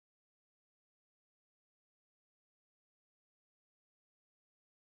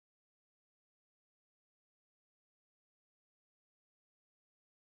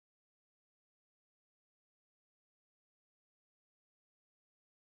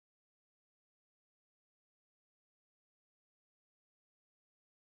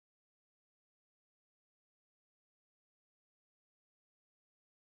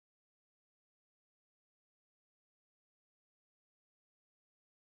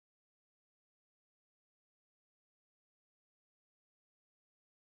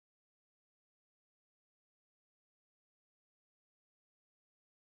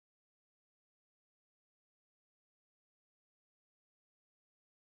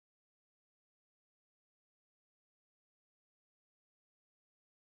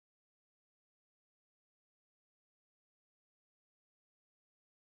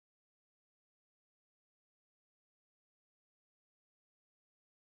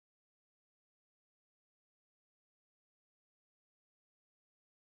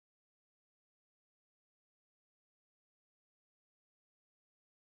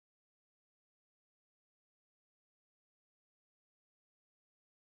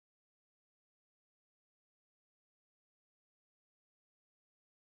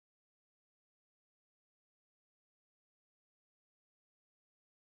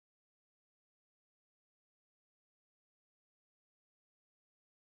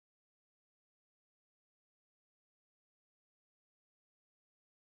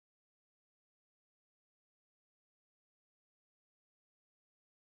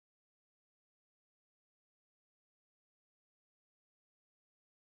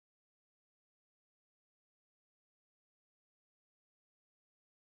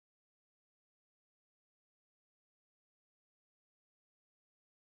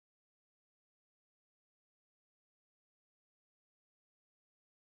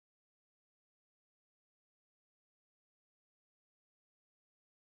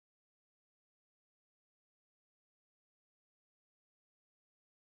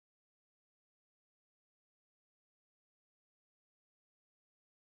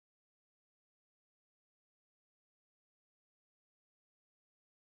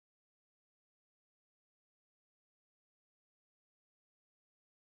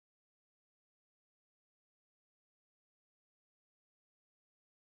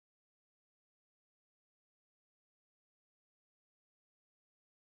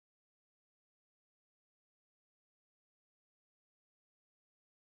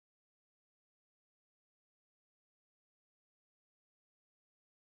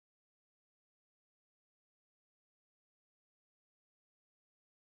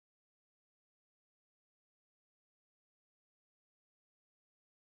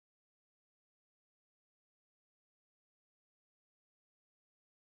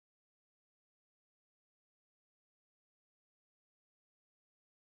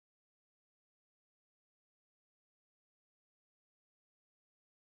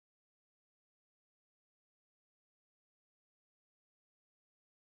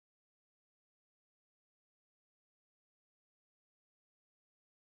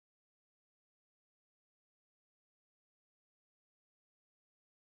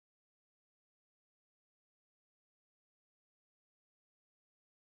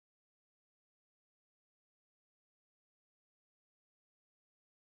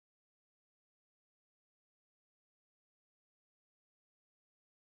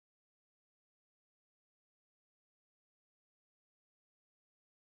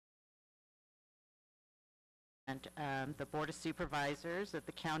The Board of Supervisors of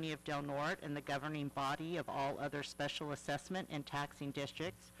the County of Del Norte and the governing body of all other special assessment and taxing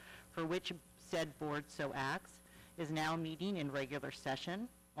districts for which said board so acts is now meeting in regular session.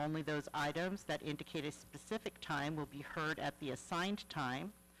 Only those items that indicate a specific time will be heard at the assigned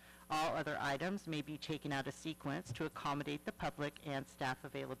time. All other items may be taken out of sequence to accommodate the public and staff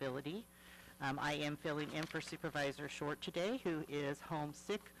availability. I am filling in for Supervisor Short today, who is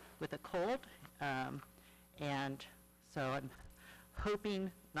homesick with a cold. And so I'm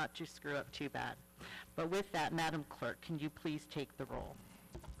hoping not to screw up too bad. But with that, Madam Clerk, can you please take the roll?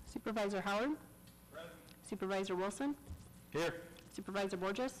 Supervisor Howard? Present. Supervisor Wilson? Here. Supervisor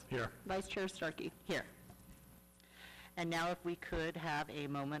Borges? Here. Vice Chair Starkey? Here. And now if we could have a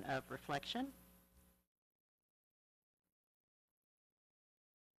moment of reflection.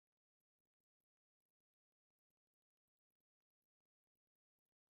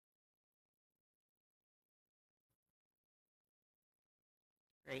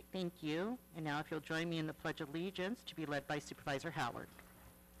 Great, thank you. And now if you'll join me in the Pledge of Allegiance to be led by Supervisor Howard.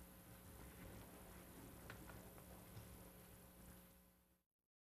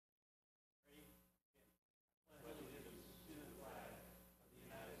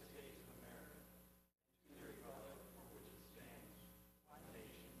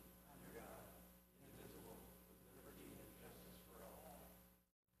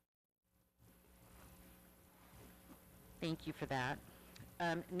 Thank you for that.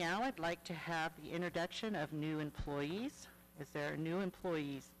 Now I'd like to have the introduction of new employees. Is there new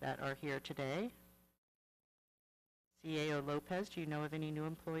employees that are here today? CAO Lopez, do you know of any new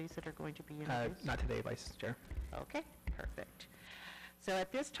employees that are going to be introduced? Not today, Vice Chair. Okay, perfect. So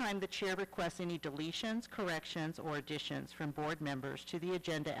at this time, the chair requests any deletions, corrections, or additions from board members to the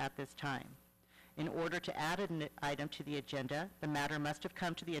agenda at this time. In order to add an item to the agenda, the matter must have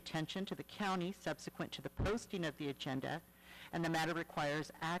come to the attention to the county subsequent to the posting of the agenda, and the matter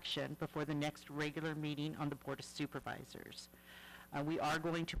requires action before the next regular meeting on the Board of Supervisors. We are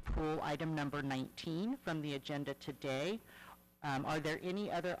going to pull item number 19 from the agenda today. Are there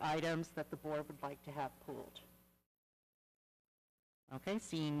any other items that the board would like to have pulled? Okay,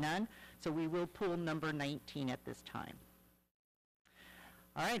 seeing none, so we will pull number 19 at this time.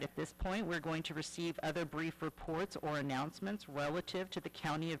 All right, at this point, we're going to receive other brief reports or announcements relative to the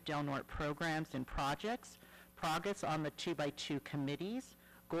County of Del Norte programs and projects, progress on the 2x2 committees,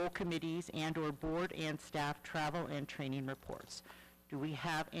 goal committees, and/or board and staff travel and training reports. Do we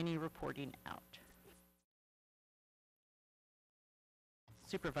have any reporting out?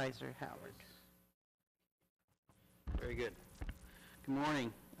 Supervisor Howard. Very good. Good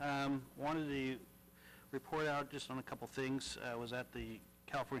morning. Wanted to report out just on a couple things. I was at the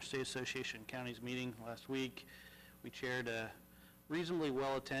California State Association of Counties meeting last week. We chaired a reasonably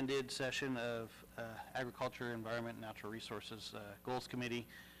well-attended session of Agriculture, Environment, and Natural Resources Goals Committee.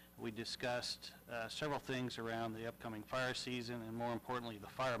 We discussed several things around the upcoming fire season and, more importantly, the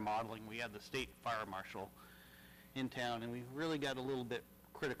fire modeling. We had the state fire marshal in town, and we really got a little bit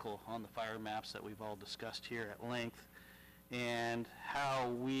critical on the fire maps that we've all discussed here at length, and how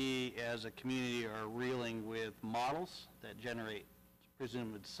we as a community are reeling with models that generate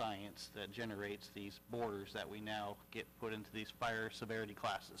presumed science that generates these borders that we now get put into these fire severity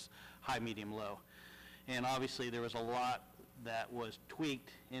classes, high, medium, low. And obviously there was a lot that was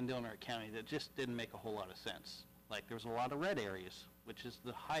tweaked in Del Norte County that just didn't make a whole lot of sense. Like there was a lot of red areas, which is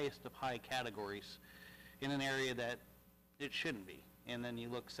the highest of high categories in an area that it shouldn't be. And then you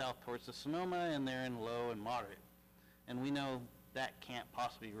look south towards the Sonoma and they're in low and moderate. And we know that can't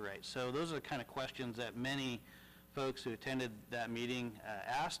possibly be right. So those are the kind of questions that many folks who attended that meeting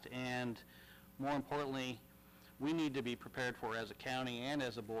asked, and more importantly, we need to be prepared for as a county and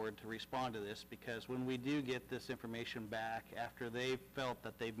as a board to respond to this, because when we do get this information back after they've felt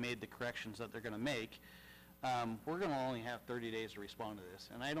that they've made the corrections that they're going to make, we're going to only have 30 days to respond to this.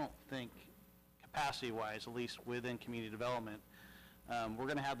 And I don't think capacity-wise, at least within community development, we're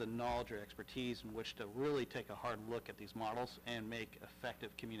going to have the knowledge or expertise in which to really take a hard look at these models and make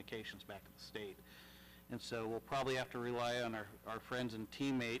effective communications back to the state. And so we'll probably have to rely on our friends and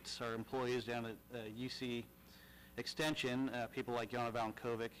teammates, our employees down at UC Extension, people like Jana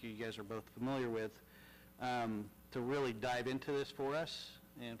Valenkovic, who you guys are both familiar with, to really dive into this for us,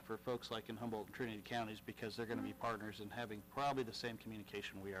 and for folks like in Humboldt and Trinity counties, because they're going to be partners in having probably the same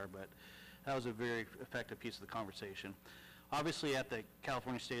communication we are. But that was a very effective piece of the conversation. Obviously, at the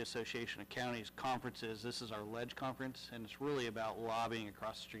California State Association of Counties conferences, this is our LEDGE conference, and it's really about lobbying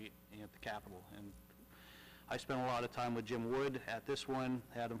across the street at the Capitol. And I spent a lot of time with Jim Wood at this one,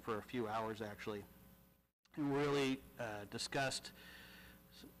 had him for a few hours actually, and really discussed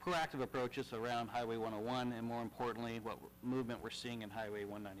proactive approaches around Highway 101, and more importantly, what movement we're seeing in Highway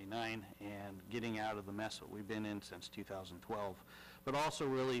 199 and getting out of the mess that we've been in since 2012. But also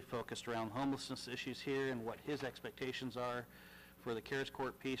really focused around homelessness issues here and what his expectations are for the CARES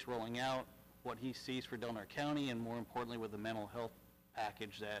Court piece rolling out, what he sees for Del Norte County, and more importantly with the mental health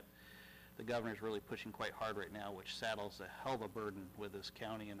package that the governor's really pushing quite hard right now, which saddles a hell of a burden with this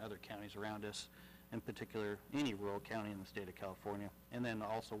county and other counties around us, in particular any rural county in the state of California, and then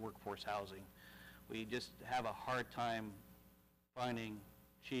also workforce housing. We just have a hard time finding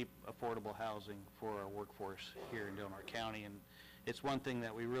cheap, affordable housing for our workforce here in Del Norte County, and it's one thing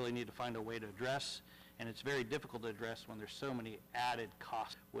that we really need to find a way to address, and it's very difficult to address when there's so many added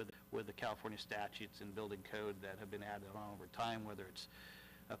costs with the California statutes and building code that have been added on over time, whether it's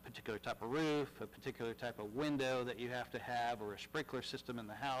a particular type of roof, a particular type of window that you have to have, or a sprinkler system in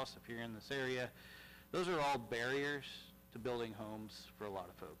the house if you're in this area. Those are all barriers to building homes for a lot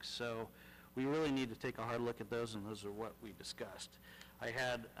of folks. So we really need to take a hard look at those, and those are what we discussed. I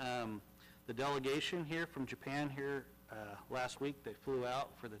had the delegation here from Japan here last week. They flew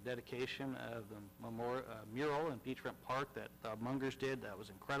out for the dedication of the mural in Beachfront Park that the Mungers did. That was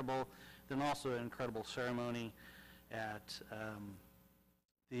incredible. Then also an incredible ceremony at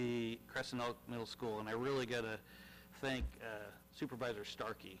the Crescent Oak Middle School, and I really got to thank Supervisor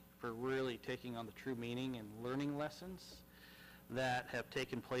Starkey for really taking on the true meaning and learning lessons that have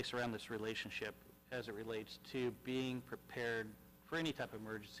taken place around this relationship as it relates to being prepared for any type of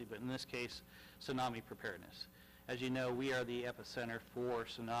emergency, but in this case, tsunami preparedness. As you know, we are the epicenter for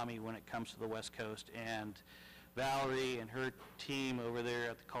tsunami when it comes to the West Coast, and Valerie and her team over there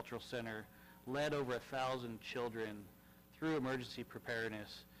at the Cultural Center led over 1,000 children through emergency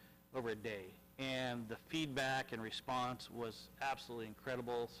preparedness over a day. And the feedback and response was absolutely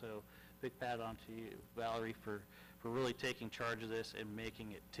incredible, so big pat on to you, Valerie, for really taking charge of this and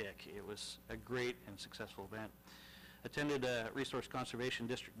making it tick. It was a great and successful event. Attended a Resource Conservation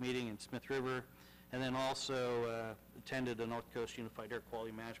District meeting in Smith River, and then also attended a North Coast Unified Air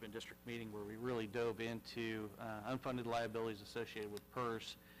Quality Management District meeting where we really dove into unfunded liabilities associated with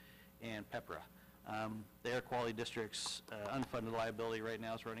PERS and PEPRA. The Air Quality District's unfunded liability right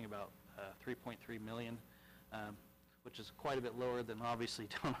now is running about $3.3 million, which is quite a bit lower than obviously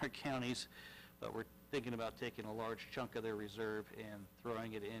Del Norte County's, but we're thinking about taking a large chunk of their reserve and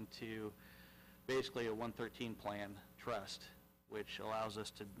throwing it into basically a 113 plan trust, which allows us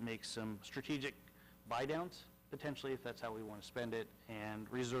to make some strategic buy downs, potentially, if that's how we want to spend it, and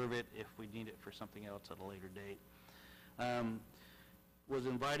reserve it if we need it for something else at a later date. Was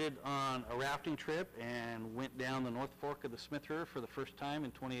invited on a rafting trip and went down the North Fork of the Smith River for the first time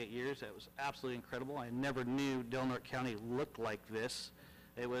in 28 years. That was absolutely incredible. I never knew Del Norte County looked like this.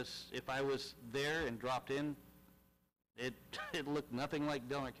 It was, if I was there and dropped in, it looked nothing like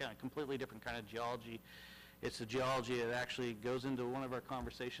Del Norte County, completely different kind of geology. It's the geology that actually goes into one of our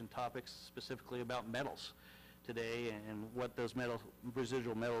conversation topics, specifically about metals today and what those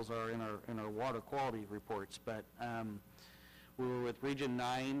residual metals are in our water quality reports. But we were with Region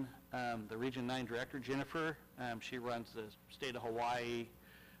 9, the Region 9 Director, Jennifer. She runs the state of Hawaii,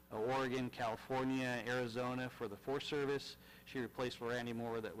 Oregon, California, Arizona for the Forest Service. She replaced Randy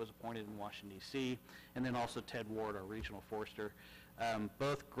Moore that was appointed in Washington, D.C., and then also Ted Ward, our regional forester.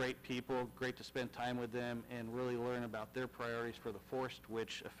 Both great people, great to spend time with them and really learn about their priorities for the forest,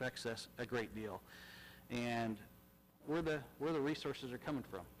 which affects us a great deal. And where the resources are coming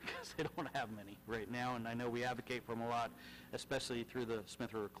from, because they don't have many right now, and I know we advocate for them a lot, especially through the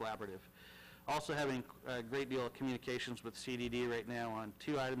Smith River Collaborative. Also having a great deal of communications with CDD right now on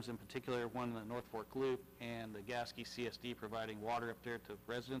two items in particular, one in the North Fork Loop and the Gasky CSD providing water up there to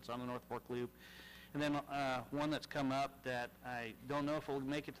residents on the North Fork Loop. And then one that's come up that I don't know if it'll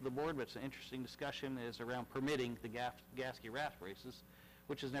make it to the board, but it's an interesting discussion, is around permitting the Gasky raft races,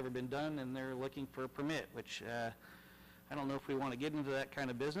 which has never been done, and they're looking for a permit, which I don't know if we want to get into that kind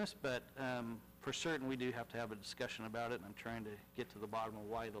of business, but for certain we do have to have a discussion about it, and I'm trying to get to the bottom of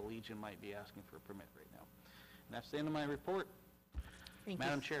why the Legion might be asking for a permit right now. And that's the end of my report.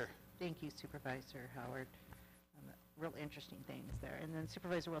 Madam Chair. Thank you, Supervisor Howard. Real interesting things there. And then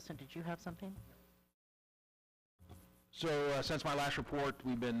Supervisor Wilson, did you have something? So since my last report,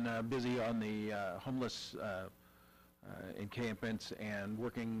 we've been busy on the homeless encampments and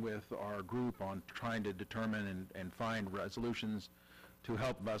working with our group on trying to determine and find resolutions to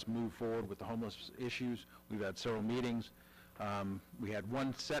help us move forward with the homeless issues. We've had several meetings. We had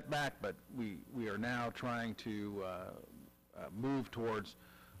one setback, but we are now trying to move towards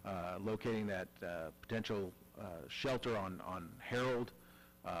locating that potential shelter on Harold,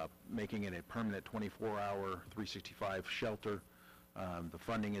 making it a permanent 24-hour, 365 shelter The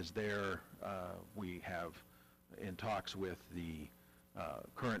funding is there. We have in talks with the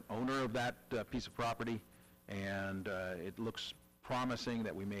current owner of that piece of property, and it looks promising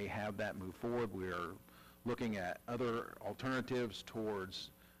that we may have that move forward. We are looking at other alternatives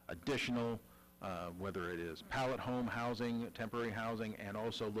towards additional, whether it is pallet home housing, temporary housing, and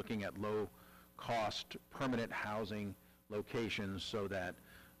also looking at low-cost permanent housing locations so that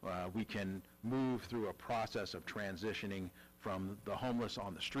we can move through a process of transitioning from the homeless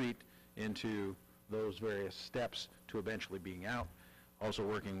on the street into those various steps to eventually being out. Also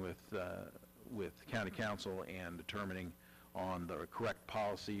working with county council and determining on the correct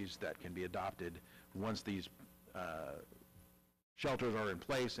policies that can be adopted once these shelters are in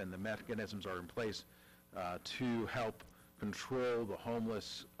place and the mechanisms are in place to help control the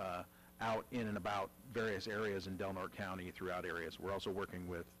homeless out in and about various areas in Del Norte County throughout areas. We're also working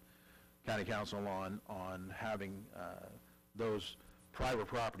with county council on having those private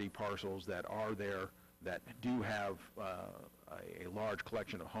property parcels that are there that do have a large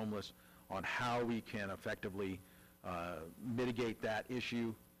collection of homeless, on how we can effectively mitigate that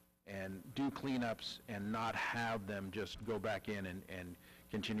issue and do cleanups and not have them just go back in and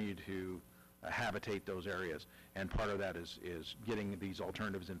continue to habitate those areas. And part of that is getting these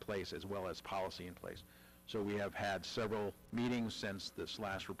alternatives in place as well as policy in place. So we have had several meetings since this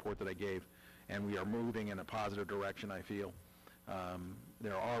last report that I gave, and we are moving in a positive direction, I feel.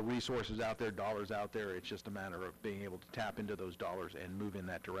 There are resources out there, dollars out there. It's just a matter of being able to tap into those dollars and move in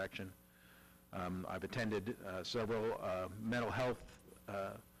that direction. I've attended several mental health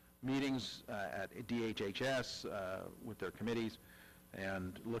meetings at DHHS with their committees,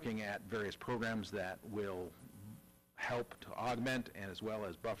 and looking at various programs that will help to augment and as well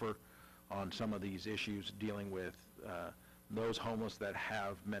as buffer on some of these issues dealing with those homeless that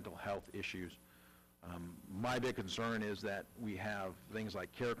have mental health issues. My big concern is that we have things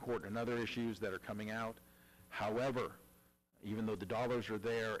like care court and other issues that are coming out. However, even though the dollars are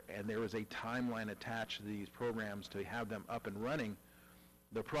there and there is a timeline attached to these programs to have them up and running,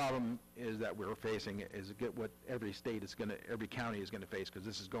 the problem is that we're facing is what every state is every county is going to face, because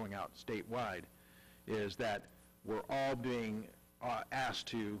this is going out statewide, is that we're all being asked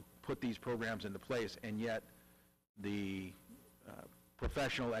to put these programs into place, and yet the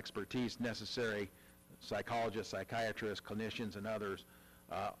professional expertise necessary, psychologists, psychiatrists, clinicians, and others,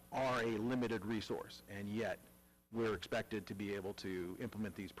 are a limited resource, and yet we're expected to be able to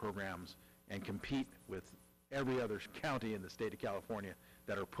implement these programs and compete with every other county in the state of California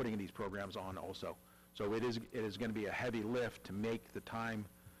that are putting these programs on also. So it is going to be a heavy lift to make the time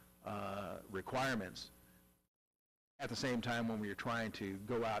requirements at the same time when we're trying to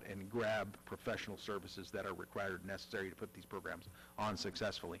go out and grab professional services that are required and necessary to put these programs on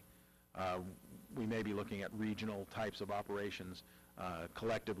successfully. We may be looking at regional types of operations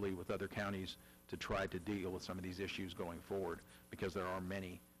collectively with other counties to try to deal with some of these issues going forward, because there are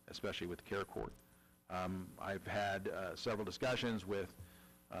many, especially with care court. I've had several discussions with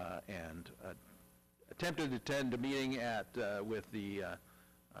and attempted to attend a meeting with the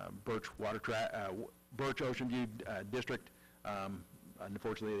Birch Ocean View District.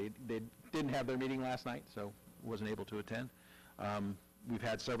 Unfortunately, they didn't have their meeting last night, so wasn't able to attend. We've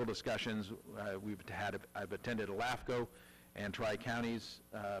had several discussions. I've attended a LAFCO and Tri-Counties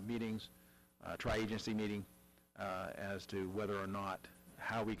meetings, tri-agency meeting, as to whether or not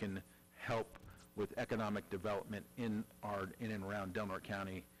how we can help with economic development in and around Del Norte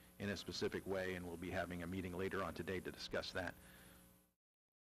County in a specific way, and we'll be having a meeting later on today to discuss that.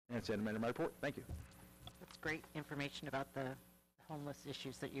 And that's the end of my report. Thank you. That's great information about the homeless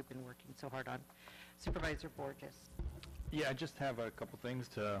issues that you've been working so hard on. Supervisor Borges. Yeah, I just have a couple things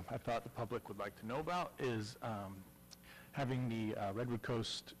I thought the public would like to know about is having the Redwood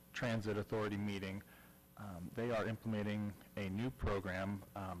Coast Transit Authority meeting. They are implementing a new program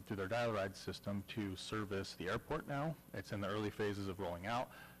through their dial ride system to service the airport now. It's in the early phases of rolling out.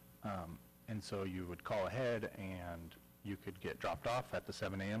 And so you would call ahead and you could get dropped off at the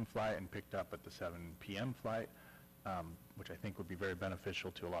 7 a.m. flight and picked up at the 7 p.m. flight, which I think would be very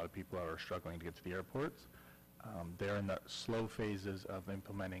beneficial to a lot of people that are struggling to get to the airports. They're in the slow phases of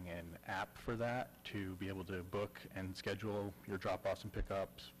implementing an app for that to be able to book and schedule your drop-offs and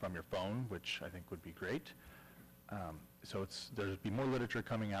pickups from your phone, which I think would be great. So there's be more literature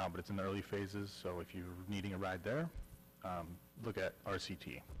coming out, but it's in the early phases, so if you're needing a ride there, look at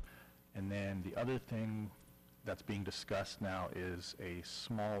RCT. And then the other thing that's being discussed now is a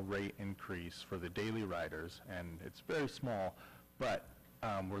small rate increase for the daily riders, and it's very small, but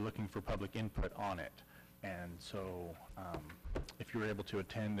we're looking for public input on it. And so if you're able to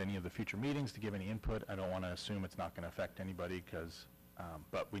attend any of the future meetings to give any input, I don't want to assume it's not going to affect anybody because,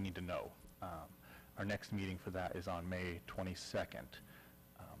 but we need to know. Our next meeting for that is on May 22nd.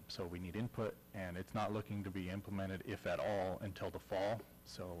 So we need input, and it's not looking to be implemented, if at all, until the fall.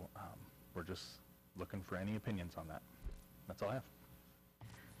 So we're just looking for any opinions on that. That's all I have.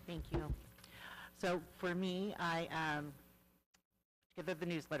 Thank you. So for me, I together the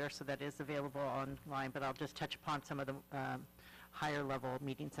newsletter, so that is available online, but I'll just touch upon some of the higher level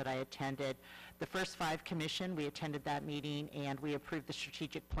meetings that I attended. The first 5 commission, we attended that meeting and we approved the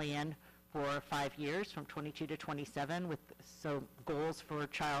strategic plan for 5 years from 22 to 27 with goals for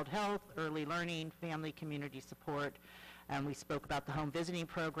child health, early learning, family community support. We spoke about the home visiting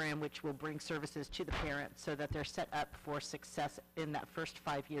program, which will bring services to the parents so that they're set up for success in that first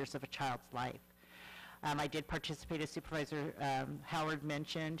 5 years of a child's life. I did participate, as Supervisor Howard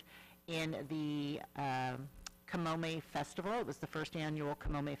mentioned, in the Kamome Festival. It was the first annual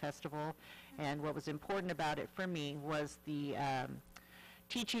Kamome Festival, and what was important about it for me was the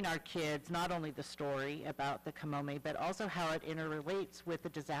teaching our kids not only the story about the Kamome, but also how it interrelates with the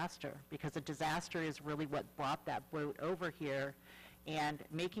disaster, because a disaster is really what brought that boat over here, and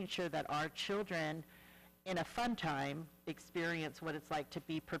making sure that our children, in a fun time, experience what it's like to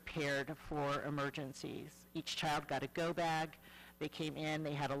be prepared for emergencies. Each child got a go bag. They came in,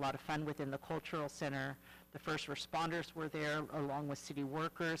 they had a lot of fun within the cultural center. The first responders were there along with city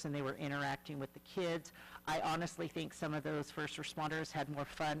workers, and they were interacting with the kids. I honestly think some of those first responders had more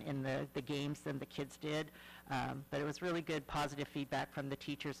fun in the games than the kids did, but it was really good positive feedback from the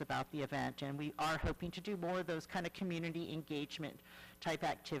teachers about the event, and we are hoping to do more of those kind of community engagement type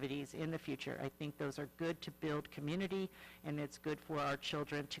activities in the future. I think those are good to build community, and it's good for our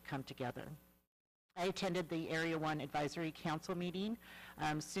children to come together. I attended the Area 1 Advisory Council meeting.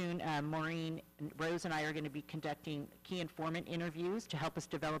 Soon, Maureen Rose and I are going to be conducting key informant interviews to help us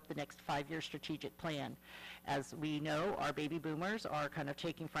develop the next 5-year strategic plan. As we know, our baby boomers are kind of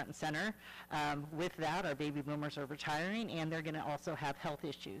taking front and center. With that, our baby boomers are retiring, and they're going to also have health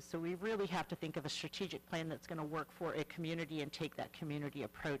issues. So we really have to think of a strategic plan that's going to work for a community and take that community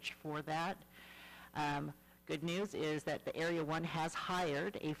approach for that. Good news is that the Area 1 has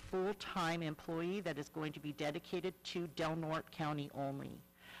hired a full-time employee that is going to be dedicated to Del Norte County only.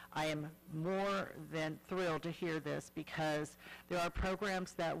 I am more than thrilled to hear this because there are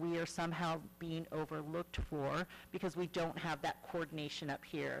programs that we are somehow being overlooked for because we don't have that coordination up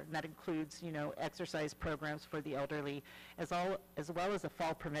here. And that includes, you know, exercise programs for the elderly, as well as a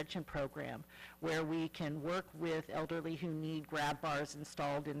fall prevention program where we can work with elderly who need grab bars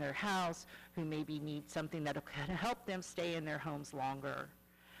installed in their house, who maybe need something that can help them stay in their homes longer.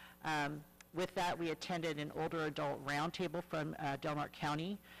 With that, we attended an older adult roundtable from Del Norte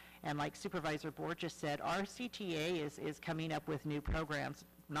County, and like Supervisor Borges said, our CTA is coming up with new programs,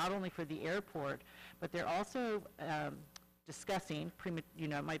 not only for the airport, but they're also discussing, you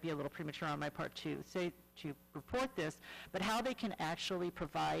know, it might be a little premature on my part to report this, but how they can actually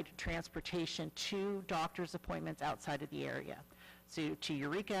provide transportation to doctor's appointments outside of the area. So to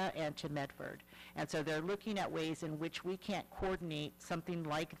Eureka and to Medford. And so they're looking at ways in which we can't coordinate something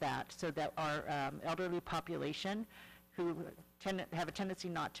like that so that our elderly population who have a tendency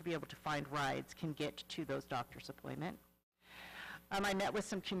not to be able to find rides can get to those doctor's appointments. I met with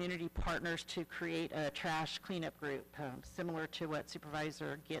some community partners to create a trash cleanup group, similar to what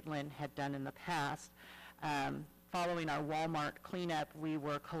Supervisor Gitlin had done in the past. Following our Walmart cleanup, we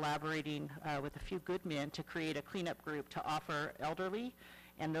were collaborating with a few good men to create a cleanup group to offer elderly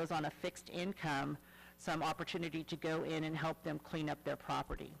and those on a fixed income some opportunity to go in and help them clean up their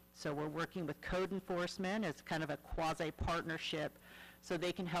property. So we're working with code enforcement as kind of a quasi-partnership so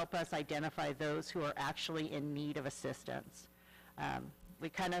they can help us identify those who are actually in need of assistance. We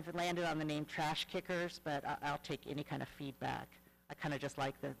kind of landed on the name trash kickers, but I'll take any kind of feedback. I kind of just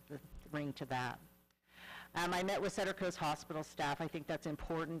like the ring to that. I met with Cedar Coast Hospital staff. I think that's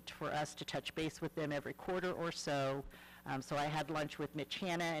important for us to touch base with them every quarter or so. So I had lunch with Mitch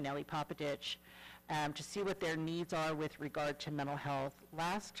Hanna and Ellie Popadich to see what their needs are with regard to mental health.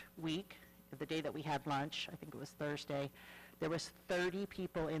 Last week, the day that we had lunch, I think it was Thursday, there was 30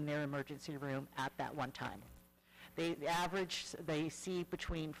 people in their emergency room at that one time. They see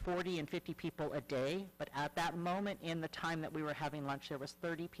between 40 and 50 people a day, but at that moment in the time that we were having lunch, there was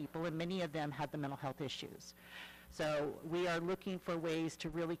 30 people, and many of them had the mental health issues. So we are looking for ways to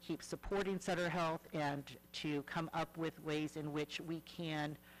really keep supporting Sutter Health and to come up with ways in which we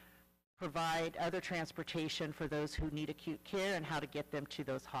can provide other transportation for those who need acute care and how to get them to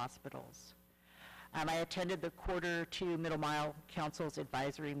those hospitals. I attended the Quarter 2 Middle Mile Council's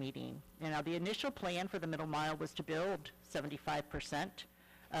advisory meeting. And now, the initial plan for the Middle Mile was to build 75%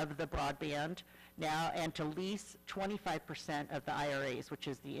 of the broadband now and to lease 25% of the IRAs, which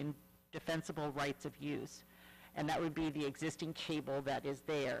is the indefensible rights of use. And that would be the existing cable that is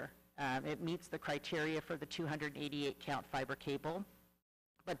there. It meets the criteria for the 288 count fiber cable.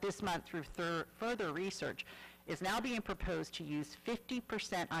 But this month, through further research, is now being proposed to use 50%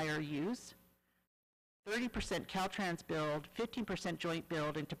 IRUs, 30% Caltrans build, 15% joint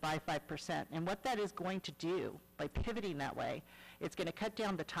build, and to buy 5%. And what that is going to do, by pivoting that way, it's going to cut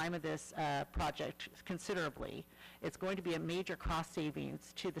down the time of this project considerably. It's going to be a major cost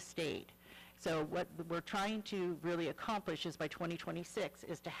savings to the state. So what we're trying to really accomplish is by 2026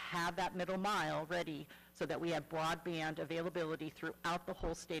 is to have that middle mile ready so that we have broadband availability throughout the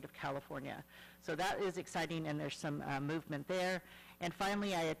whole state of California. So that is exciting, and there's some movement there. And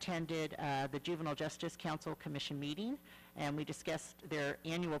finally, I attended the Juvenile Justice Council Commission meeting, and we discussed their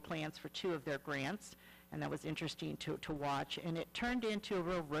annual plans for 2 of their grants, and that was interesting to watch. And it turned into a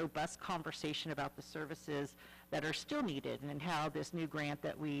real robust conversation about the services that are still needed and how this new grant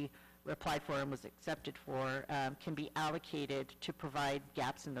that we applied for and was accepted for can be allocated to provide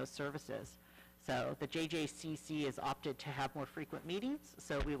gaps in those services. So the JJCC has opted to have more frequent meetings,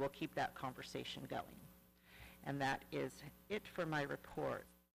 so we will keep that conversation going. And that is it for my report.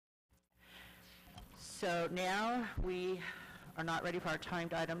 So now we are not ready for our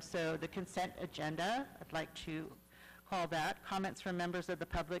timed items, so the consent agenda, I'd like to call that. Comments from members of the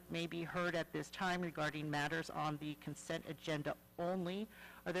public may be heard at this time regarding matters on the consent agenda only.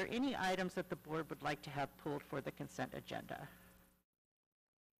 Are there any items that the board would like to have pulled for the consent agenda?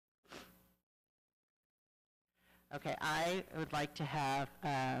 Okay, I would like to have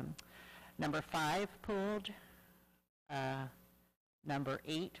number 5 pulled, number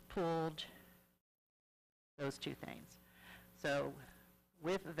 8 pulled, those 2 things. So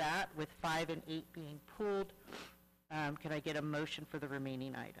with that, with 5 and 8 being pulled, can I get a motion for the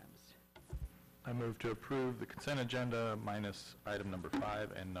remaining items? I move to approve the consent agenda minus item number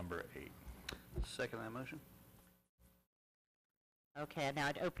 5 and number 8. Second that motion. Okay, now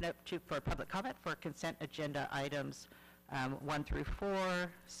I'd open up for public comment for consent agenda items 1 through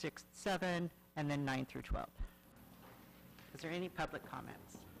 4, 6, 7, and then 9 through 12. Is there any public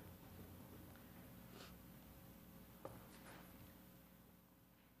comments?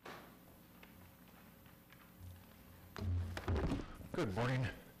 Good morning.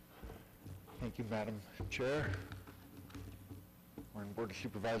 Thank you, Madam Chair. Morning, Board of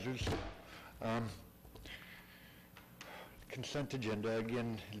Supervisors. Consent agenda,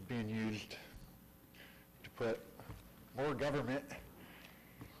 again, is being used to put more government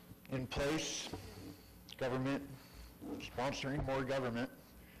in place, government sponsoring more government.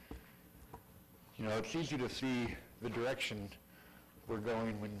 You know, it's easy to see the direction we're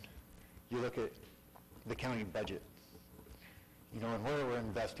going when you look at the county budget. You know, and where we're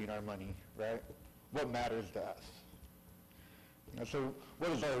investing our money, right? What matters to us? You know, so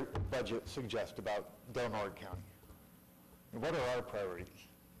what does our budget suggest about Del Norte County? And what are our priorities?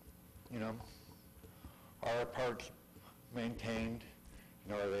 You know, are our parks maintained?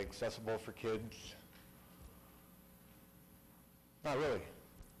 You know, are they accessible for kids? Not really,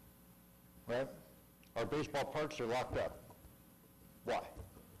 right? Our baseball parks are locked up. Why?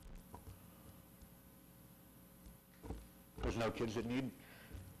 There's no kids that need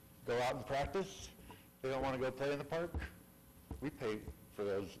to go out and practice. They don't want to go play in the park. We pay for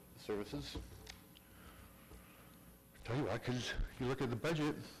those services. I tell you why, because you look at the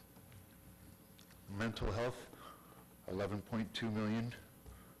budget, mental health, 11.2 million.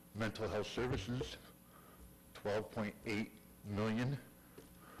 Mental health services, 12.8 million.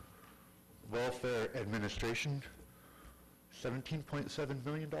 Welfare administration, $17.7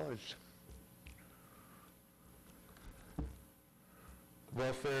 million.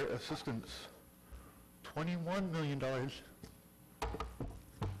 Welfare assistance, $21 million.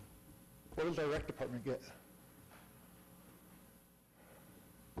 What does our rec department get?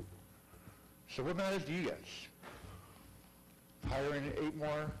 So what matters to you guys? Hiring 8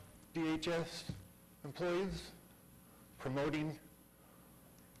 more DHS employees? Promoting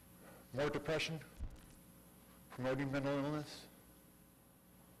more depression? Promoting mental illness?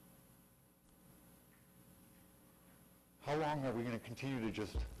 How long are we going to continue to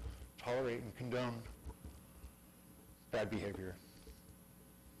just tolerate and condone bad behavior?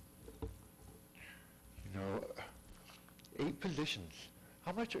 You know, 8 positions.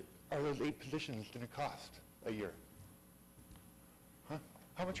 How much are those 8 positions going to cost a year? Huh?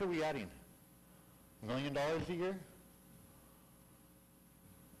 How much are we adding? $1 million a year?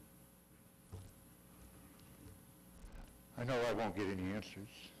 I know I won't get any answers.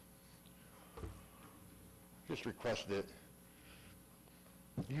 Just request that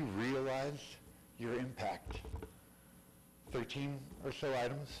you realize your impact. 13 or so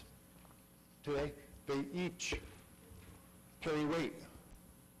items today, they each carry weight.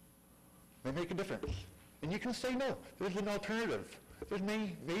 They make a difference. And you can say no. There's an alternative. There's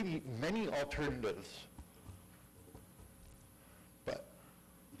maybe many alternatives. But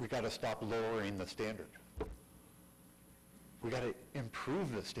we got to stop lowering the standard. We got to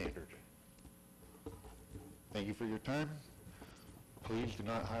improve the standard. Thank you for your time. Please do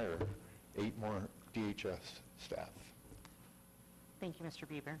not hire 8 more DHS staff. Thank you, Mr.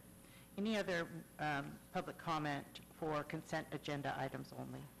 Bieber. Any other public comment for consent agenda items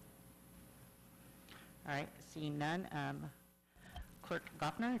only? All right, seeing none, Clerk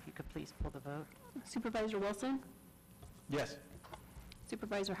Goffner, if you could please pull the vote. Supervisor Wilson? Yes.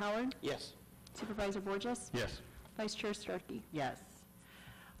 Supervisor Howard? Yes. Supervisor Borges? Yes. Vice Chair Starkey? Yes.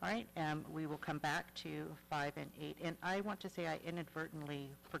 All right, we will come back to 5 and 8. And I want to say I inadvertently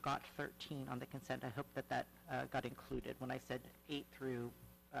forgot 13 on the consent. I hope that got included when I said 8 through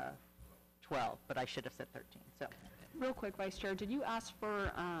 12, but I should have said 13. So, Real quick, Vice Chair, did you ask for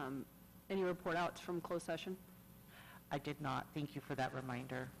any report outs from closed session? I did not. Thank you for that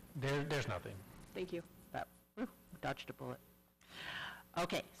reminder. There's nothing. Thank you. That, dodged a bullet.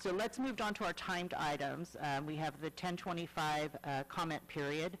 Okay, so let's move on to our timed items. We have the 10:25 comment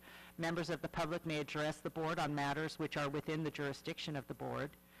period. Members of the public may address the board on matters which are within the jurisdiction of the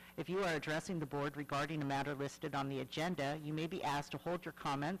board. If you are addressing the board regarding a matter listed on the agenda, you may be asked to hold your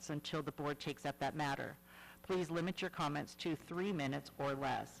comments until the board takes up that matter. Please limit your comments to 3 minutes or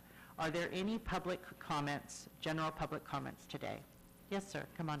less. Are there any public comments, general public comments today? Yes, sir,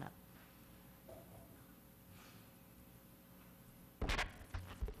 come on up.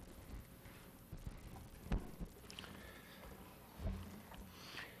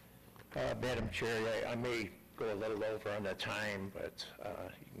 Madam Chair, I may go a little over on the time, but you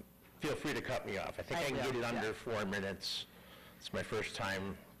can feel free to cut me off. I think I can will, get it under yeah. 4 minutes. It's my first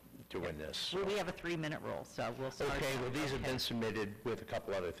time doing this. Well, we have a 3-minute rule, so we'll start. Okay, well, these have Okay. been submitted with a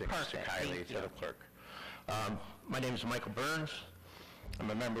couple other things to Perfect, Kylie, thank to you. the clerk. My name is Michael Burns. I'm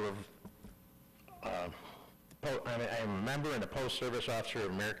a member of, I'm a member and a post-service officer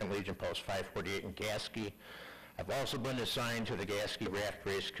of American Legion Post 548 in Gasky. I've also been assigned to the Gasky Raft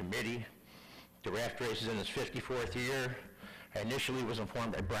Race Committee. The raft race is in its 54th year. I initially was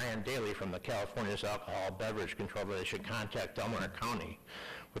informed by Brian Daly from the California's Alcohol Beverage Control that I should contact Delaware County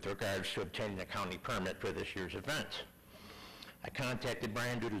with regards to obtaining a county permit for this year's event. I contacted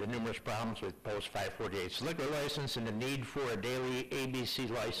Brian due to the numerous problems with Post 548's liquor license and the need for a daily ABC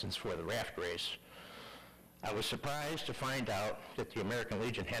license for the raft race. I was surprised to find out that the American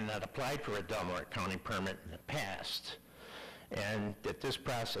Legion had not applied for a Delaware County permit in the past, and that this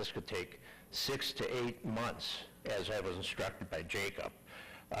process could take 6 to 8 months, as I was instructed by Jacob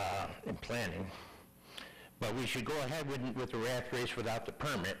in planning. But we should go ahead with the raft race without the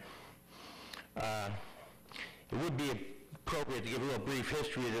permit. It would be appropriate to give a little brief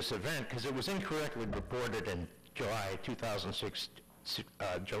history of this event because it was incorrectly reported in July of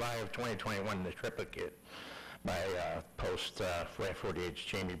 2021 in the triplicate by Post 548's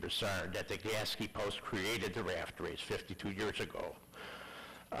Jamie Broussard that the Gasky Post created the raft race 52 years ago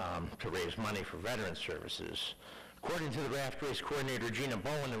to raise money for veteran services. According to the raft race coordinator Gina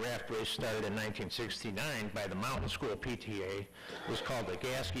Bowen, the raft race started in 1969 by the Mountain School PTA. It was called the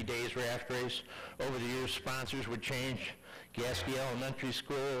Gasky Days Raft Race. Over the years, sponsors would change. Gasky Elementary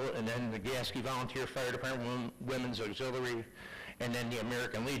School, and then the Gasky Volunteer Fire Department Women's Auxiliary, and then the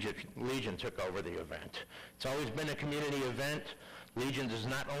American Legion took over the event. It's always been a community event. Legion does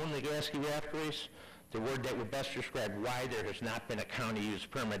not own the Gasky Raft Race. The word that would best describe why there has not been a county use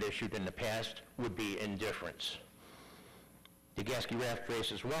permit issued in the past would be indifference. The Gasky Raft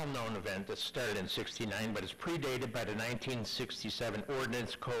Race is a well-known event that started in '69, but is predated by the 1967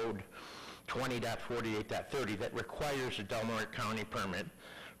 Ordinance Code 20.48.30 that requires a Delaware County permit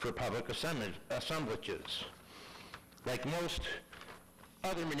for public assemblages. Like most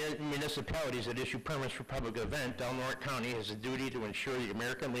other municipalities that issue permits for public event, Delaware County has a duty to ensure the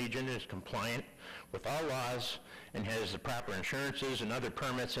American Legion is compliant with all laws and has the proper insurances and other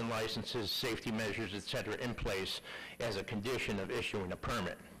permits and licenses, safety measures, etc. in place as a condition of issuing a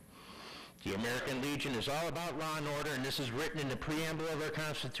permit. The American Legion is all about law and order, and this is written in the preamble of our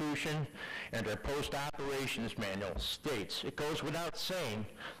Constitution, and our post-operations manual states, it goes without saying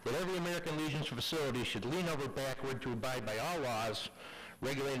that every American Legion's facility should lean over backward to abide by all laws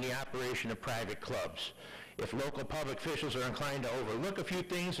regulating the operation of private clubs. If local public officials are inclined to overlook a few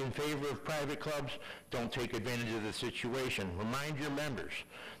things in favor of private clubs, don't take advantage of the situation. Remind your members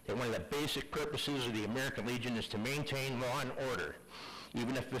that one of the basic purposes of the American Legion is to maintain law and order.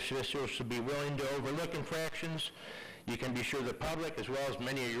 Even if officials should be willing to overlook infractions, you can be sure the public, as well as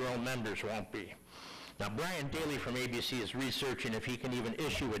many of your own members, won't be. Now, Brian Daly from ABC is researching if he can even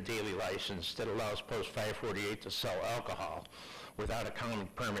issue a daily license that allows Post 548 to sell alcohol without a county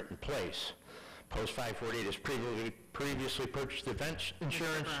permit in place. Post 548 has previously purchased event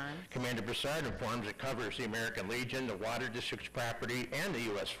insurance. Commander Broussard informs it covers the American Legion, the Water District's property, and the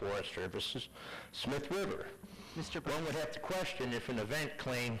U.S. Forest Service's Smith River. Mr. One would have to question if an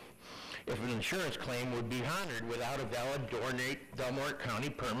insurance claim would be honored without a valid Del-Norte County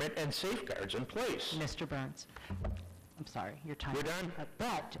permit and safeguards in place. Mr. Burns, I'm sorry, your time. We're done?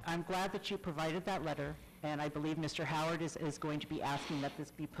 But I'm glad that you provided that letter, and I believe Mr. Howard is going to be asking that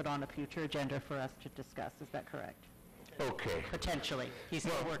this be put on a future agenda for us to discuss. Is that correct? Okay. Potentially. He's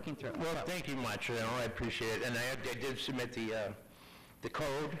still working through it. Well, so. thank you much. I appreciate it. And I did submit the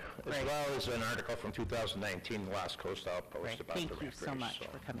code, as Great. well as an article from 2019, the Lost Coast Outpost, Great. about the Thank you raft so race, much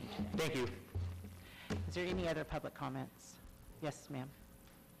for coming today. Thank you. Is there any other public comments? Yes, ma'am.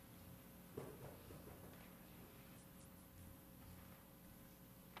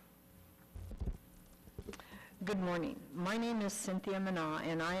 Good morning. My name is Cynthia Mana,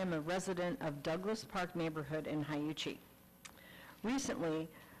 and I am a resident of Douglas Park neighborhood in Hyuchi. Recently,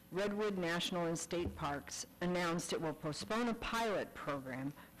 Redwood National and State Parks announced it will postpone a pilot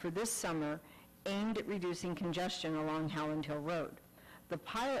program for this summer aimed at reducing congestion along Howland Hill Road. The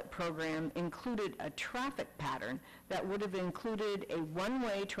pilot program included a traffic pattern that would have included a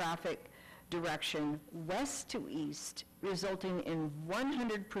one-way traffic direction west to east, resulting in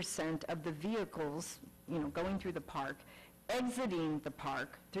 100% of the vehicles going through the park, exiting the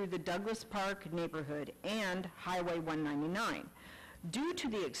park through the Douglas Park neighborhood and Highway 199. Due to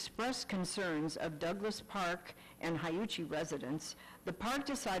the expressed concerns of Douglas Park and Hyuchi residents, the park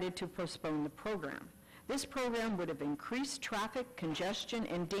decided to postpone the program. This program would have increased traffic, congestion,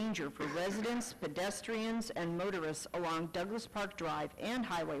 and danger for residents, pedestrians, and motorists along Douglas Park Drive and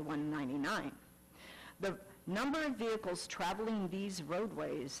Highway 199. The number of vehicles traveling these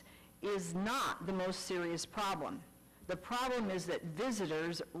roadways is not the most serious problem. The problem is that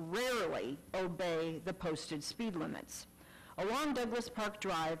visitors rarely obey the posted speed limits. Along Douglas Park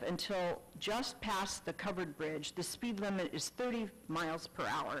Drive until just past the covered bridge, the speed limit is 30 miles per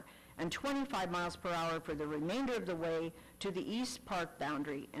hour and 25 miles per hour for the remainder of the way to the east park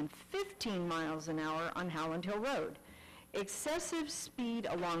boundary and 15 miles an hour on Howland Hill Road. Excessive speed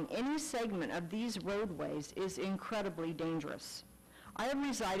along any segment of these roadways is incredibly dangerous. I have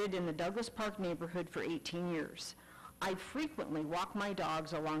resided in the Douglas Park neighborhood for 18 years. I frequently walk my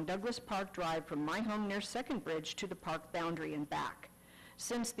dogs along Douglas Park Drive from my home near Second Bridge to the park boundary and back.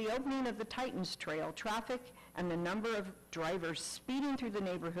 Since the opening of the Titans Trail, traffic and the number of drivers speeding through the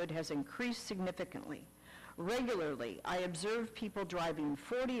neighborhood has increased significantly. Regularly, I observe people driving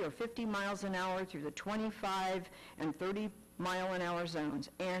 40 or 50 miles an hour through the 25 and 30 mile an hour zones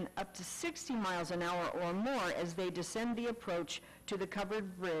and up to 60 miles an hour or more as they descend the approach to the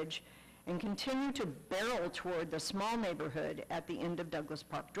covered bridge and continue to barrel toward the small neighborhood at the end of Douglas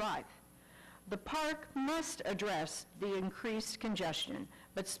Park Drive. The park must address the increased congestion,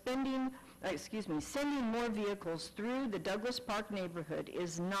 but sending more vehicles through the Douglas Park neighborhood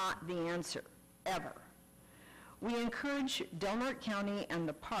is not the answer, ever. We encourage Del-Norte County and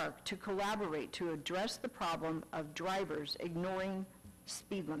the park to collaborate to address the problem of drivers ignoring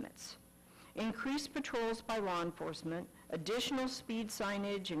speed limits. Increased patrols by law enforcement, additional speed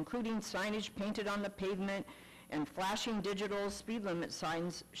signage, including signage painted on the pavement, and flashing digital speed limit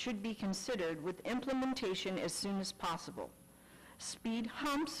signs should be considered with implementation as soon as possible. Speed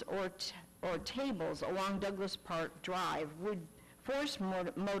humps or tables along Douglas Park Drive would force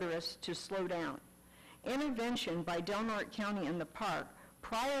motorists to slow down. Intervention by Del-Norte County and the park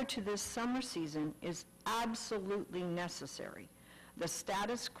prior to this summer season is absolutely necessary. The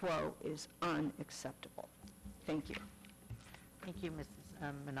status quo is unacceptable. Thank you. Thank you,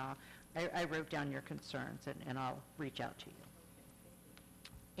 Mrs. Mana. I wrote down your concerns, and I'll reach out to you.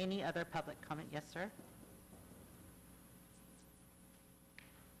 Any other public comment? Yes, sir?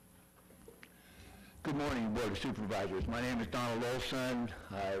 Good morning, Board of Supervisors. My name is Donald Olson.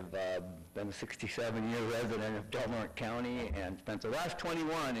 I've been a 67-year resident of Del-Norte County and spent the last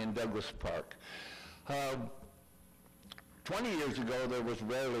 21 in Douglas Park. 20 years ago, there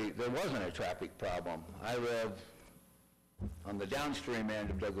wasn't a traffic problem. I live on the downstream end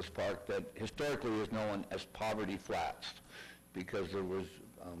of Douglas Park that historically is known as Poverty Flats because there was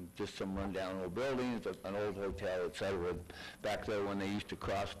just some rundown old buildings, an old hotel, et cetera, back there when they used to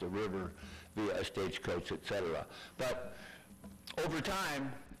cross the river via a stagecoach, et cetera. But over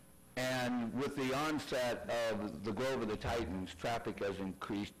time, and with the onset of the Grove of the Titans, traffic has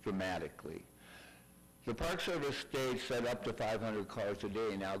increased dramatically. The Park Service stage said up to 500 cars a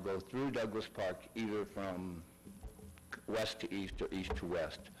day now go through Douglas Park, either from west to east or east to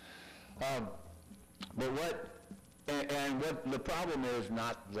west. But what the problem is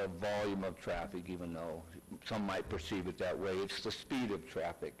not the volume of traffic, even though some might perceive it that way, it's the speed of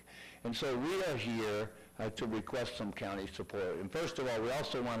traffic. And so we are here to request some county support. And first of all, we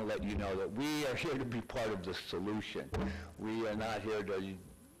also want to let you know that we are here to be part of the solution. We are not here to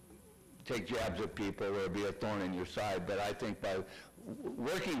take jabs at people or be a thorn in your side, but I think by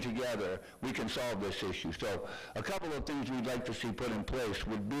working together, we can solve this issue. So a couple of things we'd like to see put in place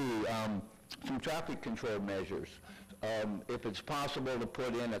would be some traffic control measures. If it's possible to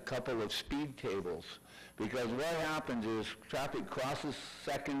put in a couple of speed tables, because what happens is traffic crosses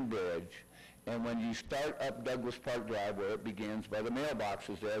Second Bridge, and when you start up Douglas Park Drive, where it begins by the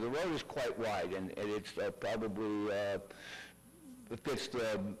mailboxes there, the road is quite wide, and it's probably fits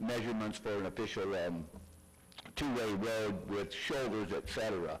the measurements for an official two-way road with shoulders, et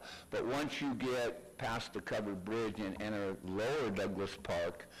cetera. But once you get past the covered bridge and enter lower Douglas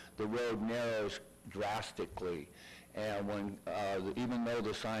Park, the road narrows drastically. And when, even though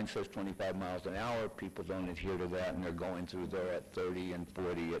the sign says 25 miles an hour, people don't adhere to that, and they're going through there at 30 and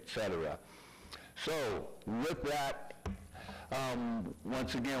 40, et cetera. So with that,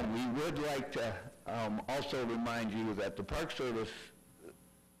 once again, we would like to also remind you that the Park Service,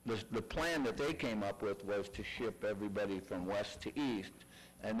 the plan that they came up with was to ship everybody from west to east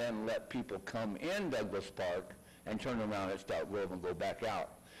and then let people come in Douglas Park and turn around at Stout Grove and go back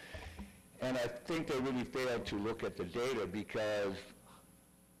out. And I think they really failed to look at the data, because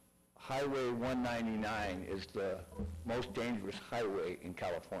Highway 199 is the most dangerous highway in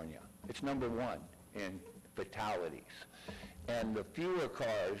California. It's number one in fatalities. And the fewer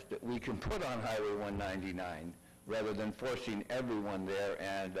cars that we can put on Highway 199, rather than forcing everyone there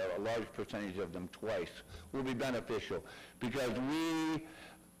and a large percentage of them twice, will be beneficial, because we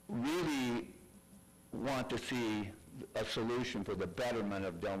really want to see a solution for the betterment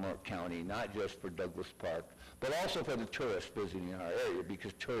of Del Norte County, not just for Douglas Park, but also for the tourists visiting our area,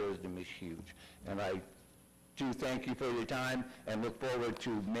 because tourism is huge. And I do thank you for your time and look forward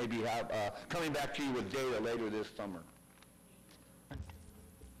to maybe coming back to you with data later this summer.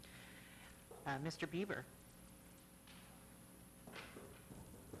 Mr. Bieber.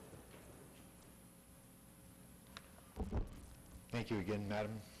 Thank you again,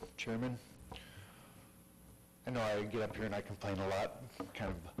 Madam Chairman. I know I get up here and I complain a lot,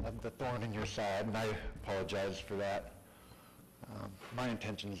 kind of the thorn in your side, and I apologize for that. My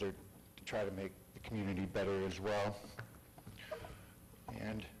intentions are to try to make the community better as well.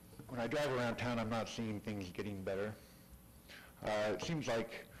 And when I drive around town, I'm not seeing things getting better. It seems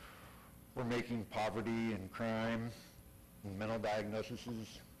like we're making poverty and crime and mental diagnoses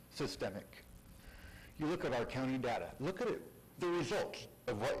systemic. You look at our county data, look at it, the results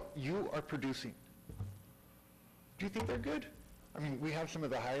of what you are producing. Do you think they're good? I mean, we have some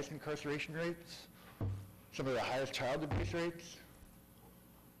of the highest incarceration rates, some of the highest child abuse rates,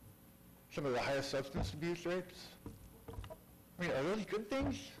 some of the highest substance abuse rates. I mean, are those good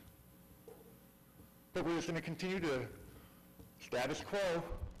things? But we're just going to continue to status quo.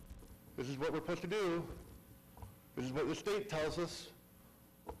 This is what we're supposed to do. This is what the state tells us.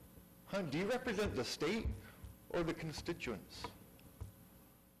 Huh, do you represent the state or the constituents?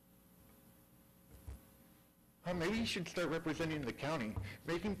 Maybe you should start representing the county,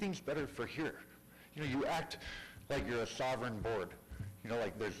 making things better for here. You know, you act like you're a sovereign board. You know,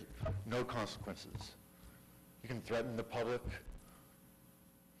 like there's no consequences. You can threaten the public.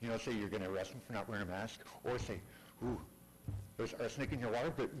 You know, say you're going to arrest them for not wearing a mask, or say, ooh, there's arsenic in your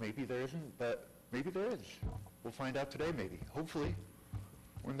water, but maybe there isn't, but maybe there is. We'll find out today, maybe, hopefully.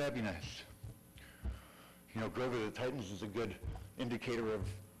 Wouldn't that be nice? You know, Grove of the Titans is a good indicator of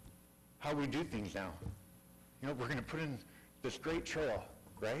how we do things now. You know, we're going to put in this great trail,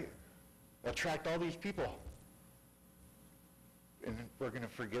 right? Attract all these people. And we're going to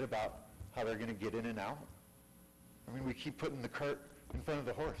forget about how they're going to get in and out. I mean, we keep putting the cart in front of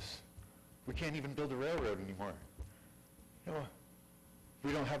the horse. We can't even build a railroad anymore. You know,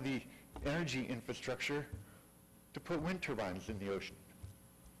 we don't have the energy infrastructure to put wind turbines in the ocean.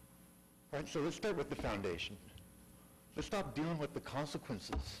 Right, so let's start with the foundation. Let's stop dealing with the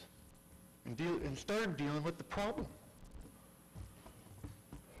consequences and start dealing with the problem.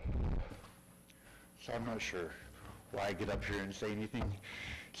 So I'm not sure why I get up here and say anything.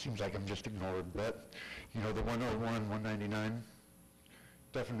 Seems like I'm just ignored, but, you know, the 101, 199,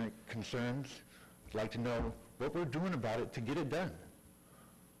 definite concerns. I'd like to know what we're doing about it to get it done.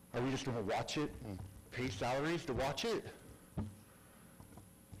 Are we just going to watch it and pay salaries to watch it?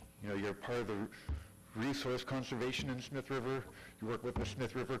 You know, you're part of the resource conservation in Smith River. You work with the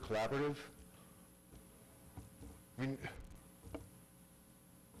Smith River Collaborative. I mean,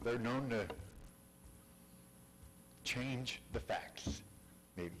 they're known to change the facts,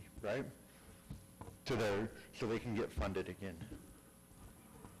 maybe, right? So they can get funded again.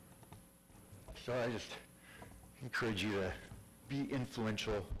 So I just encourage you to be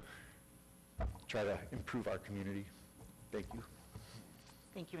influential, try to improve our community. Thank you.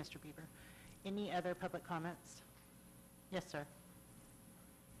 Thank you, Mr. Bieber. Any other public comments? Yes, sir.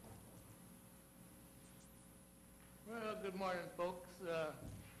 Well, good morning, folks.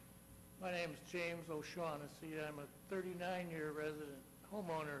 My name is James O'Shaughnessy. I'm a 39-year resident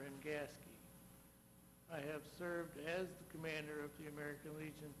homeowner in Gasky. I have served as the commander of the American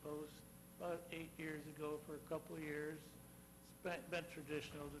Legion Post about 8 years ago for a couple of years. It's been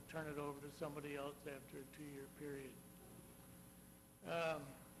traditional to turn it over to somebody else after a 2-year period.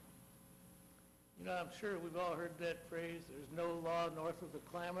 You know, I'm sure we've all heard that phrase, there's no law north of the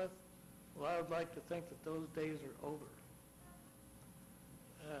Klamath. Well, I would like to think that those days are over.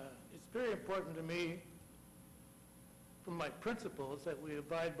 It's very important to me, from my principles, that we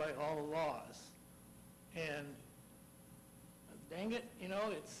abide by all laws. And dang it, you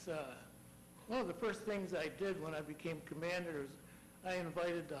know, it's one of the first things I did when I became commander was I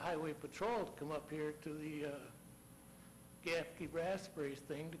invited the Highway Patrol to come up here to the Gaffney Raspberries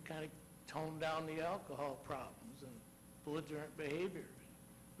thing to kind of tone down the alcohol problems and belligerent behavior.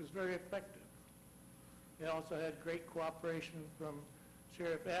 It was very effective. They also had great cooperation from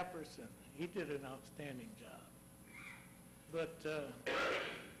Sheriff Apperson. He did an outstanding job. But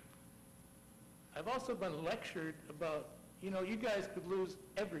I've also been lectured about, you know, you guys could lose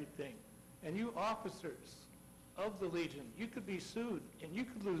everything. And you officers of the Legion, you could be sued and you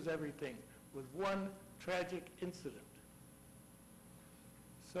could lose everything with one tragic incident.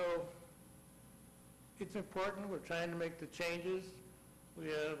 So it's important. We're trying to make the changes. We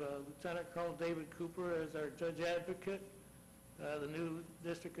have Lieutenant Colonel David Cooper as our judge advocate. The new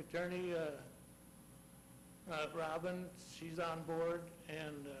district attorney, Robin, she's on board,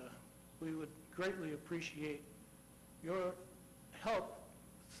 and we would greatly appreciate your help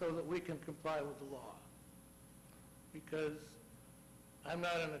so that we can comply with the law. Because I'm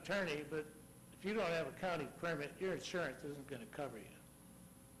not an attorney, but if you don't have a county permit, your insurance isn't going to cover you.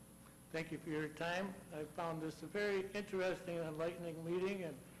 Thank you for your time. I found this a very interesting and enlightening meeting,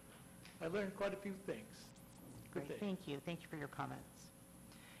 and I learned quite a few things. Good day. Thank you. Thank you for your comments.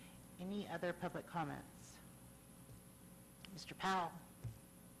 Any other public comments? Mr. Powell?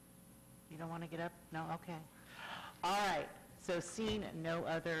 You don't want to get up? No? Okay. All right. So seeing no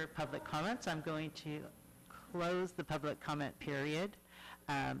other public comments, I'm going to close the public comment period,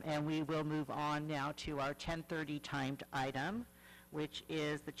 and we will move on now to our 10:30 timed item, which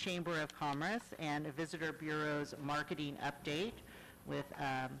is the Chamber of Commerce and Visitor Bureau's marketing update with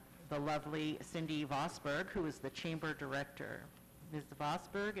the lovely Cindy Vosberg, who is the Chamber Director. Ms.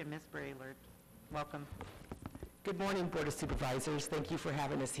 Vosberg and Ms. Braylard, welcome. Good morning, Board of Supervisors. Thank you for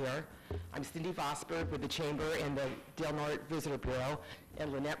having us here. I'm Cindy Vosberg with the Chamber and the Del Norte Visitor Bureau,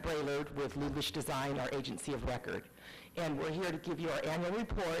 and Lynette Braylard with Lublish Design, our agency of record. And we're here to give you our annual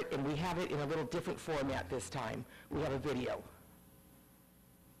report, and we have it in a little different format this time. We have a video.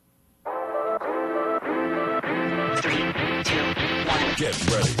 3, 2, 1. Get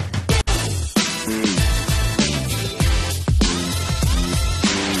ready.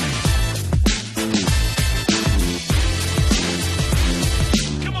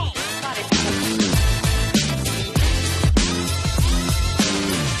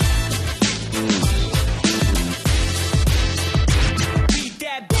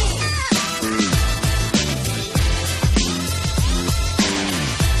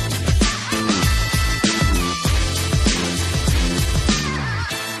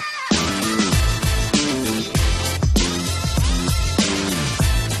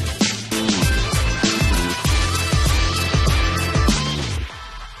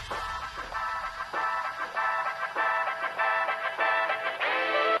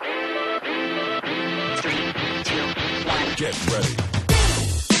 Get ready.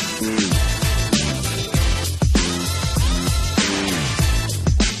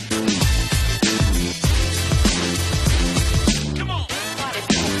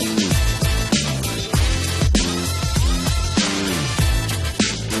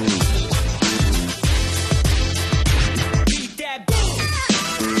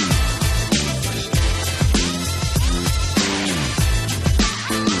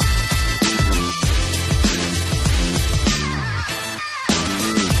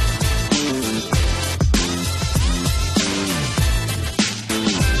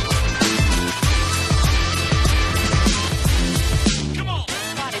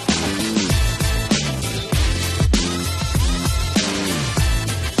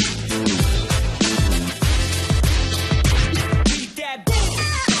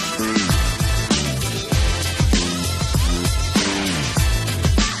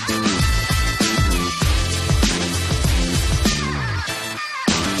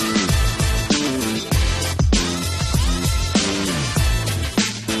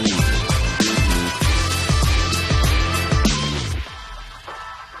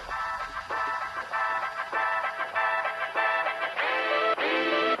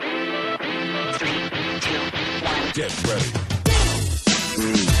 Get ready.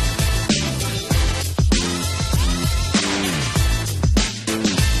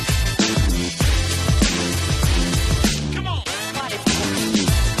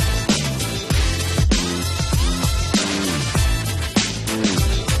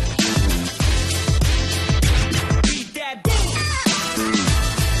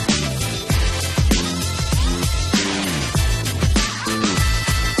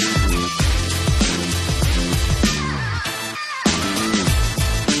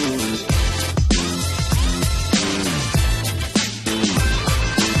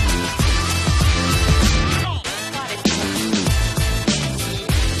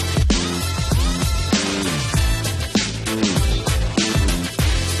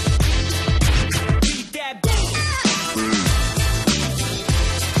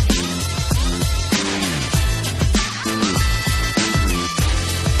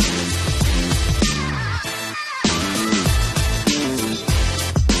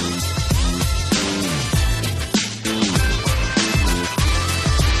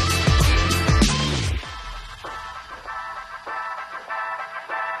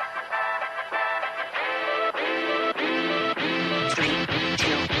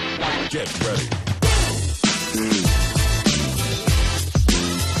 Get ready.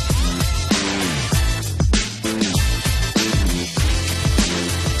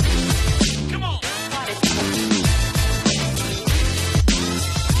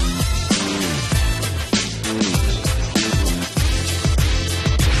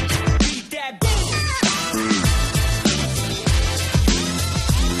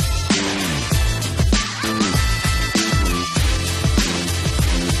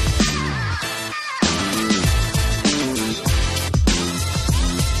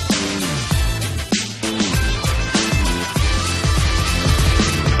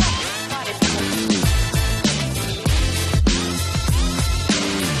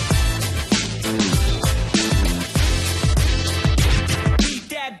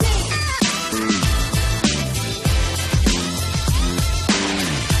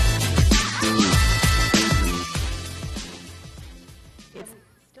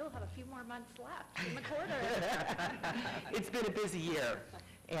 It's been a busy year.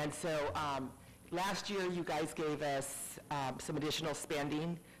 And so last year you guys gave us some additional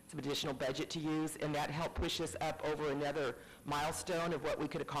spending, some additional budget to use, and that helped push us up over another milestone of what we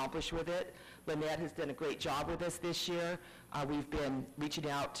could accomplish with it. Lynette has done a great job with us this year. We've been reaching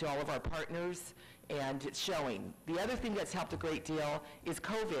out to all of our partners, and it's showing. The other thing that's helped a great deal is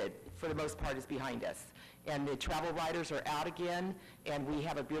COVID, for the most part, is behind us. And the travel writers are out again, and we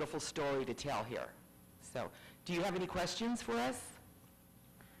have a beautiful story to tell here. So, do you have any questions for us?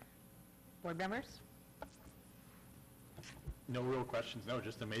 Board members? No real questions, no,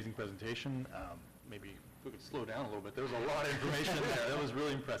 just amazing presentation. Maybe if we could slow down a little bit. There was a lot of information there. That was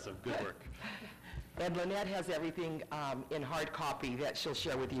really impressive. Good work. And Lynette has everything in hard copy that she'll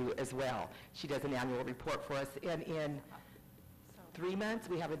share with you as well. She does an annual report for us. And in 3 months,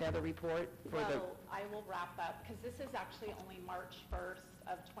 we have another report for Well, I will wrap up, because this is actually only March 1st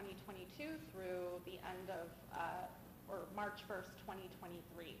of 2022 through the end of, or March 1st,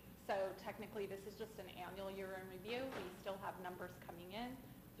 2023. So technically, this is just an annual year in review. We still have numbers coming in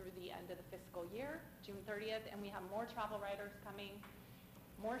through the end of the fiscal year, June 30th, and we have more travel writers coming,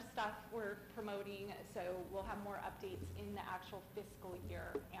 more stuff we're promoting, so we'll have more updates in the actual fiscal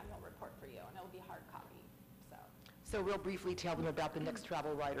year annual report for you, and it'll be hard copy. So real briefly, tell them about the next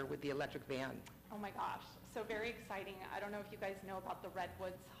travel writer with the electric van. Oh my gosh, so very exciting. I don't know if you guys know about the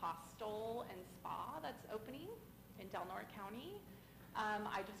Redwoods Hostel and Spa that's opening in Del Norte County.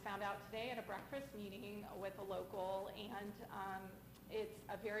 I just found out today at a breakfast meeting with a local, and it's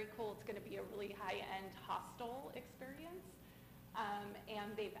a very cool, it's going to be a really high-end hostel experience.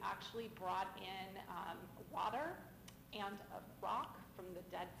 And they've actually brought in water and a rock from the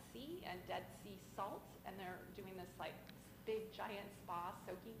Dead Sea and Dead Sea salt, and they're doing this like big giant spa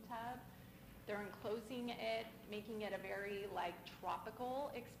soaking tub. They're enclosing it, making it a very like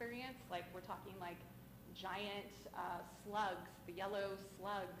tropical experience. Like we're talking like giant slugs, the yellow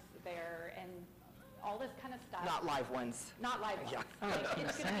slugs there, and all this kind of stuff. Not live ones. Not live ones. Yeah.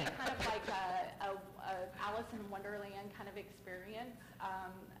 It's going to be kind of like a Alice in Wonderland kind of experience.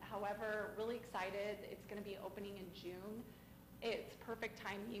 However, really excited. It's going to be opening in June. It's perfect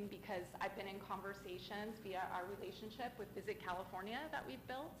timing because I've been in conversations via our relationship with Visit California that we've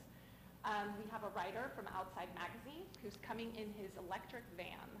built. We have a writer from Outside Magazine who's coming in his electric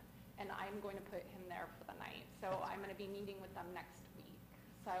van, and I'm going to put him there for the night. So I'm going to be meeting with them next week.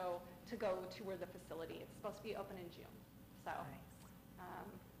 So to go tour the facility. It's supposed to be open in June. So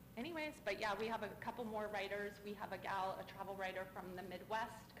anyways, but yeah, we have a couple more writers. We have a travel writer from the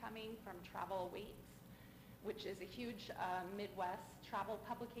Midwest coming from Travel Awaits, which is a huge Midwest travel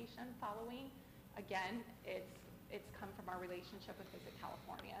publication following. Again, it's come from our relationship with Visit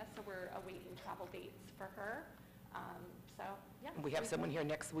California, so we're awaiting travel dates for her. So, yeah. We have someone here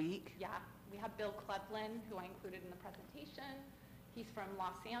next week. Yeah, we have Bill Cleveland, who I included in the presentation. He's from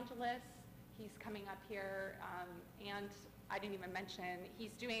Los Angeles. He's coming up here, and I didn't even mention,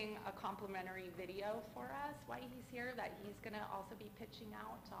 he's doing a complimentary video for us while he's here that he's going to also be pitching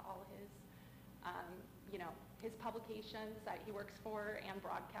out to all his, his publications that he works for and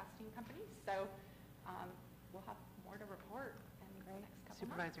broadcasting companies. So we'll have more to report in the next couple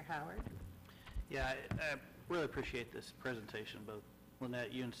months. Supervisor Howard? Yeah, I really appreciate this presentation. Both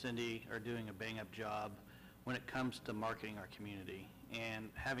Lynette, you and Cindy are doing a bang-up job when it comes to marketing our community. And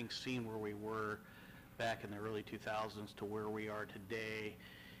having seen where we were back in the early 2000s to where we are today,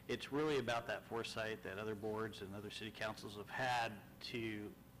 it's really about that foresight that other boards and other city councils have had to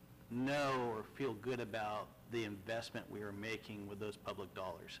know or feel good about the investment we are making with those public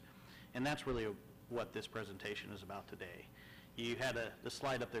dollars. And that's really what this presentation is about today. You had the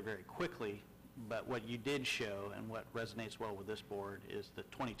slide up there very quickly, but what you did show and what resonates well with this board is the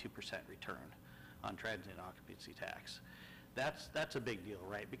 22% return on transient occupancy tax. That's a big deal,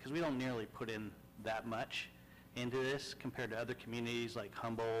 right? Because we don't nearly put in that much into this compared to other communities like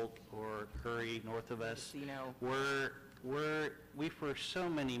Humboldt or Curry north of us. We for so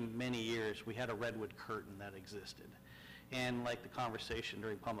many years, we had a redwood curtain that existed. And like the conversation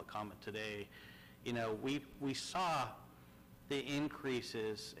during public comment today, we saw the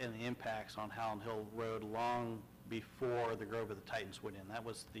increases and the impacts on Howland Hill Road long before the Grove of the Titans went in. That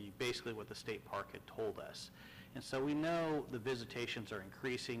was basically what the state park had told us. And so we know the visitations are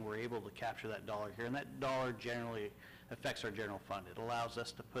increasing. We're able to capture that dollar here, and that dollar generally affects our general fund. It allows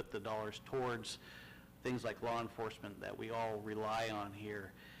us to put the dollars towards things like law enforcement that we all rely on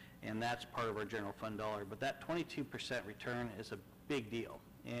here, and that's part of our general fund dollar. But that 22% return is a big deal,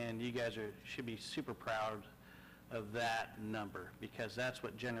 and you guys should be super proud of that number, because that's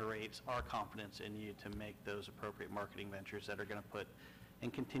what generates our confidence in you to make those appropriate marketing ventures that are going to put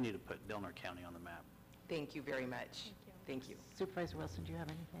and continue to put Del Norte County on the map. Thank you very much. Thank you. Supervisor Wilson, do you have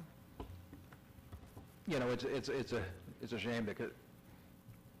anything? It's a shame because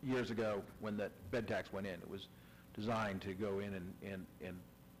years ago when that bed tax went in, it was designed to go in and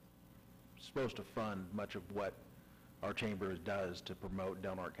supposed to fund much of what our chamber does to promote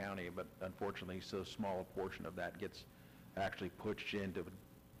Del Norte County, but unfortunately so small a portion of that gets actually pushed in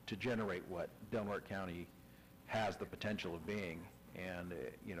to generate what Del Norte County has the potential of being. And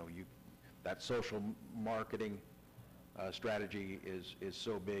that social marketing strategy is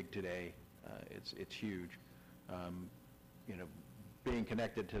so big today. It's huge. Being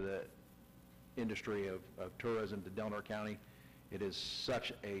connected to the industry of tourism to Del Norte County, it is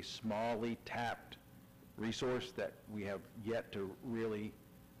such a smallly tapped resource that we have yet to really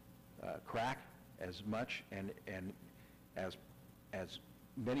crack as much and as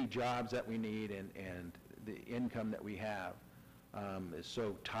many jobs that we need and the income that we have is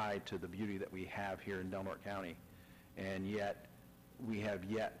so tied to the beauty that we have here in Del Norte County, and yet we have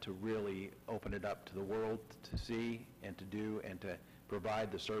yet to really open it up to the world to see and to do and to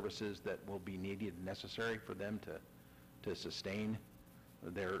provide the services that will be needed and necessary for them to sustain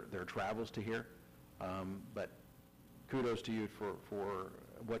their travels to here. But kudos to you for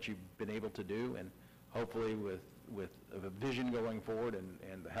what you've been able to do, and hopefully with a vision going forward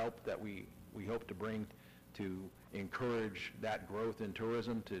and the help that we hope to bring to encourage that growth in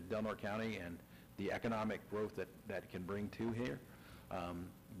tourism to Del Norte County and the economic growth that can bring to here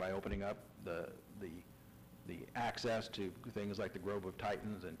by opening up the access to things like the Grove of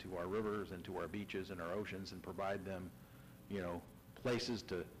Titans and to our rivers and to our beaches and our oceans, and provide them, places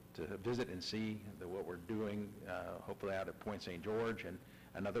to visit and see what we're doing, hopefully out at Point St. George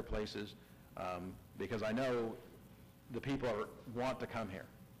and other places, because I know the people want to come here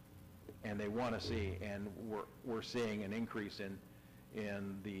and they want to see, and we're seeing an increase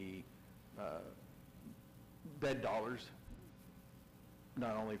in the bed dollars,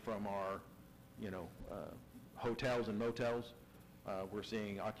 not only from our hotels and motels. We're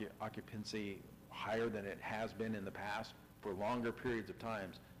seeing occupancy higher than it has been in the past for longer periods of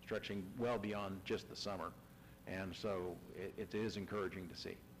times, stretching well beyond just the summer. And so it is encouraging to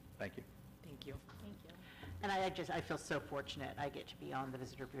see. Thank you. Thank you. Thank you. And I feel so fortunate. I get to be on the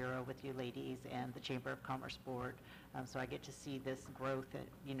Visitor Bureau with you ladies and the Chamber of Commerce Board. So I get to see this growth that,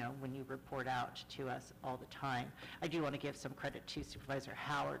 when you report out to us all the time. I do want to give some credit to Supervisor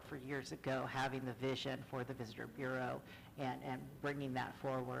Howard for years ago having the vision for the Visitor Bureau and bringing that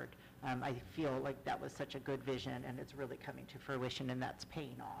forward. I feel like that was such a good vision, and it's really coming to fruition, and that's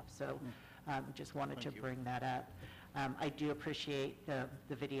paying off. So just wanted to bring that up. I do appreciate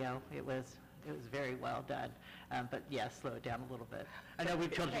the video. It was very well done. But yeah, slow it down a little bit. I know we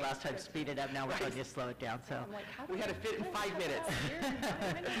told you last time, speed it up. Now we're going to slow it down, so. I'm like, how do We had to fit in 5 minutes.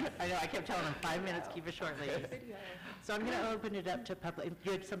 I know, I kept telling them 5 minutes, keep it short, ladies. So I'm going to open it up to public,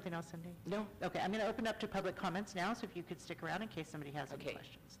 you had something else, Cindy? No. Okay, I'm going to open up to public comments now, so if you could stick around in case somebody has any Okay.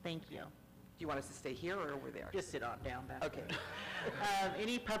 questions. Thank you. Do you want us to stay here or over there? Just sit on down back Okay. there.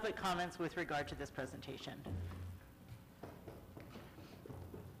 Any public comments with regard to this presentation?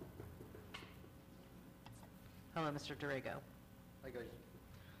 Hello, Mr. Dorigo. Hi, guys.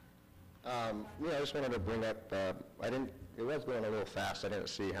 I just wanted to bring up, it was going a little fast. I didn't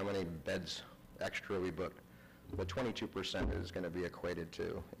see how many beds extra we booked. But 22% is going to be equated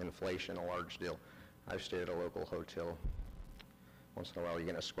to inflation, a large deal. I've stayed at a local hotel. Once in a while, you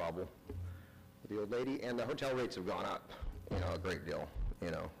get a squabble with the old lady, and the hotel rates have gone up, a great deal,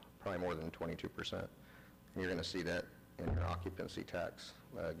 probably more than 22%. And you're going to see that in your occupancy tax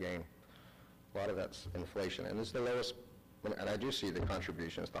gain. A lot of that's inflation, and this is the lowest, and I do see the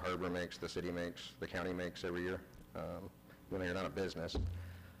contributions the harbor makes, the city makes, the county makes every year. When you're not a business.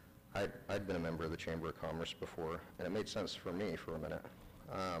 I'd been a member of the Chamber of Commerce before, and it made sense for me for a minute.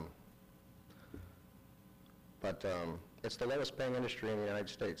 But it's the lowest paying industry in the United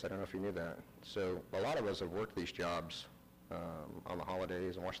States. I don't know if you knew that. So a lot of us have worked these jobs on the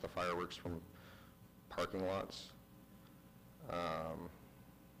holidays and watched the fireworks from parking lots.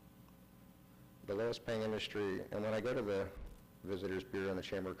 The lowest paying industry, and when I go to the Visitors Bureau and the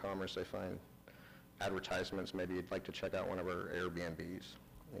Chamber of Commerce, I find advertisements, maybe you'd like to check out one of our Airbnbs.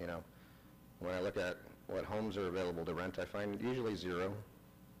 When I look at what homes are available to rent, I find usually 0.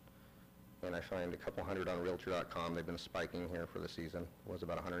 And I find a couple hundred on Realtor.com. They've been spiking here for the season. It was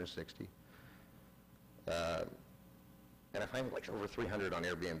about 160. And I find like over 300 on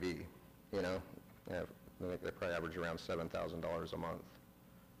Airbnb, they probably average around $7,000 a month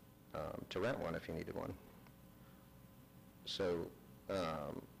to rent one if you needed one. So,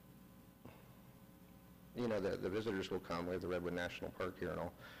 the visitors will come. We have the Redwood National Park here and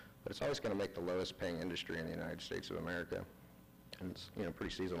all, but it's always going to make the lowest paying industry in the United States of America. And it's,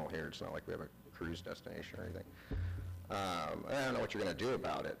 pretty seasonal here. It's not like we have a cruise destination or anything. I don't know what you're going to do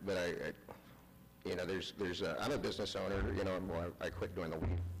about it, but I'm a business owner, I quit doing the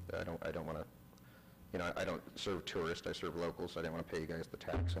week. I don't want to, I don't serve tourists, I serve locals, so I didn't want to pay you guys the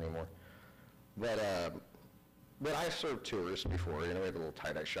tax anymore. But I served tourists before, we have a little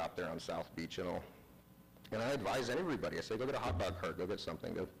tie-dye shop there on South Beach and all. And I advise everybody, I say, go get a hot dog cart, go get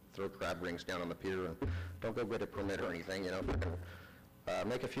something, go throw crab rings down on the pier, and don't go get a permit or anything, if you can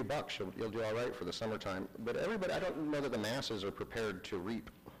make a few bucks, you'll do all right for the summertime. But everybody, I don't know that the masses are prepared to reap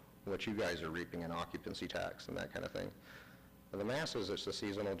what you guys are reaping in occupancy tax and that kind of thing. For the masses, it's a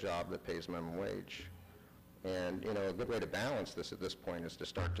seasonal job that pays minimum wage. And, a good way to balance this at this point is to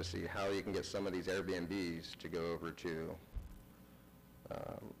start to see how you can get some of these Airbnbs to go over to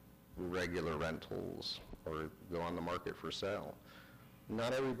regular rentals or go on the market for sale.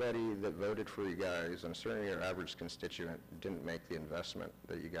 Not everybody that voted for you guys, and certainly your average constituent, didn't make the investment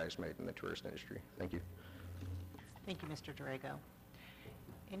that you guys made in the tourist industry. Thank you. Thank you, Mr. Dorigo.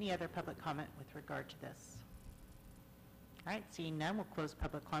 Any other public comment with regard to this? All right, seeing none, we'll close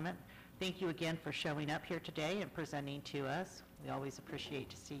public comment. Thank you again for showing up here today and presenting to us. We always appreciate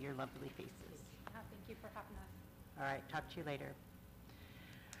to see your lovely faces. Thank you for having us. All right, talk to you later.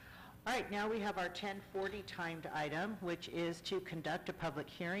 All right, now we have our 10:40 timed item, which is to conduct a public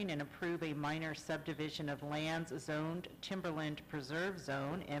hearing and approve a minor subdivision of lands zoned Timberland Preserve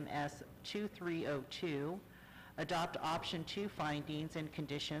Zone, MS 2302, adopt option 2 findings and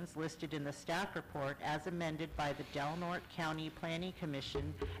conditions listed in the staff report as amended by the Del Norte County Planning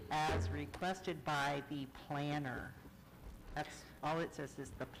Commission as requested by the planner. That's all it says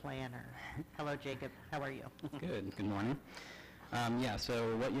is the planner. Hello, Jacob. How are you? Good. Good morning.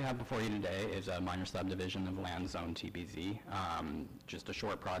 So what you have before you today is a minor subdivision of land zone TBZ. Just a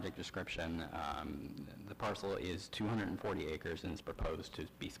short project description. The parcel is 240 acres and is proposed to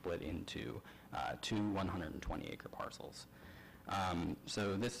be split into two 120-acre parcels.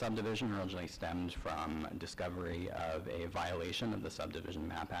 So this subdivision originally stemmed from discovery of a violation of the Subdivision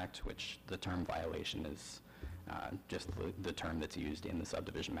Map Act, which the term violation is just the term that's used in the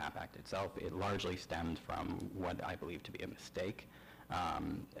Subdivision Map Act itself. It largely stemmed from what I believe to be a mistake.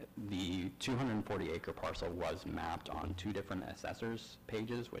 The 240-acre parcel was mapped on 2 different assessors'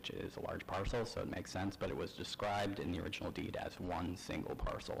 pages, which is a large parcel, so it makes sense, but it was described in the original deed as one single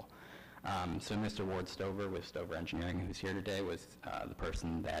parcel. So Mr. Ward Stover with Stover Engineering, who's here today, was the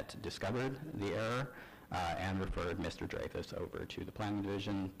person that discovered the error and referred Mr. Dreyfus over to the Planning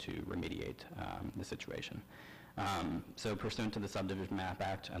Division to remediate the situation. So pursuant to the Subdivision Map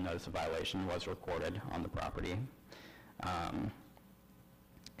Act, a notice of violation was recorded on the property.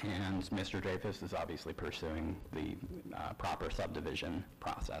 And Mr. Dreyfus is obviously pursuing the proper subdivision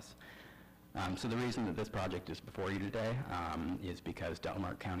process. So the reason that this project is before you today is because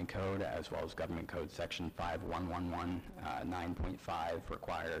Delmarva County Code, as well as Government Code Section 51119.5,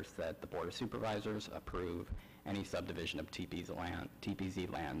 requires that the Board of Supervisors approve any subdivision of TPZ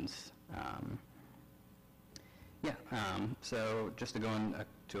lands. So just to go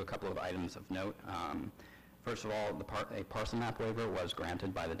into a couple of items of note. First of all, a parcel map waiver was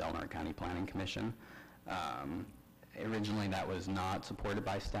granted by the Delmarva County Planning Commission. Originally, that was not supported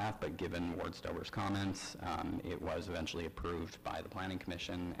by staff, but given Ward Stover's comments, it was eventually approved by the Planning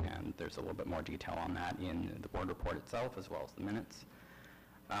Commission, and there's a little bit more detail on that in the board report itself, as well as the minutes.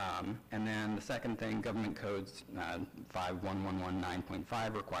 And then the second thing, Government Codes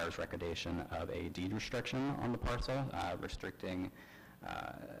 51119.5 requires recordation of a deed restriction on the parcel, restricting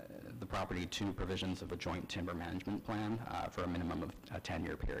the property to provisions of a joint timber management plan for a minimum of a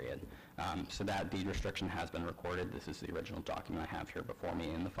 10-year period. So that deed restriction has been recorded. This is the original document I have here before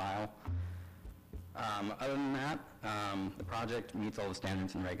me in the file. Other than that, the project meets all the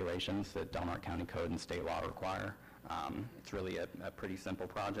standards and regulations that Delmarva County Code and state law require. It's really a pretty simple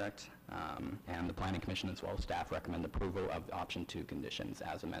project, and the Planning Commission as well as staff recommend approval of option 2 conditions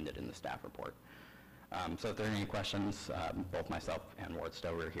as amended in the staff report. So if there are any questions, both myself and Ward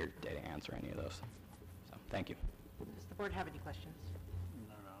Stover are here today to answer any of those. So thank you. Does the board have any questions?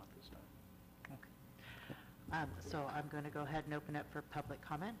 No, not at this time. Okay. So I'm going to go ahead and open up for public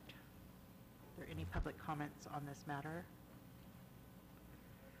comment. Are there any public comments on this matter?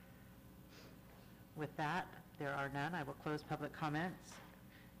 With that, there are none. I will close public comments.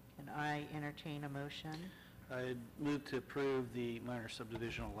 Can I entertain a motion? I move to approve the minor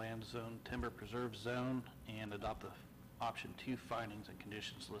subdivisional land zone timber preserve zone and adopt the option 2 findings and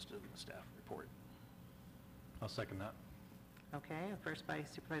conditions listed in the staff report. I'll second that. Okay, a first by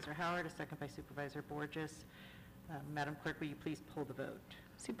Supervisor Howard, a second by Supervisor Borges. Madam Clerk, will you please pull the vote?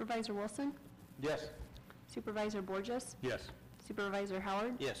 Supervisor Wilson? Yes. Supervisor Borges? Yes. Supervisor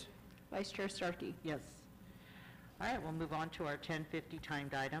Howard? Yes. Vice Chair Starkey? Yes. All right, we'll move on to our 10:50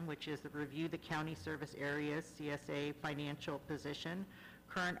 timed item, which is the review the county service areas CSA financial position,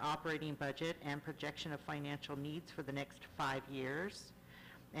 current operating budget, and projection of financial needs for the next 5 years,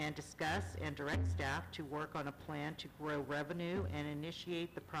 and discuss and direct staff to work on a plan to grow revenue and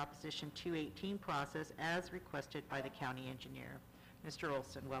initiate the Proposition 218 process as requested by the county engineer. Mr.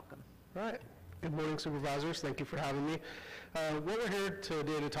 Olson, welcome. All right. Good morning, Supervisors. Thank you for having me. What we're here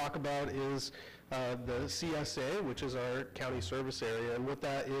today to talk about is the CSA, which is our county service area, and what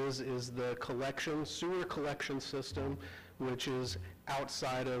that is the sewer collection system, which is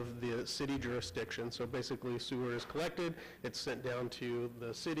outside of the city jurisdiction. So basically, sewer is collected, it's sent down to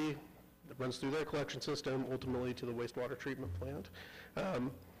the city, it runs through their collection system, ultimately to the wastewater treatment plant.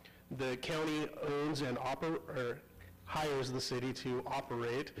 The county owns and hires the city to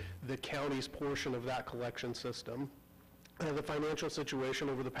operate the county's portion of that collection system. The financial situation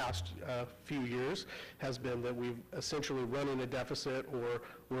over the past few years has been that we've essentially run in a deficit, or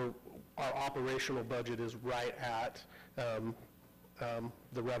our operational budget is right at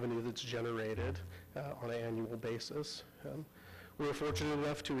the revenue that's generated on an annual basis. We were fortunate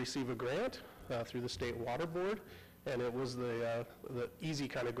enough to receive a grant through the State Water Board, and it was the easy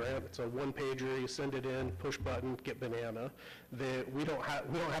kind of grant. It's a one-pager. You send it in, push button, get banana. We don't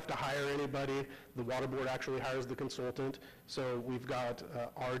have to hire anybody. The Water Board actually hires the consultant. So we've got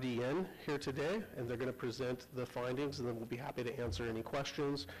RDN here today, and they're going to present the findings, and then we'll be happy to answer any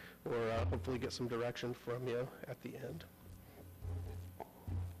questions or hopefully get some direction from you at the end.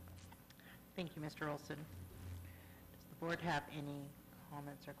 Thank you, Mr. Olson. Does the board have any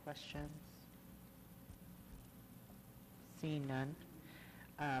comments or questions? Seeing none.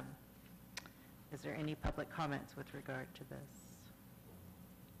 Is there any public comments with regard to this?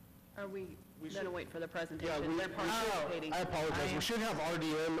 Are we going to wait for the presentation? Yeah, They're participating. I apologize. We should have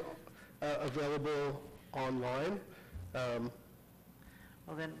RDN available online. Well,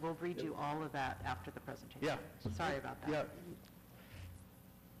 then we'll read you all of that after the presentation. Yeah. Sorry about that. Yeah.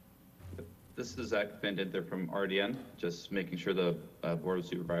 This is Zach Van from RDN, just making sure the Board of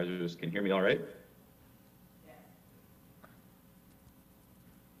Supervisors can hear me all right.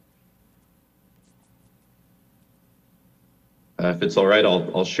 If it's all right,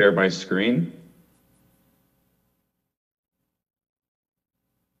 I'll share my screen.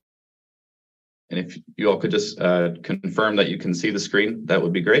 And if you all could just confirm that you can see the screen, that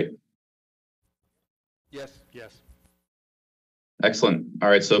would be great. Yes. Yes. Excellent. All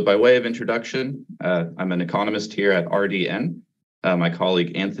right, so by way of introduction, I'm an economist here at RDN. My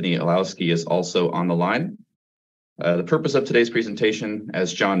colleague Anthony Olowski is also on the line. The purpose of today's presentation,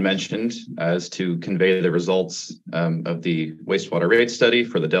 as John mentioned, is to convey the results of the wastewater rate study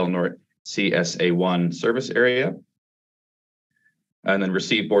for the Del Norte CSA1 service area, and then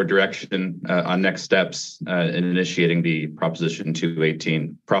receive board direction on next steps in initiating the Proposition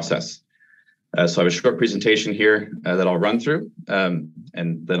 218 process. So I have a short presentation here that I'll run through, and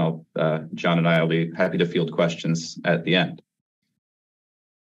then John and I will be happy to field questions at the end.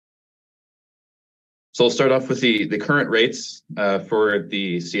 So I'll start off with the current rates for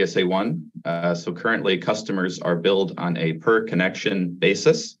the CSA1. So currently customers are billed on a per connection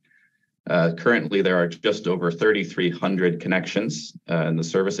basis. Currently there are just over 3,300 connections in the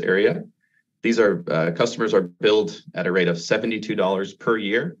service area. These are customers are billed at a rate of $72 per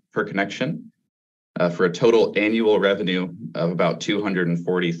year per connection. For a total annual revenue of about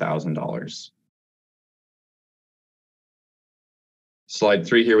 $240,000. Slide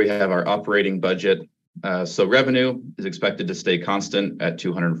 3 here, we have our operating budget. So revenue is expected to stay constant at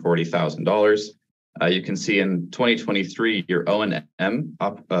 $240,000. You can see in 2023, your O&M,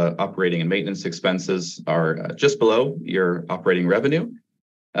 operating and maintenance expenses are just below your operating revenue.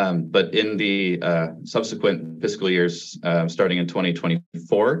 But in the subsequent fiscal years, starting in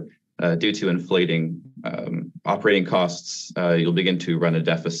 2024, due to inflating operating costs, you'll begin to run a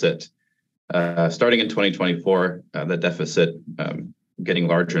deficit. Starting in 2024, the deficit getting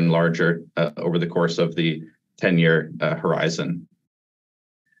larger and larger over the course of the 10-year horizon,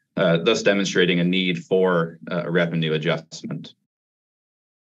 thus demonstrating a need for a revenue adjustment.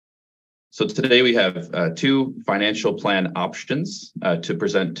 So today we have two financial plan options to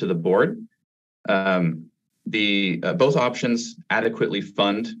present to the board. Both options adequately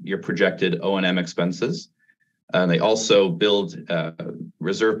fund your projected O&M expenses. They also build a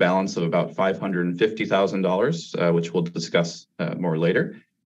reserve balance of about $550,000, which we'll discuss more later.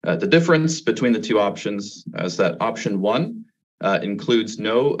 The difference between the two options is that option one includes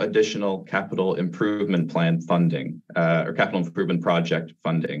no additional capital improvement plan funding or capital improvement project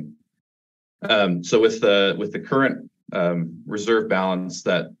funding. So with the current reserve balance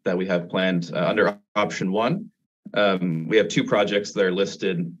that we have planned under option one, we have two projects that are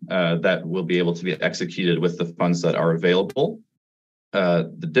listed that will be able to be executed with the funds that are available.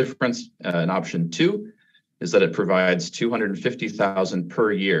 The difference in option two is that it provides $250,000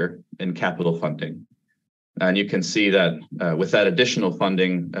 per year in capital funding. And you can see that with that additional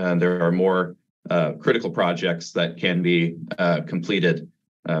funding, there are more critical projects that can be completed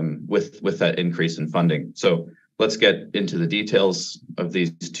with that increase in funding. So let's get into the details of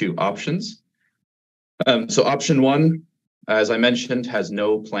these two options. So option one, as I mentioned, has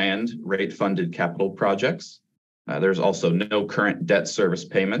no planned rate-funded capital projects. There's also no current debt service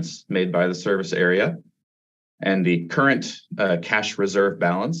payments made by the service area. And the current cash reserve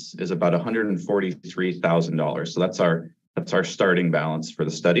balance is about $143,000. So that's our starting balance for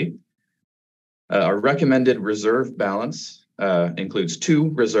the study. Our recommended reserve balance includes two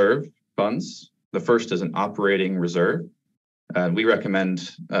reserve funds. The first is an operating reserve. We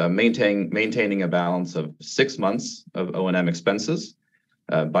recommend maintaining a balance of 6 months of O&M expenses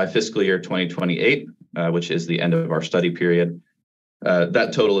by fiscal year 2028, which is the end of our study period.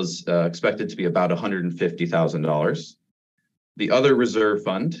 That total is expected to be about $150,000. The other reserve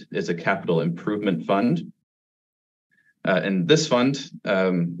fund is a capital improvement fund. And this fund,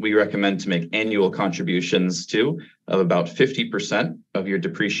 we recommend to make annual contributions to of about 50% of your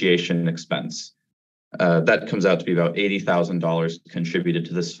depreciation expense. That comes out to be about $80,000 contributed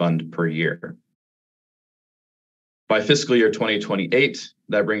to this fund per year. By fiscal year 2028,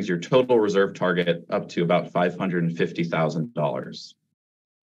 that brings your total reserve target up to about $550,000.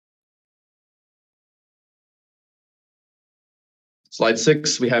 Slide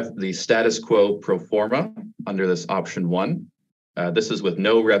 6, we have the status quo pro forma under this option one. This is with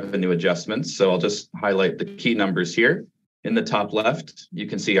no revenue adjustments, so I'll just highlight the key numbers here. In the top left, you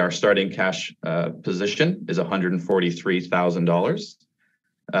can see our starting cash position is $143,000.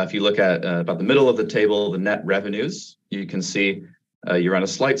 If you look at about the middle of the table, the net revenues, you can see you're on a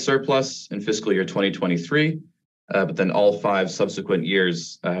slight surplus in fiscal year 2023, but then all 5 subsequent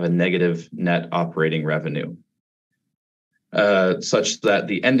years have a negative net operating revenue, such that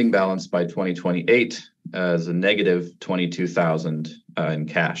the ending balance by 2028 is a negative 22,000 in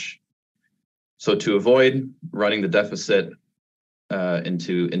cash. So to avoid running the deficit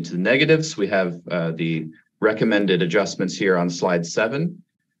into the negatives, we have the recommended adjustments here on slide 7.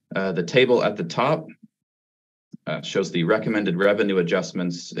 The table at the top shows the recommended revenue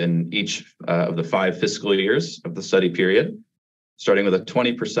adjustments in each of the 5 fiscal years of the study period, starting with a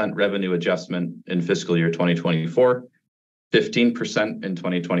 20% revenue adjustment in fiscal year 2024, 15% in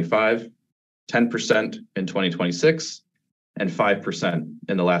 2025, 10% in 2026, and 5%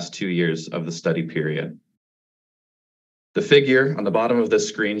 in the last 2 years of the study period. The figure on the bottom of this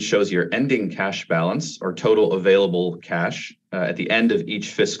screen shows your ending cash balance, or total available cash, at the end of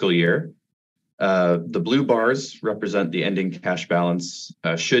each fiscal year. The blue bars represent the ending cash balance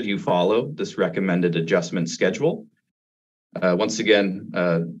should you follow this recommended adjustment schedule. Once again,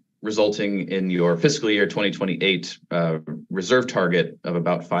 resulting in your fiscal year 2028 reserve target of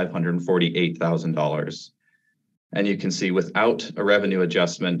about $548,000. And you can see without a revenue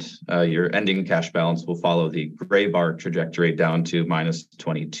adjustment, your ending cash balance will follow the gray bar trajectory down to minus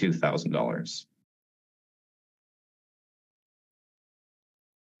 $22,000.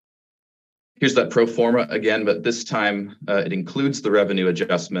 Here's that pro forma again, but this time it includes the revenue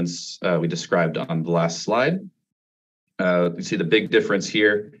adjustments we described on the last slide. You see the big difference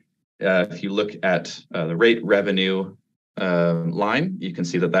here. If you look at the rate revenue line, you can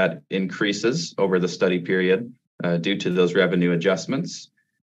see that that increases over the study period due to those revenue adjustments.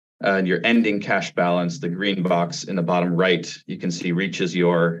 And your ending cash balance, the green box in the bottom right, you can see reaches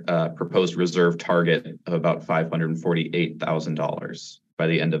your proposed reserve target of about $548,000 by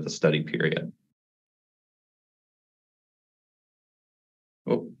the end of the study period.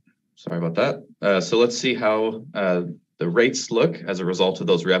 Oh, sorry about that. So let's see how the rates look as a result of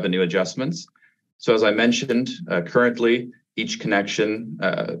those revenue adjustments. So as I mentioned, currently each connection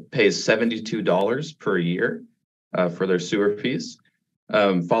pays $72 per year for their sewer fees.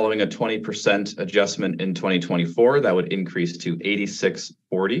 Following a 20% adjustment in 2024, that would increase to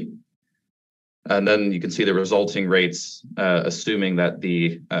 $86.40. And then you can see the resulting rates, assuming that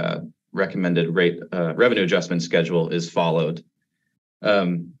the recommended rate revenue adjustment schedule is followed.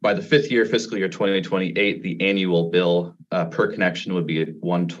 By the 5th year, fiscal year 2028, the annual bill per connection would be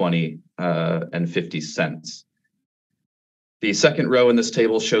 $120.50. The second row in this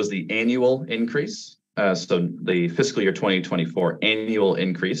table shows the annual increase. So the fiscal year 2024 annual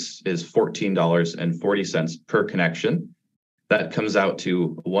increase is $14.40 per connection. That comes out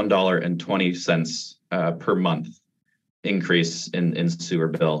to $1.20 per month increase in sewer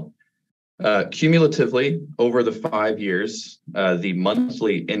bill. Cumulatively, over the 5 years, the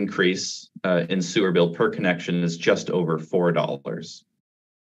monthly increase in sewer bill per connection is just over $4.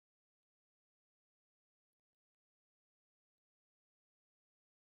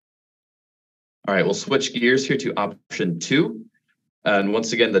 All right, we'll switch gears here to option 2. And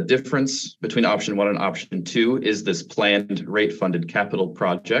once again, the difference between option 1 and option 2 is this planned rate-funded capital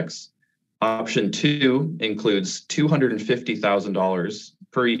projects. Option 2 includes $250,000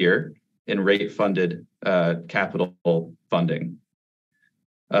 per year in rate-funded capital funding.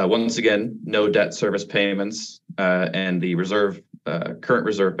 Once again, no debt service payments, and the current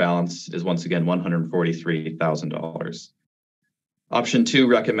reserve balance is once again $143,000. Option 2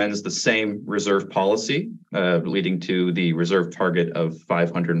 recommends the same reserve policy, leading to the reserve target of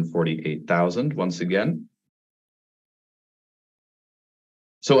 $548,000 once again.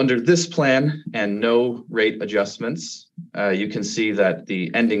 So under this plan and no rate adjustments, you can see that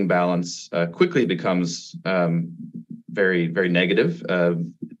the ending balance quickly becomes very, very negative,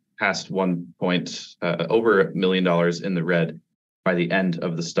 past over $1 million in the red by the end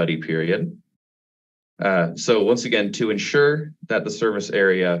of the study period. So once again, to ensure that the service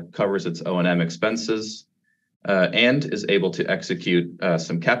area covers its O&M expenses and is able to execute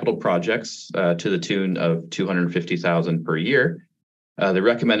some capital projects to the tune of $250,000 per year, the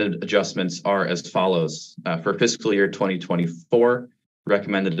recommended adjustments are as follows. For fiscal year 2024,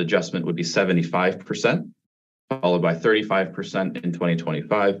 recommended adjustment would be 75%, followed by 35% in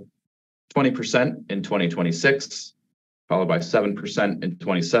 2025, 20% in 2026, followed by 7% in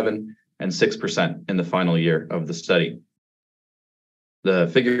 27, and 6% in the final year of the study. The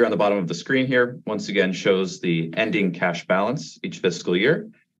figure on the bottom of the screen here, once again, shows the ending cash balance each fiscal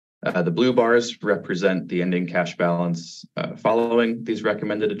year. The blue bars represent the ending cash balance following these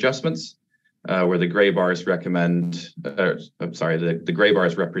recommended adjustments, where the gray bars the gray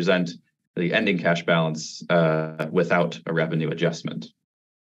bars represent the ending cash balance without a revenue adjustment.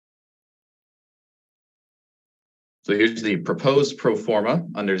 So here's the proposed pro forma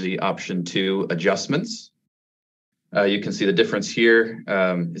under the option 2 adjustments. You can see the difference here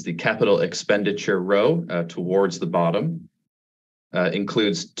is the capital expenditure row towards the bottom.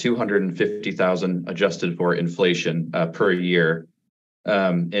 Includes 250,000 adjusted for inflation per year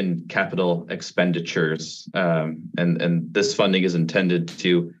in capital expenditures. And this funding is intended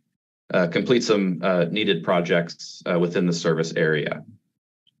to complete some needed projects within the service area.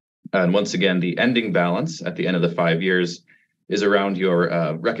 And once again, the ending balance at the end of the 5 years is around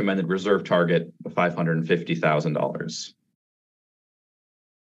your recommended reserve target of $550,000.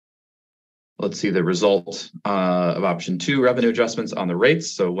 Let's see the result of option 2 revenue adjustments on the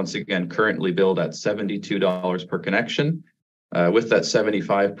rates. So once again, currently billed at $72 per connection. With that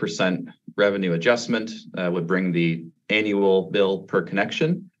 75% revenue adjustment would bring the annual bill per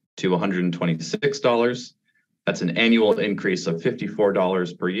connection to $126. That's an annual increase of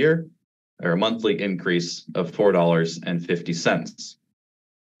 $54 per year, or a monthly increase of $4.50.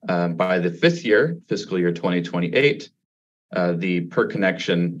 By the 5th year, fiscal year 2028, the per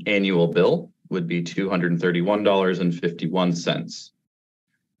connection annual bill would be $231.51.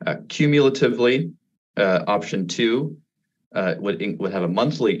 Cumulatively, option 2 would have a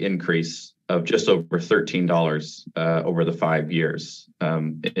monthly increase of just over $13 over the 5 years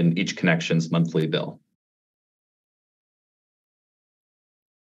in each connection's monthly bill.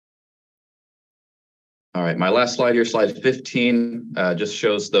 All right, my last slide here, slide 15, just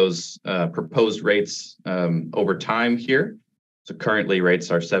shows those proposed rates over time here. So currently rates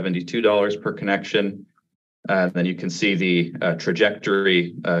are $72 per connection. Then you can see the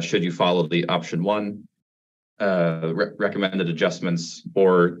trajectory should you follow the option 1 recommended adjustments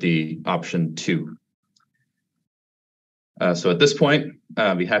or the option 2. So at this point,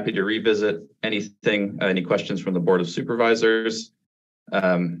 I'd be happy to revisit anything, any questions from the Board of Supervisors.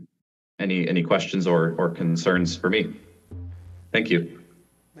 Any questions or concerns for me? Thank you.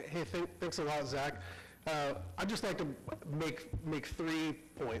 Hey, thanks a lot, Zach. I'd just like to make 3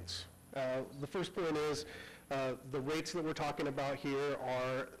 points. The first point is the rates that we're talking about here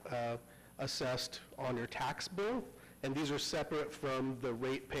are assessed on your tax bill, and these are separate from the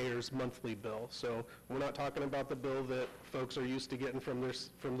ratepayer's monthly bill. So we're not talking about the bill that folks are used to getting from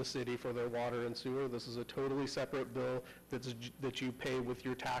the city for their water and sewer. This is a totally separate bill that you pay with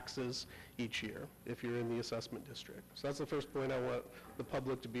your taxes each year if you're in the assessment district. So that's the first point I want the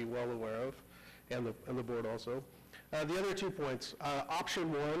public to be well aware of, and the board also. The other 2 points,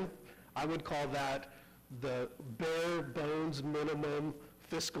 option 1, I would call that the bare bones minimum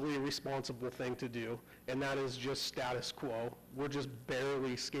fiscally responsible thing to do, and that is just status quo. We're just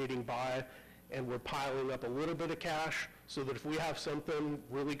barely skating by, and we're piling up a little bit of cash so that if we have something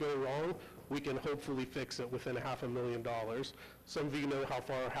really go wrong, we can hopefully fix it within $500,000. Some of you know how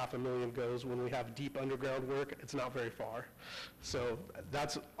far $500,000 goes. When we have deep underground work, it's not very far. So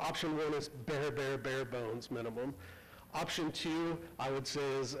that's option 1 is bare bones minimum. Option 2, I would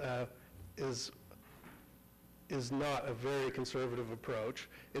say, is not a very conservative approach.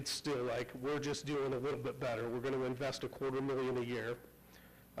 It's still like, we're just doing a little bit better. We're going to invest $250,000 a year.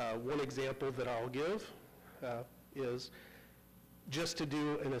 One example that I'll give is just to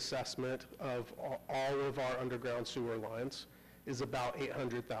do an assessment of all of our underground sewer lines is about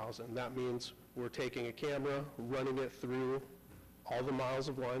 $800,000. That means we're taking a camera, running it through all the miles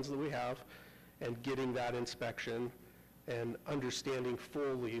of lines that we have, and getting that inspection and understanding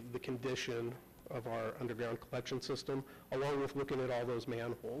fully the condition of our underground collection system, along with looking at all those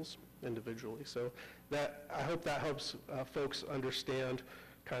manholes individually. So that, I hope that helps folks understand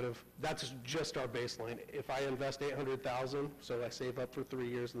kind of, that's just our baseline. If I invest $800,000, so I save up for 3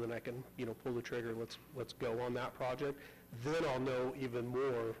 years and then I can, pull the trigger, let's go on that project, then I'll know even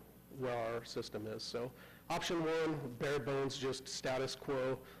more where our system is. So option 1, bare bones, just status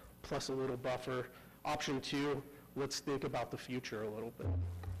quo, plus a little buffer. Option 2, let's think about the future a little bit.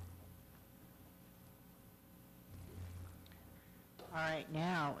 All right,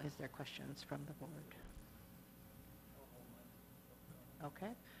 now, is there questions from the board?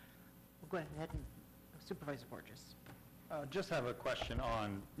 Okay. We'll go ahead and Supervisor Borges. Just have a question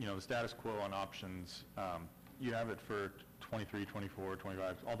on, the status quo on options. You have it for 23, 24,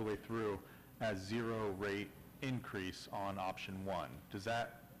 25, all the way through as 0 rate increase on option 1. Does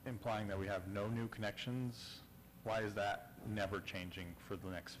that implying that we have no new connections? Why is that never changing for the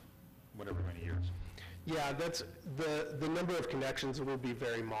next whatever many years? Yeah, that's the number of connections will be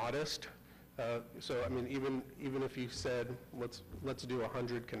very modest. So I mean, even if you said let's do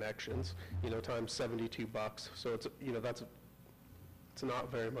 100 connections, times $72. So it's it's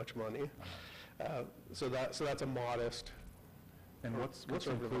not very much money. So that's a modest. And what's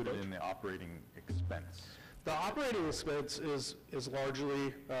included in the operating expense? The operating expense is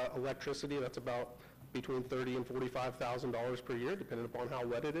largely electricity. That's about between $30,000 and $45,000 per year, depending upon how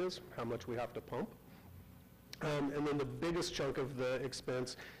wet it is, how much we have to pump. And then the biggest chunk of the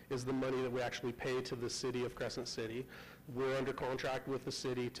expense is the money that we actually pay to the city of Crescent City. We're under contract with the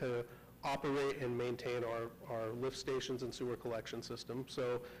city to operate and maintain our lift stations and sewer collection system.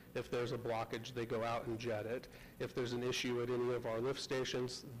 So if there's a blockage, they go out and jet it. If there's an issue at any of our lift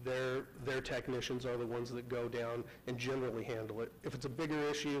stations, their technicians are the ones that go down and generally handle it. If it's a bigger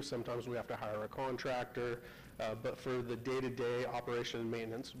issue, sometimes we have to hire a contractor. But for the day-to-day operation and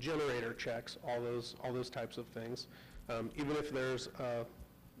maintenance, generator checks, all those types of things. Even if there's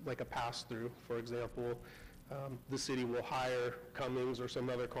like a pass-through, for example, the city will hire Cummings or some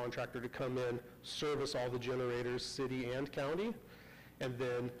other contractor to come in, service all the generators, city and county, and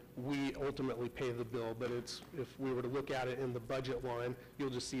then we ultimately pay the bill. But if we were to look at it in the budget line, you'll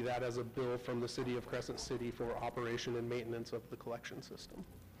just see that as a bill from the city of Crescent City for operation and maintenance of the collection system.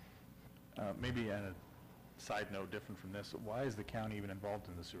 Maybe a side note different from this, why is the county even involved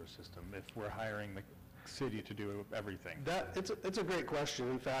in the sewer system if we're hiring the city to do everything? It's a great question.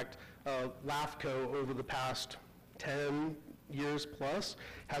 In fact, LAFCO over the past 10 years plus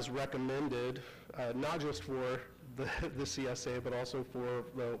has recommended, not just for the CSA, but also for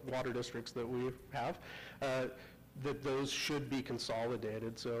the water districts that we have, that those should be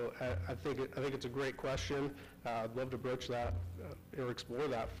consolidated. So I think it's a great question. I'd love to broach that or explore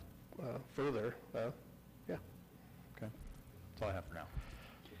that further. Yeah. Okay. That's all I have for now.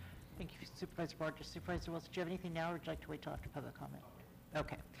 Thank you, Supervisor Borges. Supervisor Wilson, do you have anything now, or would you like to wait till after public comment?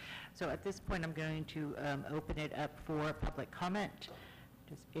 Okay. So at this point, I'm going to open it up for public comment.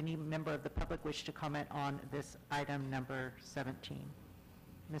 Does any member of the public wish to comment on this item number 17?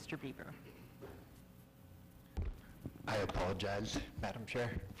 Mr. Bieber. I apologize, Madam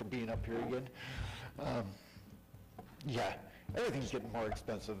Chair, for being up here again. Yeah, everything's getting more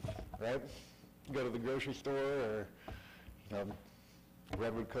expensive, right? You go to the grocery store or,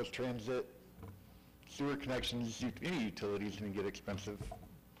 Redwood Coast Transit, sewer connections, any utilities can get expensive.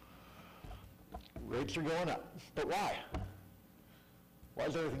 Rates are going up, but why? Why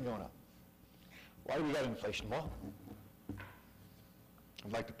is everything going up? Why do we got inflation? Well,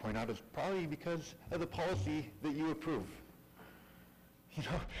 I'd like to point out it's probably because of the policy that you approve.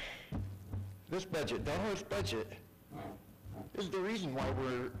 This budget, Delnor's budget, is the reason why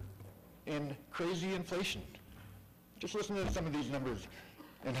we're in crazy inflation. Just listen to some of these numbers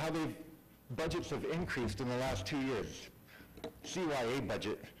and how budgets have increased in the last 2 years. CYA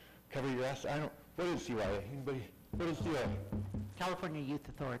budget, cover your ass. What is CYA? Anybody? What is CYA? California Youth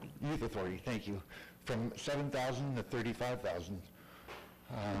Authority. Youth Authority, thank you. From 7,000 to 35,000.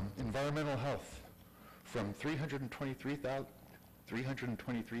 Environmental health, from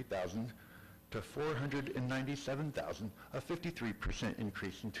 323,000 to 497,000, a 53%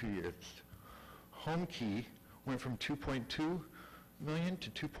 increase in 2 years. Home key went from 2.2 million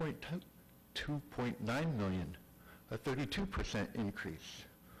to 2.9 million, a 32% increase.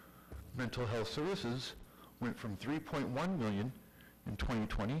 Mental health services went from 3.1 million in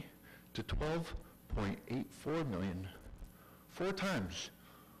 2020 to 12.84 million, 4 times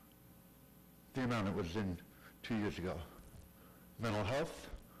the amount it was in 2 years ago. Mental health,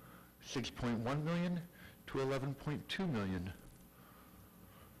 6.1 million to 11.2 million.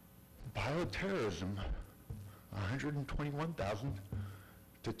 Bioterrorism, 121,000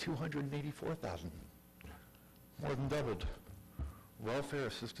 to 284,000, more than doubled. Welfare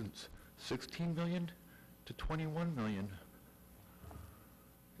assistance, 16 million to 21 million.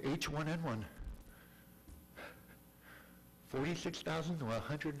 H1N1, 46,000 to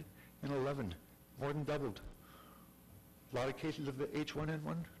 111, more than doubled. A lot of cases of the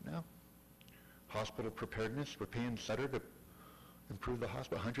H1N1 now. Hospital preparedness, we're paying Sutter to improve the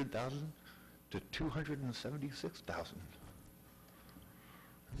hospital, 100,000 to 276,000.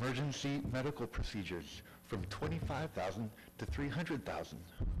 Emergency medical procedures from 25,000 to 300,000.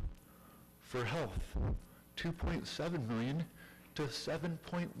 For health, 2.7 million to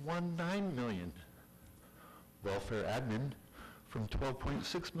 7.19 million. Welfare admin from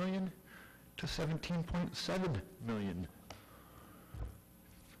 12.6 million to 17.7 million.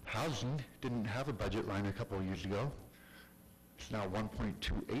 Housing didn't have a budget line a couple of years ago. It's now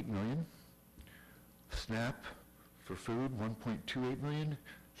 1.28 million. SNAP for food, 1.28 million.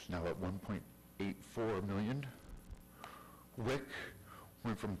 It's now at 1.84 million. WIC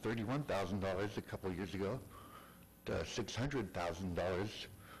went from $31,000 a couple of years ago to $600,000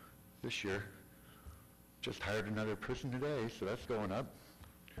 this year. Just hired another person today, so that's going up.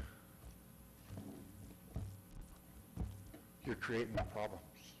 You're creating problems.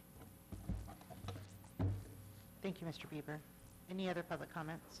 Thank you, Mr. Bieber. Any other public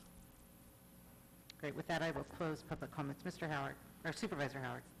comments? Great, with that, I will close public comments. Mr. Howard, or Supervisor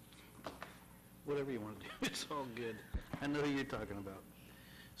Howard. Whatever you want to do, it's all good. I know who you're talking about.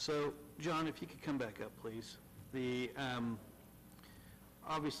 So, John, if you could come back up, please.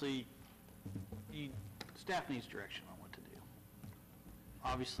 Obviously, staff needs direction on what to do.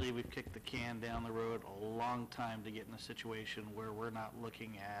 Obviously, we've kicked the can down the road a long time to get in a situation where we're not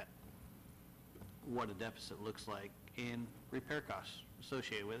looking at what a deficit looks like and repair costs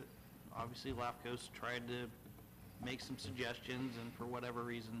associated with it. Obviously, LAFCO's tried to make some suggestions, and for whatever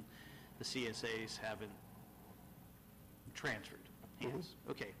reason, the CSAs haven't transferred hands.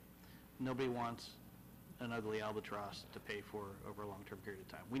 Okay, nobody wants an ugly albatross to pay for over a long-term period of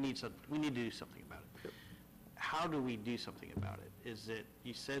time. We need to do something about it. Yep. How do we do something about it? Is it,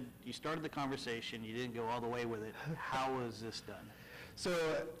 you said you started the conversation, you didn't go all the way with it. How is this done? So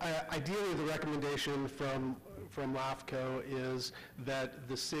ideally, the recommendation from LAFCO is that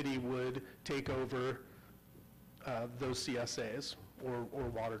the city would take over those CSAs or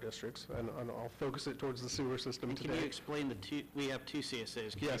water districts, and I'll focus it towards the sewer system And today. can you explain we have two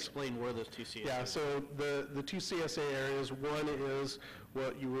CSAs. Can you explain where those two CSAs are? Yeah, so the two CSA areas, one is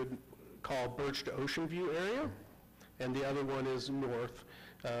what you would call Birch to Ocean View area, and the other one is North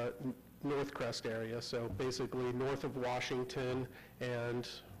Crest area, so basically north of Washington and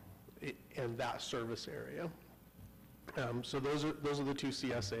that service area. So those are the two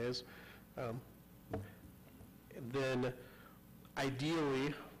CSAs. Then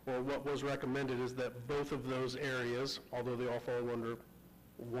ideally, or what was recommended is that both of those areas, although they all fall under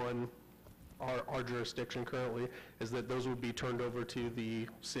our jurisdiction currently, is that those would be turned over to the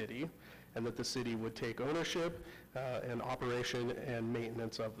city, and that the city would take ownership and operation and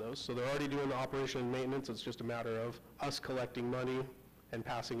maintenance of those. So they're already doing the operation and maintenance. It's just a matter of us collecting money and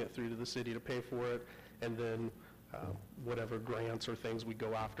passing it through to the city to pay for it, and then whatever grants or things we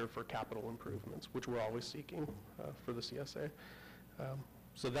go after for capital improvements, which we're always seeking for the CSA.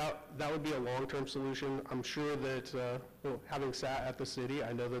 So that would be a long-term solution. I'm sure that, having sat at the city,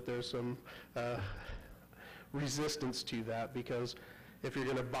 I know that there's some resistance to that, because if you're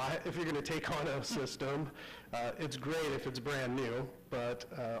going to take on a system, it's great if it's brand new, but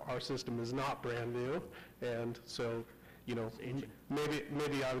our system is not brand new, and so,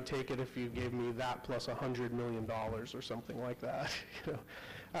 maybe I would take it if you gave me that plus $100 million or something like that.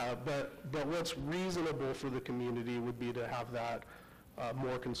 But what's reasonable for the community would be to have that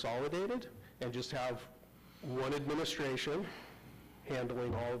more consolidated and just have one administration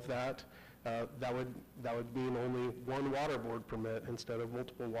handling all of that. That would mean only one water board permit instead of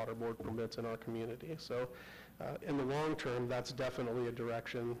multiple water board permits in our community. So in the long term, that's definitely a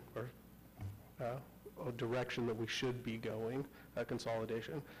direction that we should be going,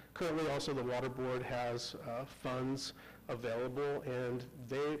 consolidation. Currently also the water board has funds available, and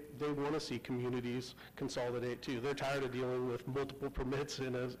they want to see communities consolidate too. They're tired of dealing with multiple permits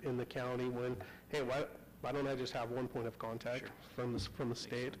in the county when, hey, why don't I just have one point of contact from the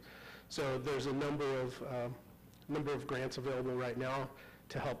state? So there's a number of grants available right now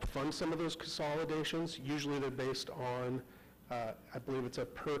to help fund some of those consolidations. Usually they're based on, I believe it's a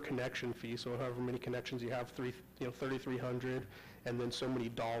per connection fee, so however many connections you have, $3,300, and then so many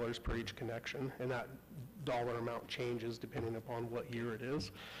dollars per each connection, and that dollar amount changes depending upon what year it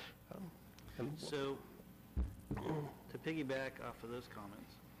is. So, to piggyback off of those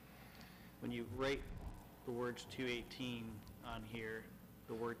comments, when you write the words 218 on here,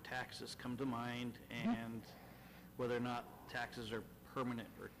 the word taxes come to mind, and whether or not taxes are permanent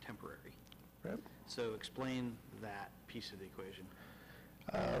or temporary. Right. So explain that piece of the equation.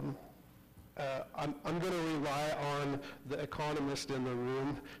 I'm going to rely on the economist in the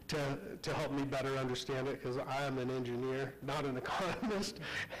room to help me better understand it, because I am an engineer, not an economist,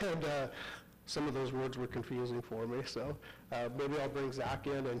 and some of those words were confusing for me. So maybe I'll bring Zach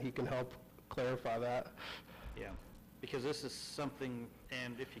in and he can help clarify that. Yeah, because this is something,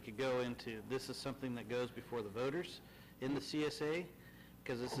 and if you could go into, this is something that goes before the voters in the CSA,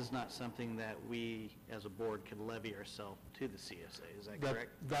 because this is not something that we, as a board, can levy ourselves to the CSA. Is that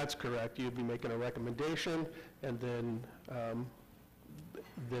correct? That's correct. You'd be making a recommendation, and then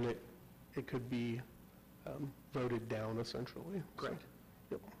it could be voted down, essentially. Correct.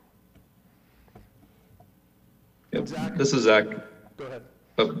 So, Yep. Zach? This is Zach. Go ahead.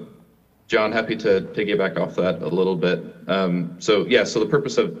 Oh, John, happy to piggyback off that a little bit. So the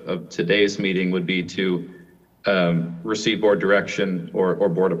purpose of today's meeting would be to receive board direction or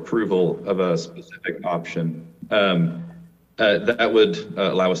board approval of a specific option. That would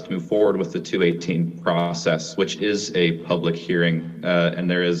allow us to move forward with the 218 process, which is a public hearing, and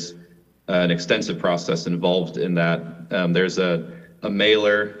there is an extensive process involved in that. There's a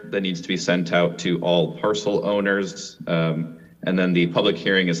mailer that needs to be sent out to all parcel owners, and then the public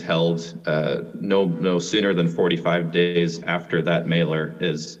hearing is held no sooner than 45 days after that mailer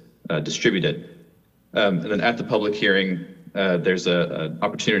is distributed. And then at the public hearing, there's an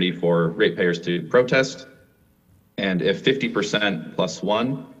opportunity for ratepayers to protest. And if 50% plus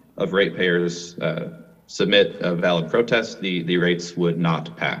one of ratepayers submit a valid protest, the rates would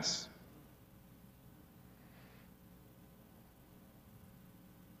not pass.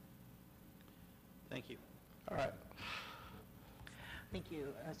 Thank you. All right. Thank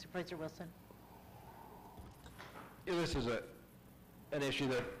you. Supervisor Wilson? Yeah, this is an issue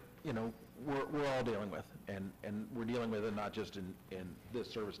that, you know, we're all dealing with, and we're dealing with it not just in this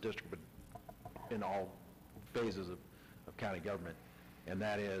service district, but in all phases of county government. And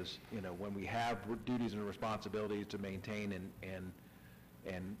that is, you know, when we have duties and responsibilities to maintain and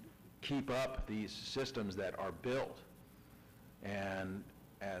keep up these systems that are built, and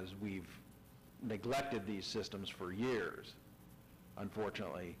as we've neglected these systems for years,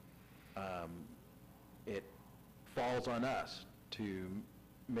 unfortunately, it falls on us to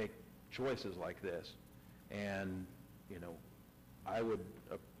make choices like this. And, you know, I would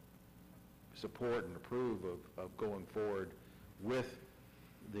support and approve of going forward with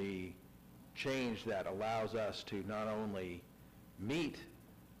the change that allows us to not only meet,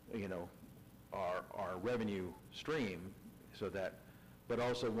 you know, our revenue stream, so that, but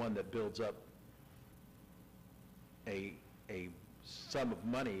also one that builds up a sum of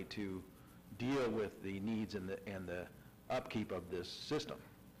money to deal with the needs and the upkeep of this system.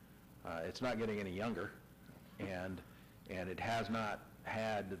 It's not getting any younger, and it has not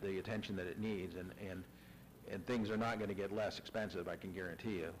had the attention that it needs, and things are not going to get less expensive, I can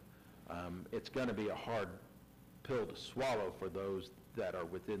guarantee you. It's going to be a hard pill to swallow for those that are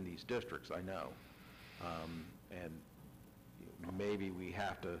within these districts, I know. And maybe we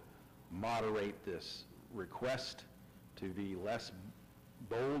have to moderate this request to be less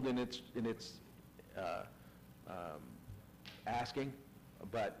bold in its asking,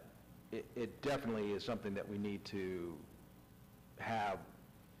 but it definitely is something that we need to have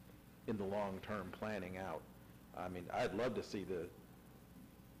in the long-term planning out. I mean, I'd love to see the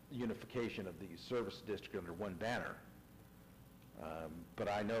unification of these service districts under one banner, but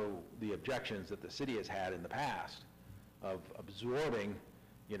I know the objections that the city has had in the past of absorbing,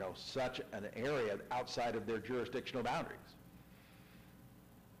 you know, such an area outside of their jurisdictional boundaries.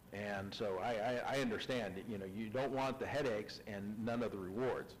 And so I understand that, you know, you don't want the headaches and none of the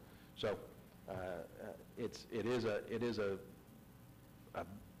rewards. So it is a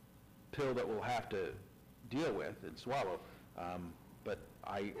pill that we'll have to deal with and swallow. But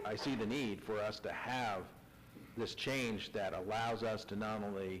I see the need for us to have this change that allows us to not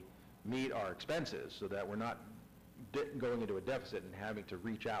only meet our expenses so that we're not going into a deficit and having to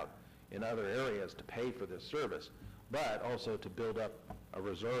reach out in other areas to pay for this service, but also to build up a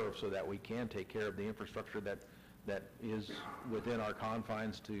reserve so that we can take care of the infrastructure that is within our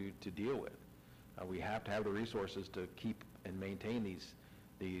confines to deal with. We have to have the resources to keep and maintain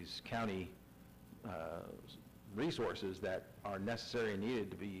these county resources that are necessary and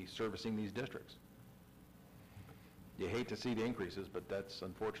needed to be servicing these districts. You hate to see the increases, but that's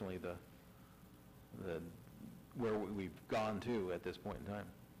unfortunately the where we've gone to at this point in time.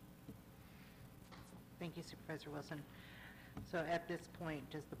 Thank you, Supervisor Wilson. So at this point,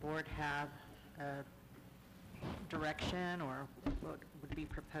 does the board have a direction, or what would be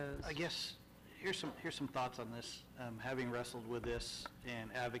proposed? I guess here's some thoughts on this. Having wrestled with this and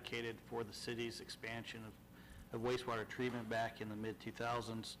advocated for the city's expansion of wastewater treatment back in the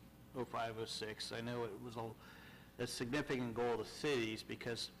mid-2000s, 05, 06, I know it was a significant goal of the cities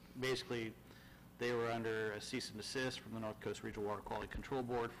because basically they were under a cease and desist from the North Coast Regional Water Quality Control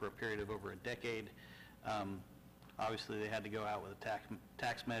Board for a period of over a decade. Obviously, they had to go out with a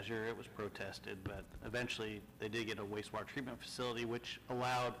tax measure. It was protested, but eventually they did get a wastewater treatment facility, which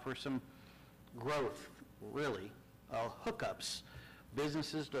allowed for some growth, really, hookups,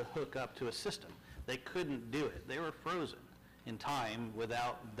 businesses to hook up to a system. They couldn't do it. They were frozen in time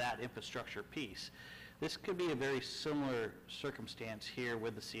without that infrastructure piece. This could be a very similar circumstance here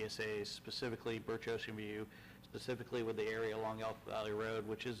with the CSAs, specifically Birch Ocean View, specifically with the area along Elk Valley Road,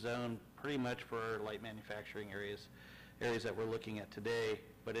 which is zoned pretty much for light manufacturing areas that we're looking at today,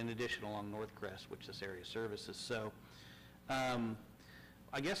 but in addition along North Crest, which this area services. So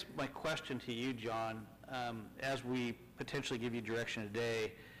I guess my question to you, John, as we potentially give you direction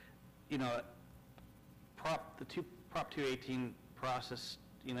today, you know, Prop 218 process,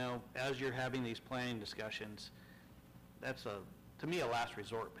 you know, as you're having these planning discussions, that's a to me, a last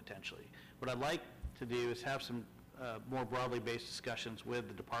resort potentially. What I'd like to do is have some more broadly based discussions with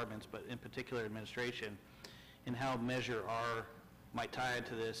the departments, but in particular administration, in how Measure R might tie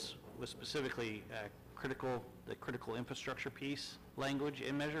into this with specifically the critical infrastructure piece language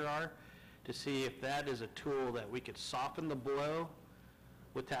in Measure R, to see if that is a tool that we could soften the blow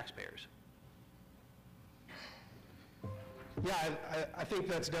with taxpayers. Yeah, I think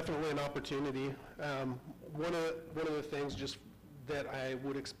that's definitely an opportunity. One of the things just that I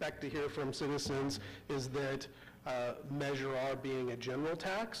would expect to hear from citizens is that Measure R being a general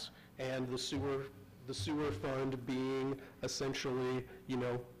tax and the sewer fund being essentially, you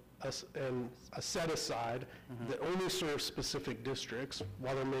know, a set aside that only serves specific districts,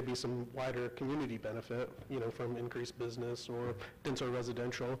 while there may be some wider community benefit, you know, from increased business or denser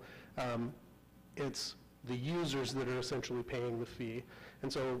residential. It's the users that are essentially paying the fee.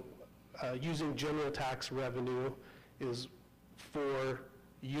 And so using general tax revenue is for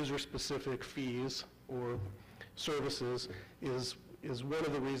user-specific fees or services is one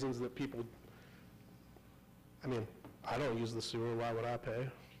of the reasons that people, I mean, I don't use the sewer, why would I pay?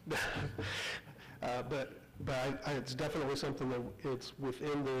 But it's definitely something that it's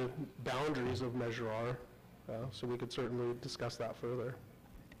within the boundaries of Measure R, so we could certainly discuss that further.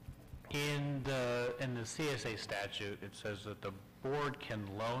 In the CSA statute, it says that the board can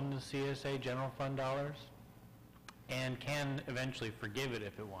loan the CSA general fund dollars and can eventually forgive it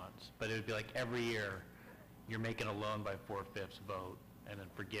if it wants, but it would be like every year you're making a loan by 4/5 vote and then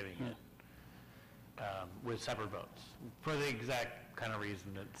forgiving it with separate votes for the exact kind of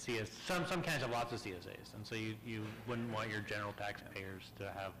reason that some counties have lots of CSAs, and so you wouldn't want your general taxpayers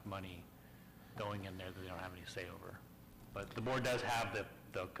to have money going in there that they don't have any say over. But the board does have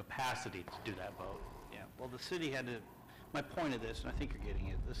the capacity to do that vote. Yeah, well, the city had to, my point of this, and I think you're getting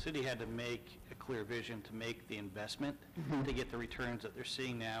it, the city had to make a clear vision to make the investment to get the returns that they're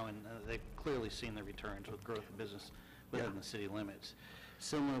seeing now, and they've clearly seen the returns with growth of business within the city limits.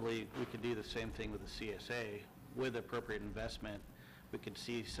 Similarly, we could do the same thing with the CSA. With appropriate investment, we could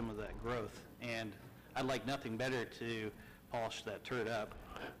see some of that growth. And I'd like nothing better to polish that turd up,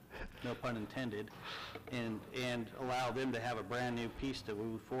 no pun intended, and allow them to have a brand new piece to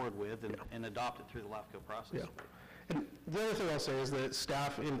move forward with and adopt it through the LAFCO process. Yeah. And the other thing I'll say is that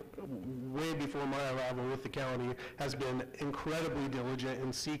staff, way before my arrival with the county, has been incredibly diligent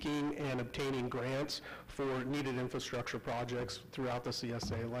in seeking and obtaining grants for needed infrastructure projects throughout the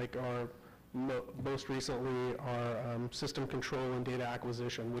CSA, like our most recently our system control and data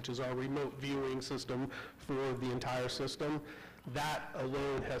acquisition, which is our remote viewing system for the entire system. That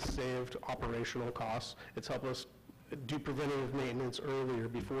alone has saved operational costs. It's helped us do preventative maintenance earlier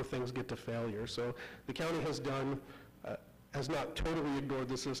before things get to failure. So the county has not totally ignored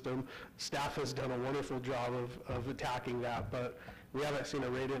the system. Staff has done a wonderful job of attacking that, but we haven't seen a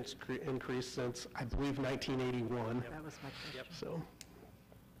rate increase since, I believe, 1981. That was my question. Yep. So,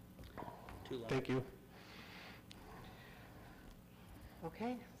 Too long. thank you.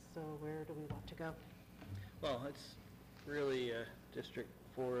 Okay, so where do we want to go? Well, it's really District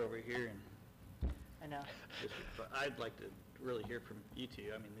 4 over here, and I know. I'd like to really hear from you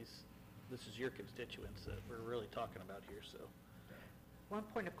two. I mean, this is your constituents that we're really talking about here, so. One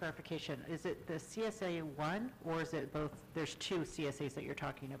point of clarification, is it the CSA 1, or is it both, there's two CSAs that you're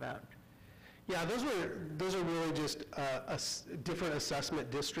talking about? Yeah, those are really just different assessment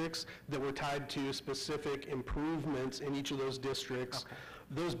districts that were tied to specific improvements in each of those districts. Okay.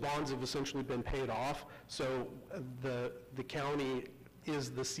 Those bonds have essentially been paid off, so the county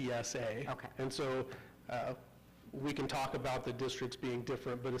is the CSA. Okay. And so we can talk about the districts being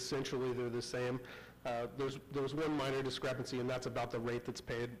different, but essentially they're the same. There's one minor discrepancy, and that's about the rate that's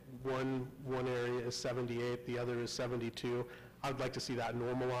paid. One area is 78, the other is 72. I would like to see that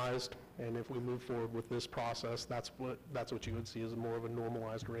normalized, and if we move forward with this process, that's what you would see as more of a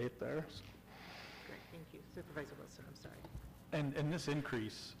normalized rate there. Great, thank you. Supervisor Wilson, I'm sorry. And this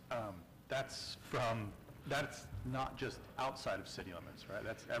increase, that's not just outside of city limits, right?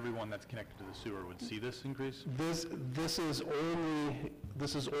 That's everyone that's connected to the sewer would see this increase? This is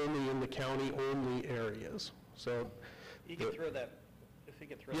only in the county-only areas, so. You can throw that, if you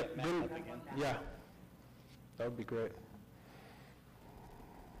could throw Yeah, that map up again. Yeah, that would be great.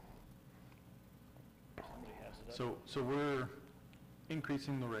 Somebody has it up. So we're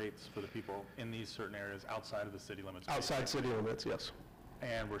increasing the rates for the people in these certain areas outside of the city limits? Outside city limits, yes.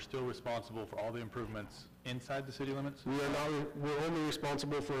 And we're still responsible for all the improvements inside the city limits? We're only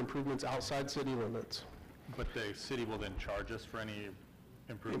responsible for improvements outside city limits. But the city will then charge us for any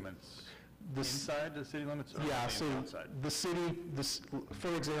improvements inside the city limits or Yeah, so outside? the city,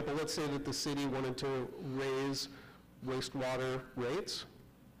 for example, let's say that the city wanted to raise wastewater rates,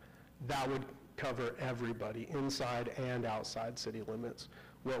 that would cover everybody inside and outside city limits.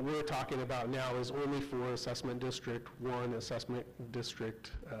 What we're talking about now is only for Assessment District 1, Assessment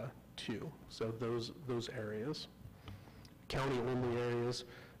District 2, so those areas. County-only areas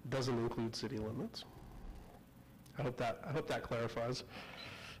doesn't include city limits. I hope that clarifies.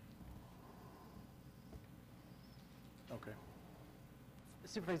 Okay.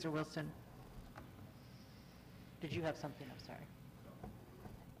 Supervisor Wilson, did you have something? I'm sorry.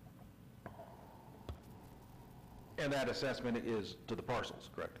 And that assessment is to the parcels,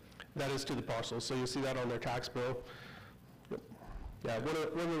 correct? That is to the parcels, so you see that on their tax bill. Yep. Yeah,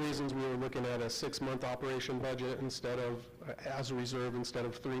 one of the reasons we were looking at a 6-month operation budget instead of, as a reserve, instead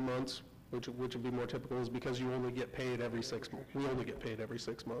of 3 months, which would be more typical, is because you only get paid every 6 months. We only get paid every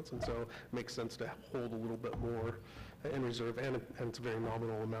 6 months, and so it makes sense to hold a little bit more in reserve, and it's a very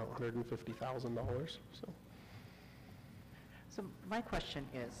nominal amount, $150,000. So my question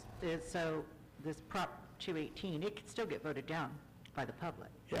is so this Prop 218, it could still get voted down by the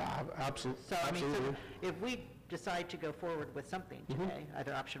public. Yeah, absolutely. So, I mean, so if we decide to go forward with something today,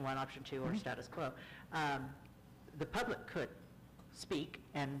 either option 1, option 2, or status quo, the public could speak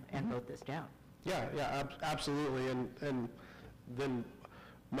and vote this down. Yeah, absolutely, and then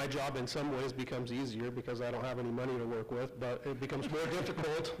my job in some ways becomes easier because I don't have any money to work with, but it becomes more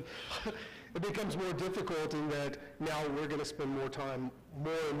difficult. It becomes more difficult in that now we're going to spend more and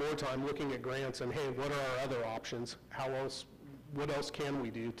more time looking at grants and, hey, what are our other options? What else can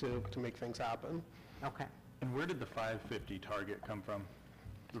we do to make things happen? Okay. And where did the 550 target come from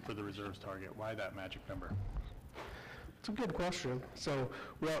for the reserves target? Why that magic number? It's a good question. So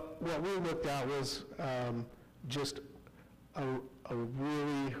what we looked at was just a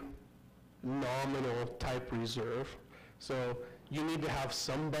really nominal type reserve. So you need to have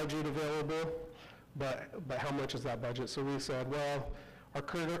some budget available, but how much is that budget? So we said, well, our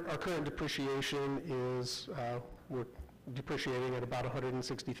current depreciation is, we're depreciating at about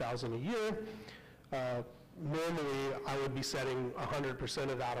 $160,000 a year. Normally, I would be setting 100%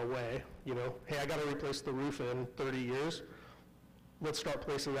 of that away. You know, hey, I got to replace the roof in 30 years. Let's start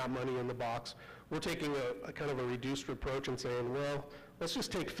placing that money in the box. We're taking a kind of a reduced approach and saying, well, let's just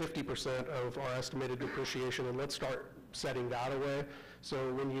take 50% of our estimated depreciation and let's start setting that away.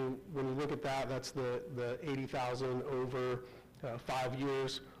 So when you look at that, that's the $80,000 over 5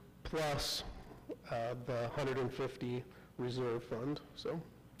 years plus the $150 reserve fund. So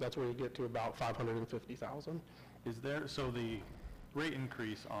that's where you get to about $550,000. Is there, so the rate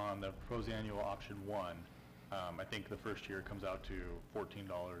increase on the proposed annual option 1, I think the first year comes out to $14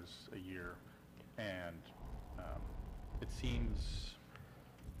 a year, and it seems,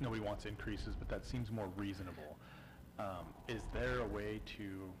 nobody wants increases, but that seems more reasonable. Is there a way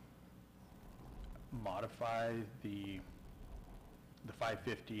to modify the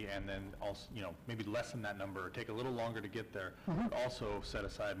 550 and then also, you know, maybe lessen that number or take a little longer to get there, but also set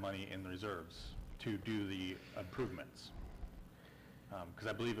aside money in the reserves to do the improvements? Because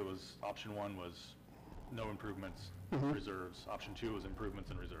I believe it was option 1 was no improvements, reserves. Option 2 was improvements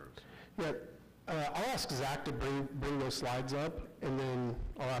and reserves. Yeah, I'll ask Zach to bring those slides up, and then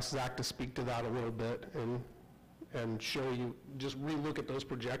I'll ask Zach to speak to that a little bit and show you, just relook at those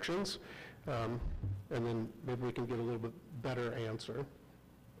projections, and then maybe we can get a little bit better answer.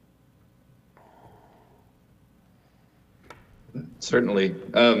 Certainly.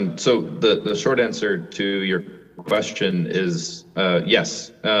 So the short answer to your question is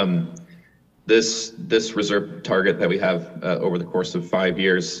yes. This reserve target that we have over the course of 5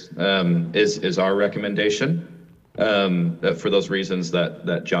 years is our recommendation for those reasons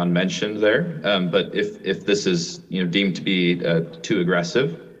that John mentioned there. But if this is deemed to be too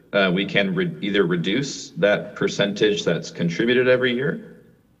aggressive, we can either reduce that percentage that's contributed every year,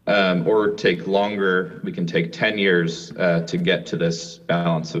 or take longer. We can take 10 years to get to this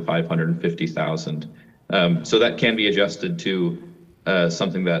balance of $550,000. So that can be adjusted to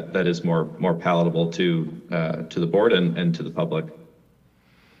something that is more palatable to the board and to the public.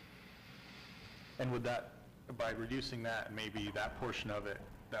 And would that, by reducing that, maybe that portion of it,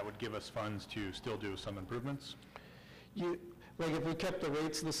 that would give us funds to still do some improvements? Like if we kept the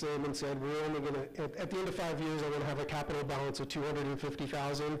rates the same and said we're only going to, at the end of 5 years, I'm going to have a capital balance of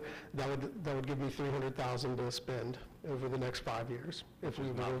 $250,000. That would give me $300,000 to spend over the next 5 years. Which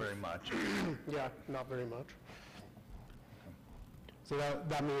is not very much. Yeah, not very much. So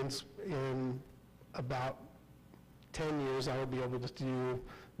that means in about 10 years, I would be able to do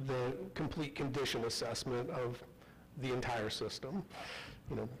the complete condition assessment of the entire system.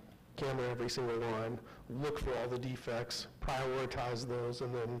 camera every single one, look for all the defects, prioritize those,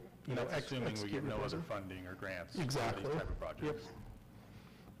 and then, That's assuming we execute get no the other program. funding or grants Exactly. for these type of projects. Yep.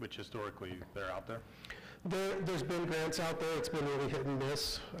 Which historically, they're out there? There's been grants out there. It's been really hit and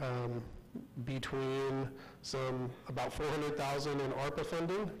miss. Between about 400,000 in ARPA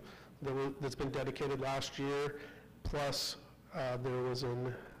funding that's been dedicated last year, plus there was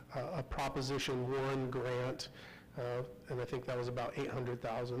a Proposition 1 grant, and I think that was about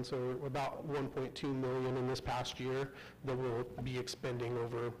 800,000. So about 1.2 million in this past year that we'll be expending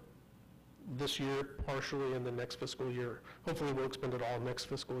over this year partially and the next fiscal year. Hopefully we'll expend it all next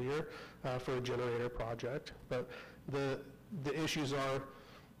fiscal year for a generator project. But the issues are,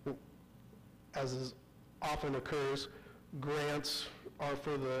 as is often occurs, grants are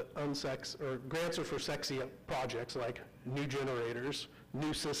for grants are for sexy projects like new generators,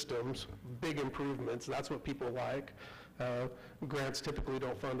 new systems, big improvements. That's what people like. Grants typically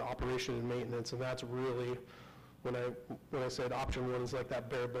don't fund operation and maintenance, and that's really, when I said option 1 is like that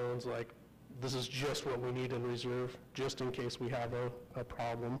bare bones, like this is just what we need in reserve, just in case we have a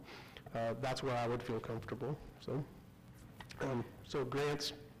problem. That's where I would feel comfortable. So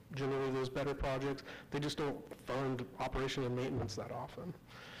grants, generally those better projects, they just don't fund operation and maintenance that often.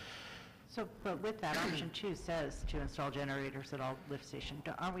 So, but with that, option 2 says to install generators at all lift stations.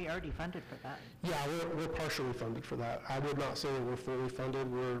 Aren't we already funded for that? Yeah, we're partially funded for that. I would not say that we're fully funded.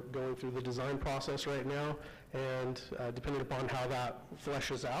 We're going through the design process right now, and depending upon how that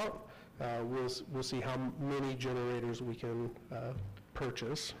fleshes out, we'll see how many generators we can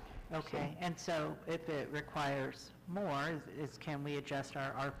purchase. Okay, and so if it requires more, can we adjust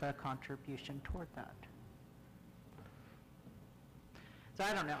our ARPA contribution toward that? So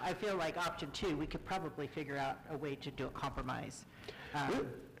I don't know, I feel like option 2, we could probably figure out a way to do a compromise. I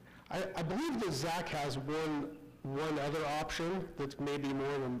believe that Zach has one other option that's maybe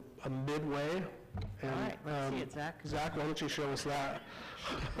more than a midway. And, all right, let's see it, Zach. Zach, why don't you show us that?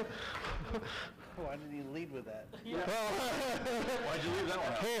 Why didn't you lead with that? Yeah. Why'd you leave that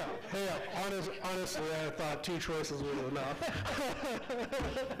one out? Hey, honestly, I thought 2 choices was enough.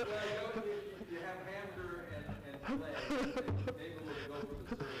 You have hamburger and play.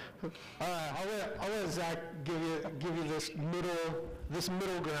 All right, I'll let Zach give you this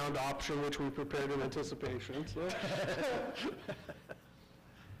middle ground option, which we prepared in anticipation. So.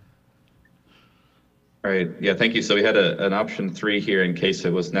 All right, yeah, thank you. So we had an option 3 here in case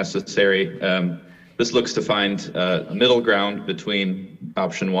it was necessary. This looks to find a middle ground between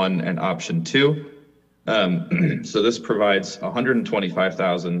option 1 and option 2. So this provides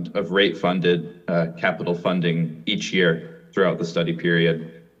 $125,000 of rate-funded capital funding each year throughout the study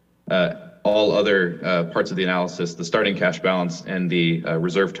period. All other parts of the analysis, the starting cash balance and the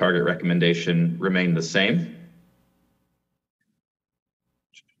reserve target recommendation remain the same.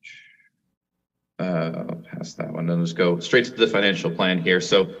 I'll pass that one and just go straight to the financial plan here.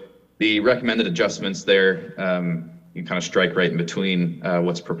 So the recommended adjustments there, you kind of strike right in between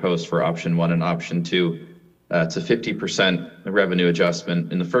what's proposed for option 1 and option 2. It's a 50% revenue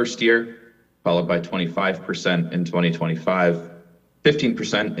adjustment in the first year, followed by 25% in 2025,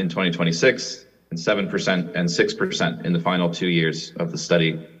 15% in 2026, and 7% and 6% in the final 2 years of the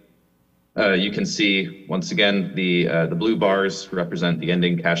study. You can see, once again, the blue bars represent the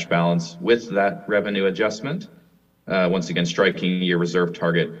ending cash balance with that revenue adjustment. Once again, striking your reserve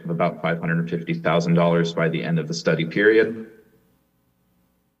target of about $550,000 by the end of the study period.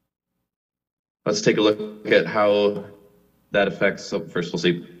 Let's take a look at how that affects, so first we'll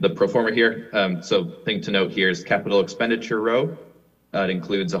see the pro forma here. So thing to note here is capital expenditure row. It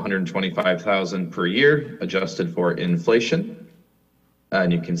includes $125,000 per year adjusted for inflation.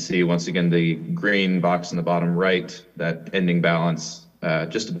 And you can see once again the green box in the bottom right, that ending balance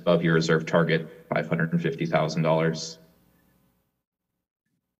just above your reserve target, $550,000.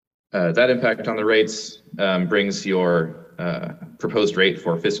 That impact on the rates brings your proposed rate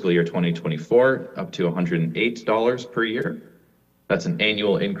for fiscal year 2024 up to $108 per year. That's an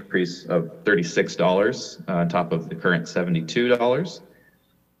annual increase of $36 on top of the current $72.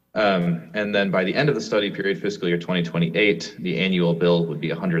 And then by the end of the study period, fiscal year 2028, the annual bill would be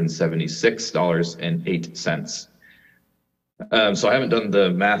 $176.08. So I haven't done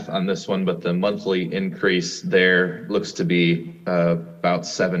the math on this one, but the monthly increase there looks to be about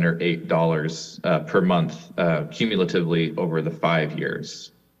 $7 or $8 per month cumulatively over the 5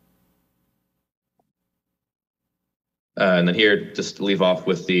 years. And then here, just to leave off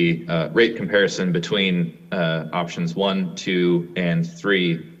with the rate comparison between options 1, 2, and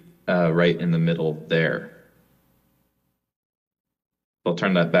 3, right in the middle there. I'll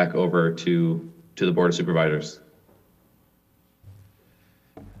turn that back over to the Board of Supervisors.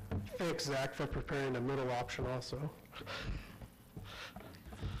 thanks, Zach, for preparing a middle option also. All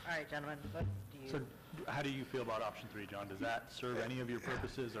right, gentlemen, what do you? So how do you feel about option 3, John? Does that serve any of your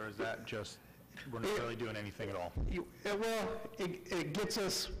purposes, or is that just, we're not really doing anything at all? Well, it gets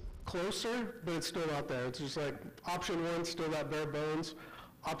us closer, but it's still not there. It's just like, option 1 still that bare bones.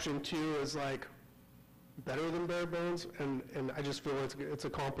 Option 2 is like better than bare bones, and I just feel it's a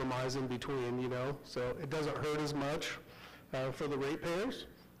compromise in between, you know? So it doesn't hurt as much for the ratepayers,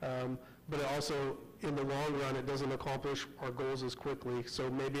 but it also, in the long run, it doesn't accomplish our goals as quickly. So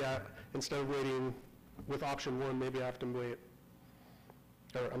maybe instead of waiting with option 1, maybe I have to wait,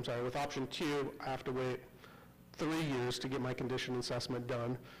 or I'm sorry, with option 2, I have to wait 3 years to get my condition assessment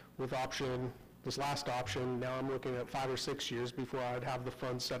done. With this last option, now I'm looking at 5 or 6 years before I'd have the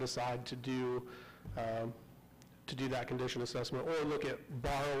funds set aside to do that condition assessment, or look at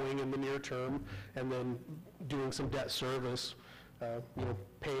borrowing in the near term and then doing some debt service,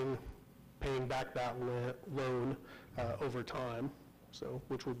 paying back that loan over time. So,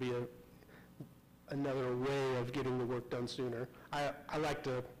 which would be another way of getting the work done sooner. I like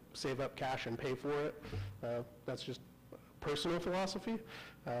to save up cash and pay for it. That's just personal philosophy,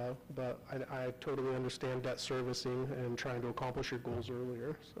 but I totally understand debt servicing and trying to accomplish your goals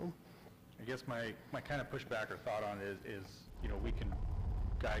earlier. So, I guess my kind of pushback or thought on it is, we can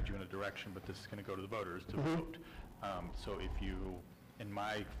guide you in a direction, but this is going to go to the voters to vote. So in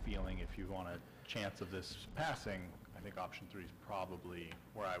my feeling, if you want a chance of this passing, I think option 3 is probably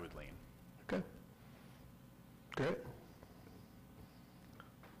where I would lean. Okay. Great.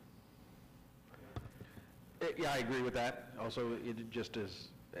 Yeah, I agree with that. Also, it just is,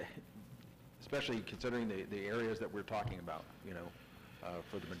 especially considering the areas that we're talking about,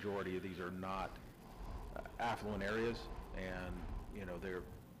 for the majority of these are not affluent areas, and, they're,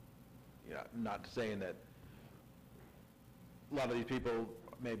 not saying that a lot of these people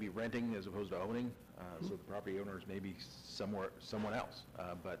may be renting as opposed to owning, so the property owners may be someone else,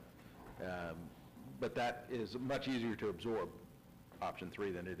 but that is much easier to absorb, option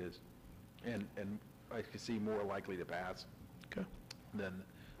 3, than it is, and I could see more likely to pass than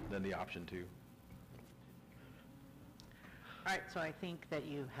the option 2. All right, so I think that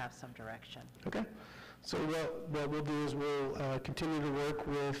you have some direction. Okay. So what we'll do is we'll continue to work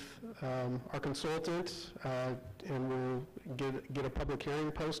with our consultant, and we'll get a public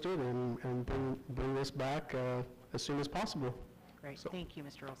hearing posted and bring this back as soon as possible. Great, So, thank you,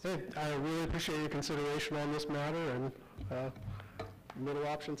 Mr. Olson. hey, I really appreciate your consideration on this matter, and middle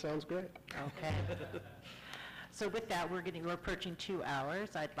option sounds great. Okay. So with that, we're approaching 2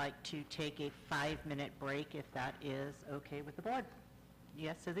 hours. I'd like to take a 5-minute break if that is okay with the board.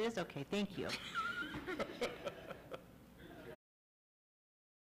 Yes, it is okay. Thank you.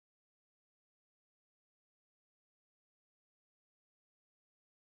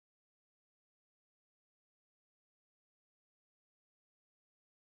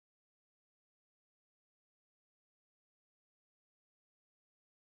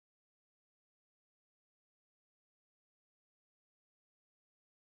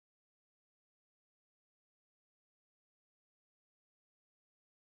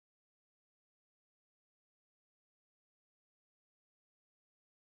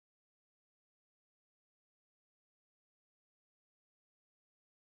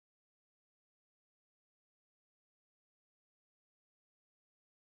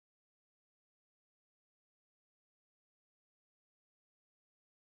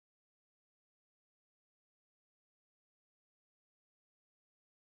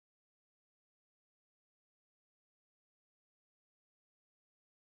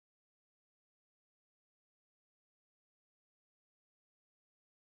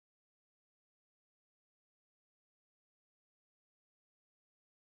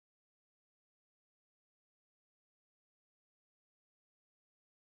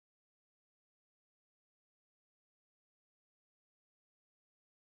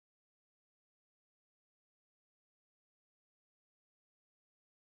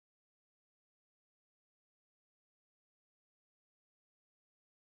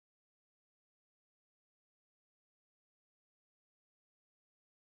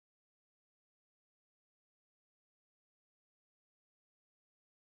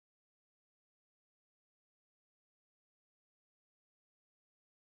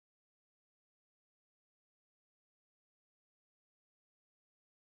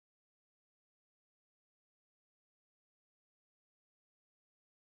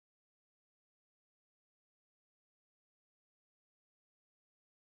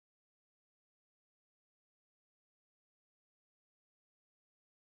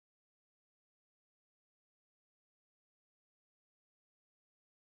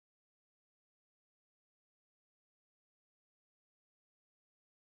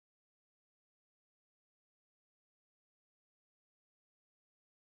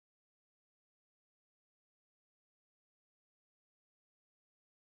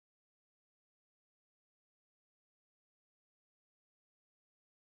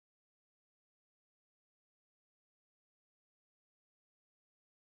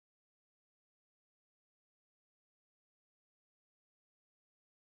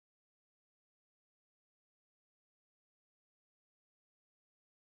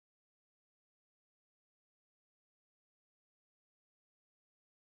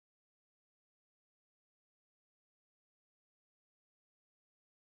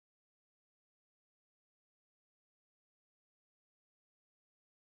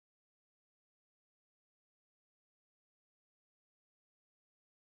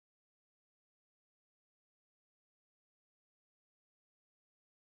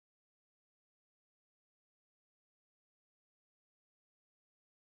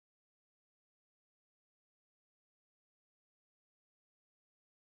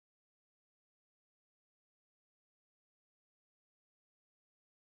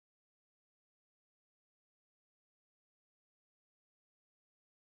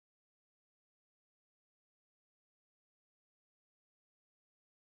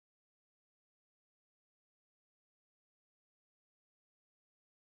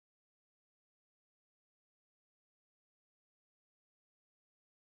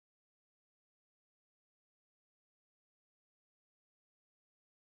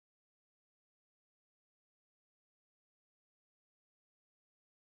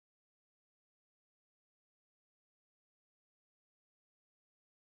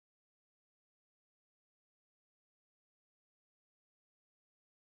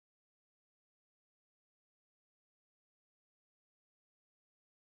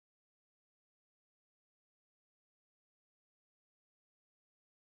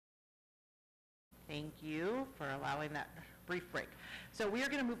 Thank you for allowing that brief break. So we are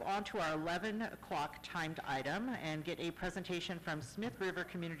going to move on to our 11 o'clock timed item and get a presentation from Smith River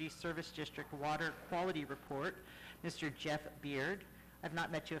Community Service District Water Quality Report, Mr. Jeff Beard. I've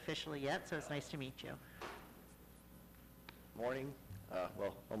not met you officially yet, so it's nice to meet you. Morning,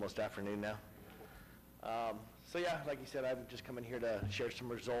 well, almost afternoon now. So yeah, like you said, I'm just coming here to share some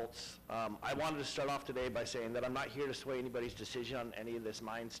results. I wanted to start off today by saying that I'm not here to sway anybody's decision on any of this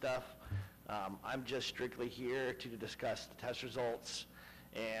mine stuff. I'm just strictly here to discuss the test results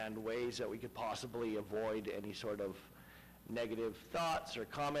and ways that we could possibly avoid any sort of negative thoughts or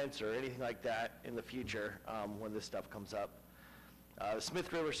comments or anything like that in the future when this stuff comes up. The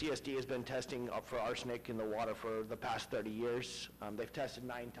Smith River CSD has been testing for arsenic in the water for the past 30 years. They've tested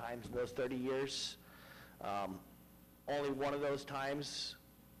 9 times in those 30 years. Only one of those times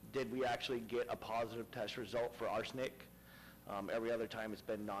did we actually get a positive test result for arsenic. Every other time it's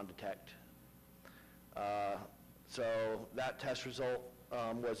been non-detect. So that test result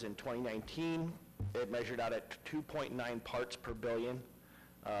was in 2019. It measured out at 2.9 parts per billion.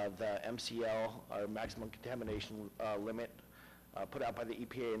 The MCL, our maximum contamination limit, put out by the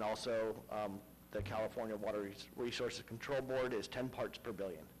EPA and also the California Water Resources Control Board is 10 parts per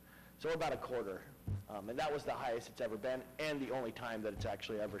billion. So about a quarter. And that was the highest it's ever been and the only time that it's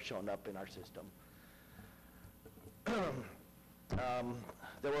actually ever shown up in our system.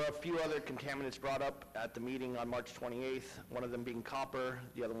 There were a few other contaminants brought up at the meeting on March 28th, one of them being copper,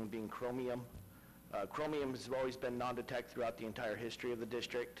 the other one being chromium. Chromium has always been non-detect throughout the entire history of the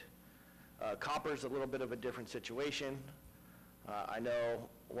district. Copper is a little bit of a different situation. I know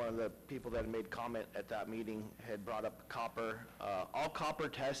one of the people that made comment at that meeting had brought up copper. All copper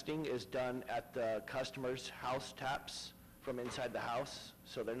testing is done at the customer's house taps from inside the house,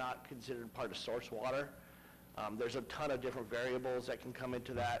 so they're not considered part of source water. There's a ton of different variables that can come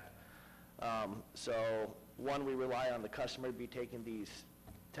into that. So one, we rely on the customer to be taking these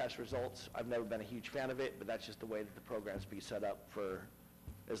test results. I've never been a huge fan of it, but that's just the way that the program's be set up for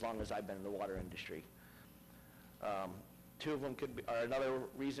as long as I've been in the water industry. Two of them could be, or another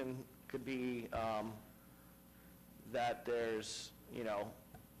reason could be that there's, you know,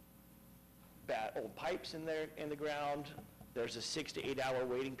 bad old pipes in there in the ground. There's a 6 to 8 hour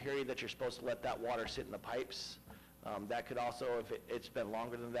waiting period that you're supposed to let that water sit in the pipes. That could also, if it's been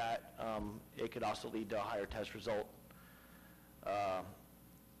longer than that, it could also lead to a higher test result.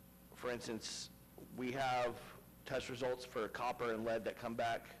 For instance, we have test results for copper and lead that come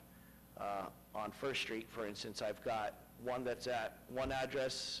back on First Street, for instance. I've got one that's at one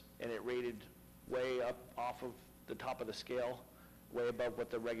address and it rated way up off of the top of the scale, way above what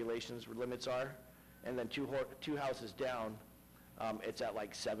the regulations or limits are. And then two houses down, it's at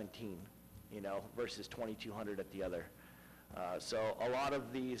like 17, you know, versus 2,200 at the other. So a lot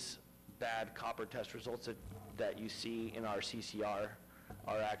of these bad copper test results that you see in our CCR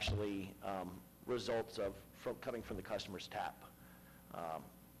are actually results of coming from the customer's tap.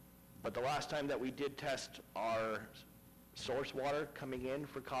 But the last time that we did test our source water coming in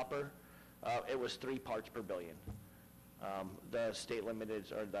for copper, it was 3 parts per billion. The state limit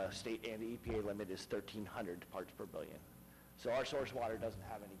is, or the state and the EPA limit is 1,300 parts per billion. So our source water doesn't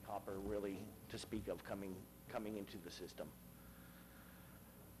have any copper really to speak of coming into the system.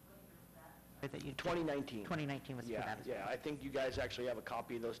 2019. 2019 was for that as well. Yeah, I think you guys actually have a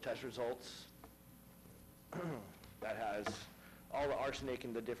copy of those test results that has all the arsenic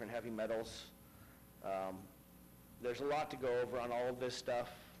and the different heavy metals. There's a lot to go over on all of this stuff,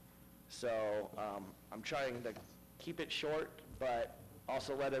 so I'm trying to keep it short, but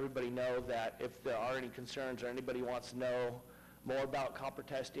also let everybody know that if there are any concerns or anybody wants to know more about copper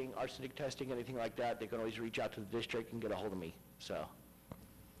testing, arsenic testing, anything like that, they can always reach out to the district and get a hold of me. So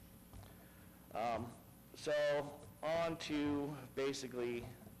on to basically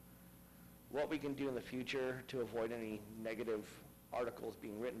what we can do in the future to avoid any negative articles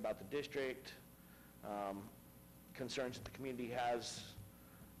being written about the district, concerns that the community has.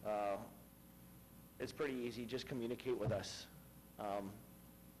 It's pretty easy, just communicate with us.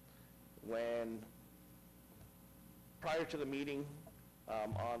 Prior to the meeting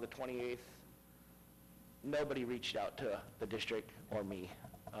on the 28th, nobody reached out to the district or me.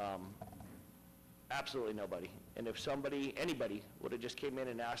 Absolutely nobody. And if anybody would have just came in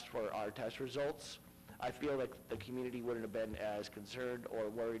and asked for our test results, I feel like the community wouldn't have been as concerned or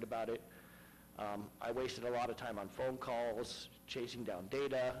worried about it. I wasted a lot of time on phone calls, chasing down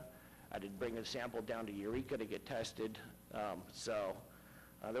data. I did bring a sample down to Eureka to get tested. So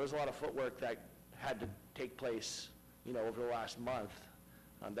there was a lot of footwork that had to take place, you know, over the last month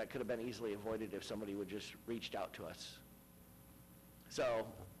that could have been easily avoided if somebody would just reached out to us. So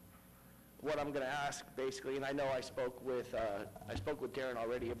what I'm going to ask, basically, and I know I spoke with Darren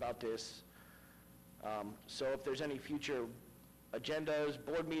already about this. So if there's any future agendas,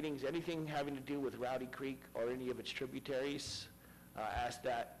 board meetings, anything having to do with Rowdy Creek or any of its tributaries, ask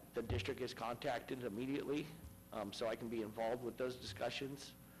that the district is contacted immediately, so I can be involved with those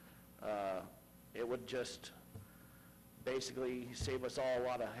discussions. It would just basically save us all a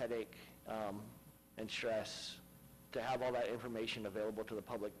lot of headache and stress to have all that information available to the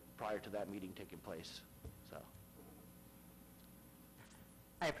public prior to that meeting taking place, so.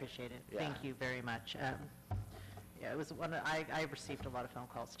 I appreciate it. Yeah. Thank you very much. Yeah, it was I received a lot of phone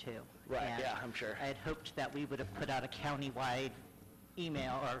calls too. Right, and yeah, I'm sure. I had hoped that we would have put out a county-wide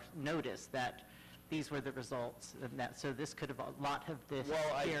email or notice that these were the results, and that, so this could have, a lot of this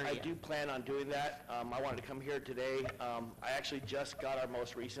area. Well, I do plan on doing that. I wanted to come here today. I actually just got our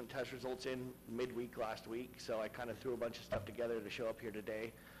most recent test results in midweek last week, so I kind of threw a bunch of stuff together to show up here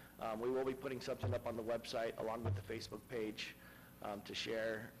today. We will be putting something up on the website along with the Facebook page to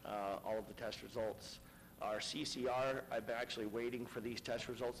share all of the test results. Our CCR, I've been actually waiting for these test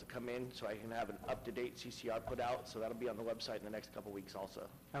results to come in so I can have an up-to-date CCR put out, so that'll be on the website in the next couple weeks also.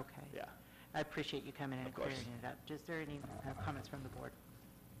 Okay. Yeah. I appreciate you coming in and Of course. clearing it up. Is there any comments from the board?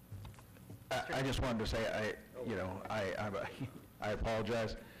 I just wanted to say, I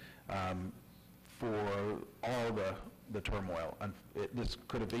apologize for all the turmoil. This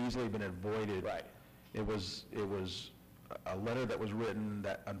could have easily been avoided. Right. It was a letter that was written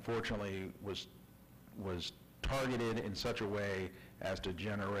that unfortunately was targeted in such a way as to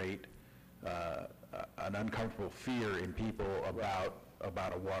generate an uncomfortable fear in people about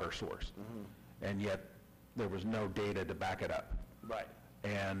a water source. Mm-hmm. And yet there was no data to back it up. Right.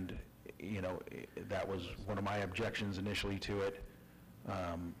 And, that was one of my objections initially to it,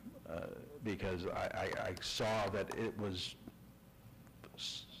 because I saw that it was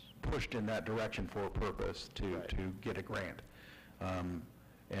pushed in that direction for a purpose to get a grant.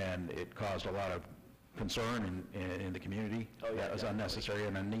 And it caused a lot of concern in the community. Oh, yeah, That was definitely. unnecessary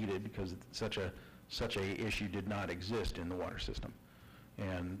and unneeded, because such a issue did not exist in the water system.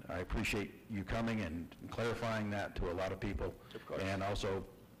 And I appreciate you coming and clarifying that to a lot of people. Of course. And also,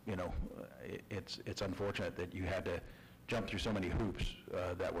 it's unfortunate that you had to jump through so many hoops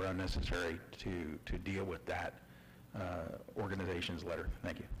that were unnecessary to deal with that organization's letter.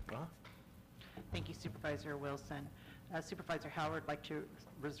 Thank you. Thank you, Supervisor Wilson. Supervisor Howard, like to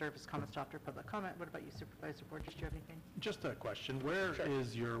reserve his comments after public comment. What about you, Supervisor Borges? Do you have anything? Just a question, where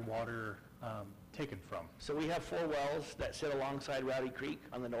is your water taken from? So we have 4 wells that sit alongside Rowdy Creek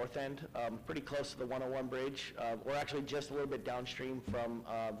on the north end, pretty close to the 101 bridge. We're actually just a little bit downstream from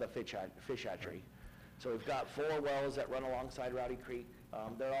the fish hatchery. So we've got 4 wells that run alongside Rowdy Creek.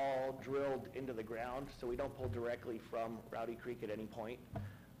 They're all drilled into the ground, so we don't pull directly from Rowdy Creek at any point.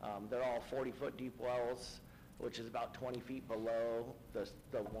 They're all 40-foot deep wells, which is about 20 feet below the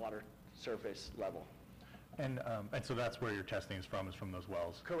water surface level. And so that's where your testing is from those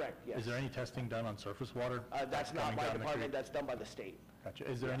wells? Correct, yes. Is there any testing done on surface water? That's not coming my down the department, creek? that's done by the state. Gotcha.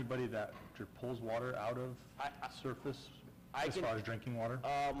 Is there anybody that pulls water out of surface as far as drinking water?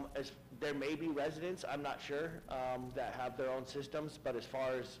 There may be residents, I'm not sure, that have their own systems, but as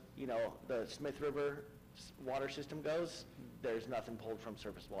far as, the Smith River water system goes, there's nothing pulled from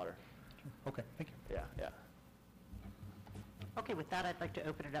surface water. Okay, thank you. Yeah. Okay, with that, I'd like to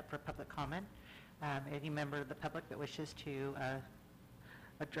open it up for public comment. Any member of the public that wishes to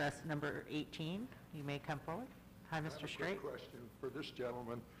address number 18, you may come forward. Hi, Mr. Straight. I have a quick question for this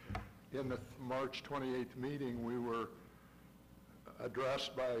gentleman. In the March 28th meeting, we were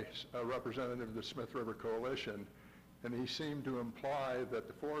addressed by a representative of the Smith River Coalition, and he seemed to imply that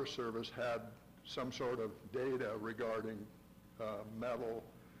the Forest Service had some sort of data regarding metal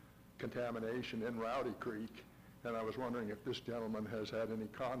contamination in Rowdy Creek. And I was wondering if this gentleman has had any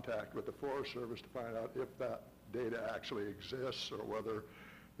contact with the Forest Service to find out if that data actually exists, or whether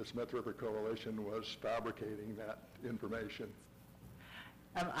the Smith River Coalition was fabricating that information.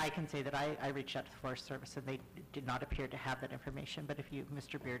 I can say that I reached out to the Forest Service, and they did not appear to have that information, but if you,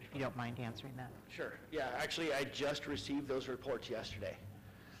 Mr. Beard, if you don't mind answering that. Sure. Yeah, actually, I just received those reports yesterday.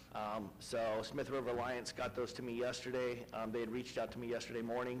 So Smith River Alliance got those to me yesterday. They had reached out to me yesterday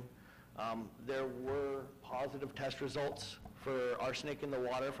morning. There were positive test results for arsenic in the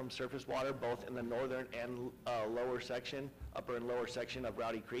water from surface water, both in the northern and upper and lower section of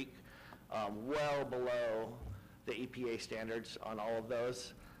Rowdy Creek, well below the EPA standards on all of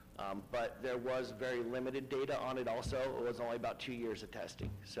those. But there was very limited data on it also. It was only about 2 years of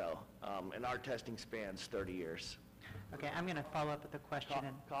testing. So, and our testing spans 30 years. Okay, I'm going to follow up with a question.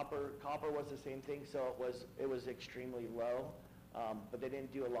 Copper was the same thing, so it was extremely low. But they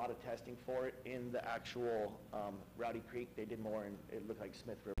didn't do a lot of testing for it in the actual Rowdy Creek. They did more in, it looked like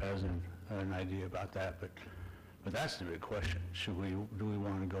Smith River. Has an idea about that, but that's the big question. Do we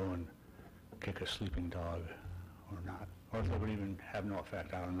want to go and kick a sleeping dog or not? Or if it would even have no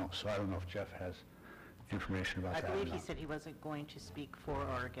effect, I don't know. So I don't know if Jeff has information about I that or believe he not. said he wasn't going to speak for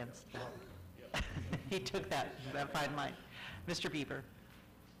or against that. He took that fine line. Mr. Bieber.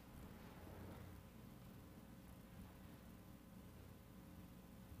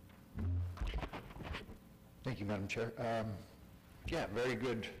 Thank you, Madam Chair. Yeah, very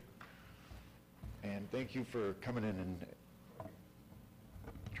good. And thank you for coming in and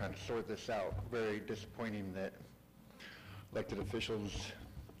trying to sort this out. Very disappointing that elected officials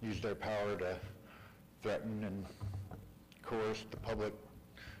use their power to threaten and coerce the public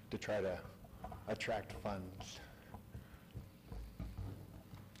to try to attract funds.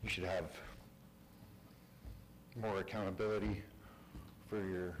 You should have more accountability for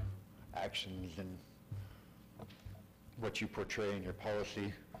your actions and what you portray in your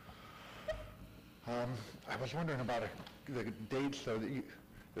policy. I was wondering about the dates, though.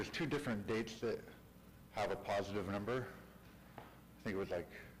 There's two different dates that have a positive number. I think it was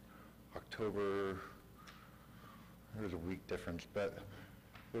like October, there was a week difference, but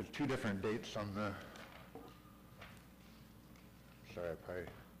there's two different dates on the, sorry, I probably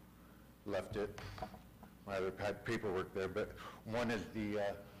left it. My other paperwork there, but one is the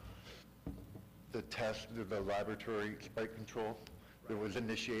test, the laboratory spike control that was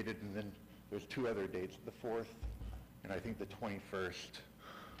initiated, and then there's two other dates, the 4th and I think the 21st.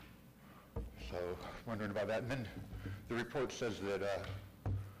 So wondering about that. And then the report says that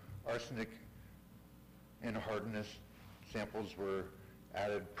arsenic and hardness samples were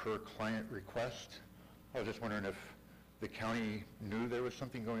added per client request. I was just wondering if the county knew there was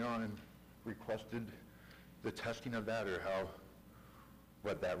something going on and requested the testing of that, or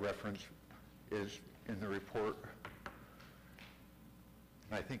what that reference is in the report.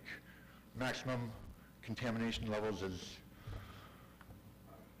 And I think maximum contamination levels is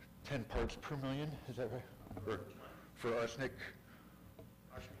 10 parts per million, is that right? For arsenic?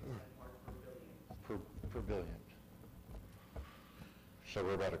 Per billion. So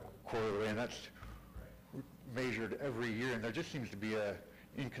we're about a quarter of the way, and that's measured every year, and there just seems to be a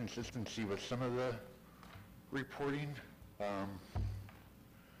inconsistency with some of the reporting.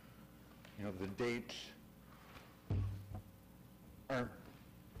 You know, the dates aren't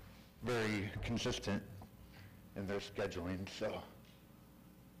very consistent in their scheduling, so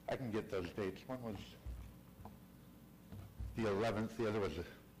I can get those dates. One was the 11th, the other was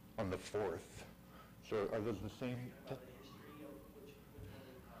on the 4th. So are those the same?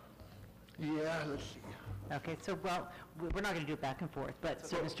 Yeah, let's see. Okay, so, well, we're not going to do it back and forth, but,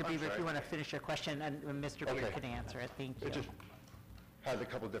 so, Mr. Bieber, if you want to finish your question, and Mr. Beard can answer it. Thank you. It just has a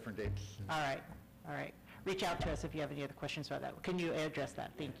couple different dates. All right, all right. Reach out to us if you have any other questions about that. Can you address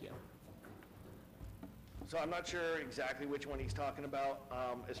that? Thank you. So I'm not sure exactly which one he's talking about.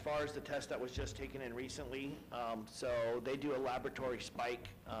 As far as the test that was just taken in recently, so they do a laboratory spike,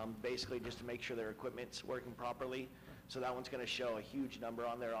 basically just to make sure their equipment's working properly. So that one's going to show a huge number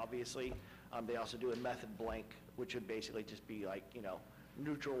on there, obviously. They also do a method blank, which would basically just be like, you know,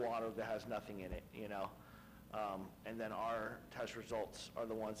 neutral water that has nothing in it, you know. And then our test results are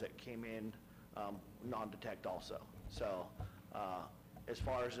the ones that came in non-detect also. So as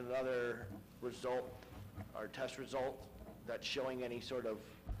far as another result, our test result that's showing any sort of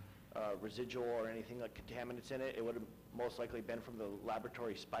residual or anything like contaminants in it, it would have most likely been from the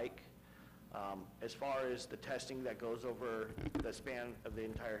laboratory spike. As far as the testing that goes over the span of the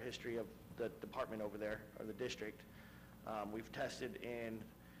entire history of the department over there, or the district, we've tested in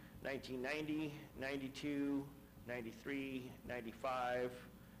 1990, 92, 93, 95,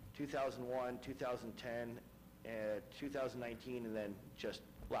 2001, 2010, 2019, and then just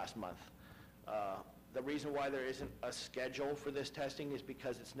last month. The reason why there isn't a schedule for this testing is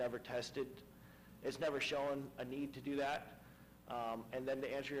because it's never tested. It's never shown a need to do that. And then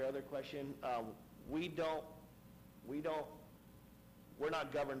to answer your other question, we're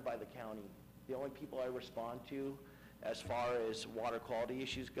not governed by the county. The only people I respond to as far as water quality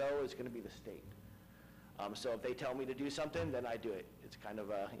issues go is going to be the state. So if they tell me to do something, then I do it. It's kind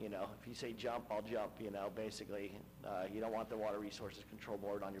of a, you know, if you say jump, I'll jump, you know, basically. You don't want the Water Resources Control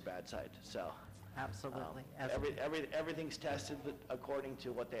Board on your bad side, so. Absolutely. Everything's tested according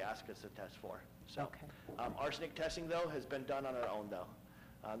to what they ask us to test for. So, okay. Arsenic testing, though, has been done on our own, though.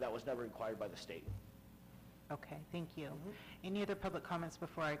 That was never required by the state. Okay, thank you. Any other public comments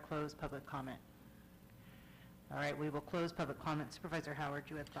before I close public comment? All right, we will close public comment. Supervisor Howard,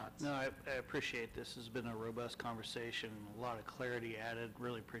 you have thoughts? No, I appreciate this. Has been a robust conversation, a lot of clarity added.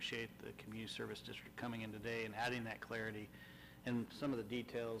 Really appreciate the Community Service District coming in today and adding that clarity. And some of the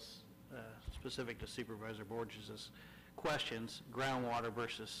details specific to Supervisor Borges' questions, groundwater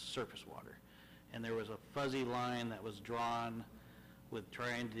versus surface water. And there was a fuzzy line that was drawn with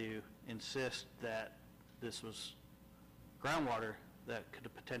trying to insist that this was groundwater that could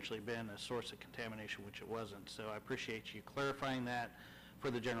have potentially been a source of contamination, which it wasn't. So I appreciate you clarifying that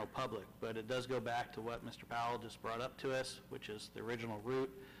for the general public. But it does go back to what Mr. Powell just brought up to us, which is the original root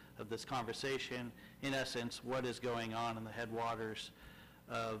of this conversation. In essence, what is going on in the headwaters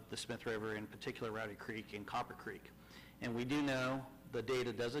of the Smith River, in particular Rowdy Creek and Copper Creek. And we do know the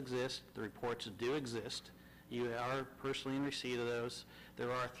data does exist, the reports do exist. You are personally in receipt of those.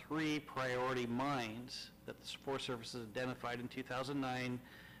 There are 3 priority mines that the Forest Service has identified in 2009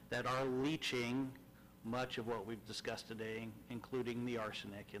 that are leaching much of what we've discussed today, including the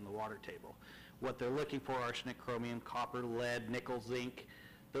arsenic in the water table. What they're looking for, arsenic, chromium, copper, lead, nickel, zinc,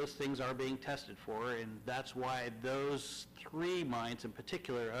 those things are being tested for, and that's why those 3 mines in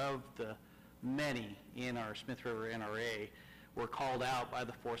particular of the many in our Smith River NRA were called out by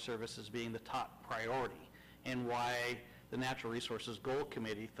the Forest Service as being the top priority, and why the Natural Resources Goal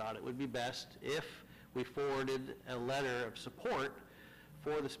Committee thought it would be best if we forwarded a letter of support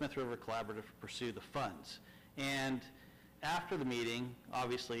for the Smith River Collaborative to pursue the funds. And after the meeting,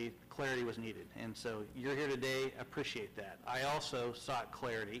 obviously, clarity was needed. And so you're here today, appreciate that. I also sought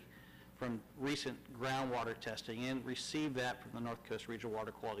clarity from recent groundwater testing and received that from the North Coast Regional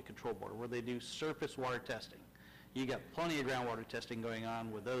Water Quality Control Board, where they do surface water testing. You got plenty of groundwater testing going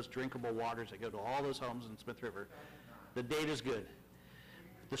on with those drinkable waters that go to all those homes in Smith River. The data's good.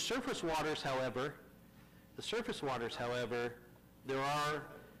 The surface waters, however, there are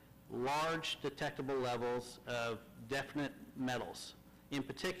large detectable levels of definite metals. In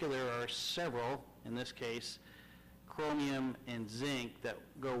particular, are several, in this case, chromium and zinc that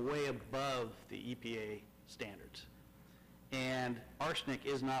go way above the EPA standards. And arsenic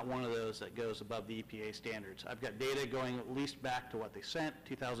is not one of those that goes above the EPA standards. I've got data going at least back to what they sent,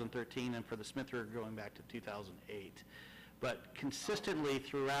 2013, and for the Smith River going back to 2008. But consistently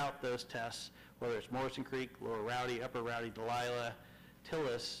throughout those tests, whether it's Morrison Creek, Lower Rowdy, Upper Rowdy, Delilah,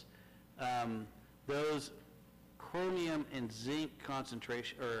 Tillis, those chromium and zinc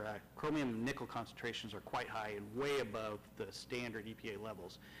concentration, or chromium and nickel concentrations are quite high and way above the standard EPA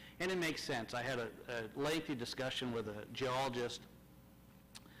levels. And it makes sense. I had a lengthy discussion with a geologist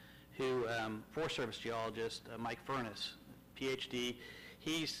who, Forest Service geologist, Mike Furness, PhD.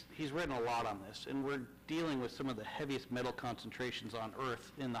 He's written a lot on this, and we're dealing with some of the heaviest metal concentrations on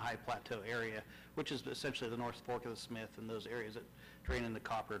Earth in the high plateau area, which is essentially the North Fork of the Smith and those areas that drain into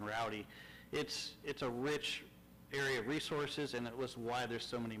Copper and Rowdy. It's a rich area of resources, and it was why there's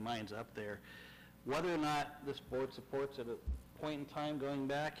so many mines up there. Whether or not this board supports at a point in time going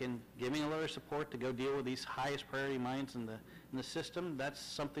back and giving a letter of support to go deal with these highest priority mines in the system, that's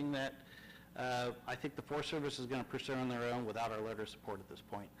something that I think the Forest Service is going to pursue on their own without our letter of support at this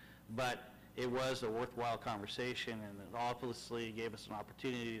point. But it was a worthwhile conversation, and it obviously gave us an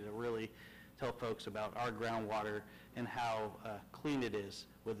opportunity to really tell folks about our groundwater and how clean it is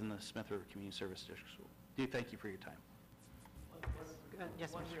within the Smith River Community Service District. Do thank you for your time.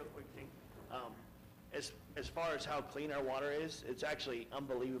 Yes, one real quick thing. As far as how clean our water is, it's actually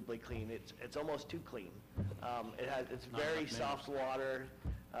unbelievably clean. It's almost too clean. It's very soft water,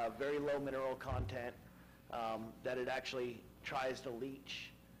 very low mineral content, that it actually tries to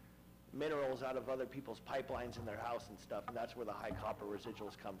leach minerals out of other people's pipelines in their house and stuff, and that's where the high copper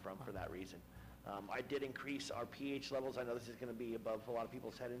residuals come from for that reason. I did increase our pH levels. I know this is going to be above a lot of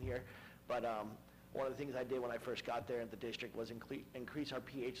people's head in here, but one of the things I did when I first got there at the district was increase our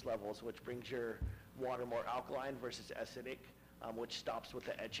pH levels, which brings your water more alkaline versus acidic, which stops with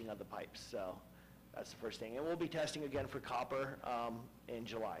the etching of the pipes. So that's the first thing. And we'll be testing again for copper in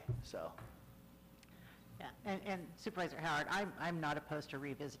July. So. Yeah, and Supervisor Howard, I'm not opposed to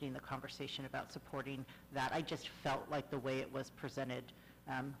revisiting the conversation about supporting that. I just felt like the way it was presented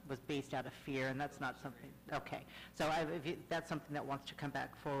was based out of fear, and that's not something, okay. So if that's something that wants to come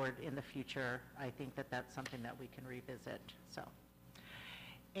back forward in the future, I think that that's something that we can revisit, so.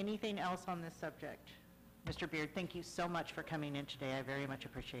 Anything else on this subject? Mr. Beard, thank you so much for coming in today. I very much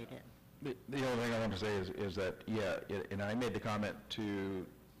appreciate it. The only thing I want to say is that, yeah, and I made the comment to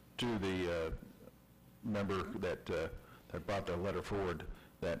the member that brought the letter forward,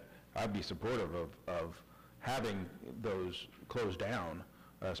 that I'd be supportive of having those closed down,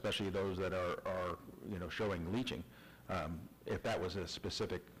 especially those that are showing leaching, if that was a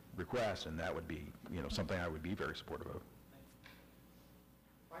specific requests, and that would be, something I would be very supportive of.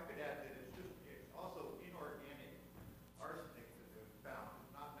 If I could add that it's also inorganic arsenic that they've found,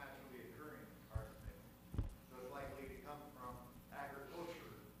 not naturally occurring arsenic. So it's likely to come from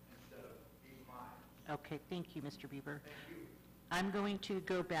agriculture instead of being mined. Okay, thank you, Mr. Bieber. Thank you. I'm going to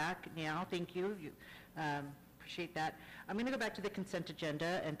go back now, thank you, appreciate that. I'm going to go back to the consent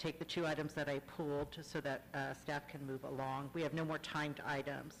agenda and take the 2 items that I pulled so that staff can move along. We have no more timed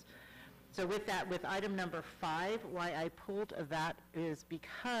items. So with that, with item number 5, why I pulled that is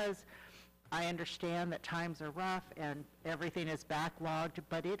because I understand that times are rough and everything is backlogged,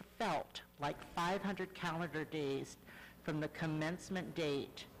 but it felt like 500 calendar days from the commencement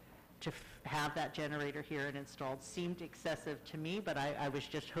date to have that generator here and installed seemed excessive to me, but I was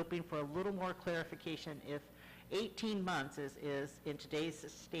just hoping for a little more clarification if 18 months is in today's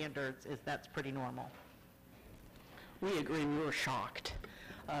standards, that's pretty normal. We agree, we were shocked.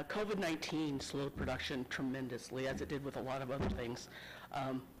 COVID-19 slowed production tremendously, as it did with a lot of other things.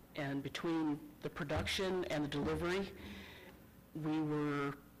 And between the production and the delivery, we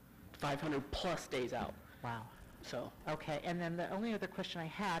were 500 plus days out. Wow. So. Okay, and then the only other question I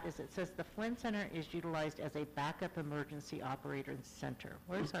had is it says the Flynn Center is utilized as a backup emergency operator center.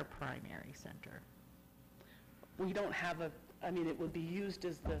 Where's our primary center? We don't have it would be used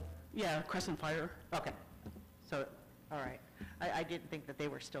as Crescent Fire. Okay, so, all right. I didn't think that they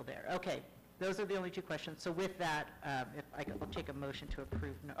were still there. Okay, those are the only 2 questions. So with that, if I could, I'll take a motion to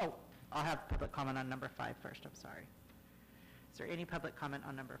approve. I'll have public comment on number 5 first, I'm sorry. Is there any public comment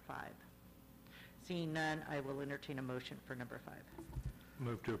on number 5? Seeing none, I will entertain a motion for number 5.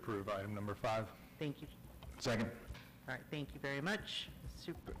 Move to approve item number 5. Thank you. Second. All right, thank you very much.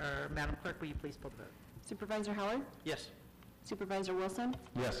 Madam Clerk, will you please pull the vote? Supervisor Howard? Yes. Supervisor Wilson?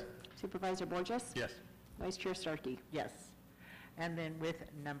 Yes. Supervisor Borges? Yes. Vice Chair Starkey? Yes. And then with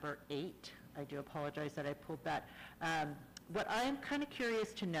number 8, I do apologize that I pulled that. What I'm kind of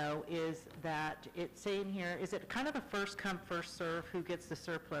curious to know is that it's saying here, is it kind of a first come, first serve who gets the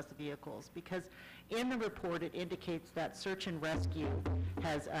surplus vehicles? Because in the report, it indicates that Search and Rescue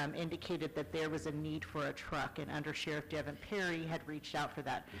has indicated that there was a need for a truck, and Under Sheriff Devin Perry had reached out for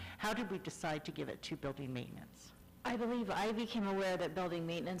that. How did we decide to give it to building maintenance? I believe I became aware that building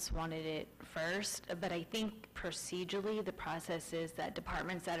maintenance wanted it first, but I think procedurally the process is that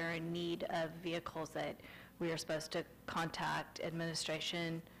departments that are in need of vehicles that we are supposed to contact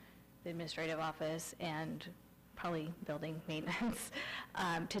administration, the administrative office, and probably building maintenance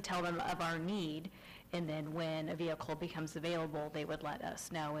to tell them of our need. And then when a vehicle becomes available, they would let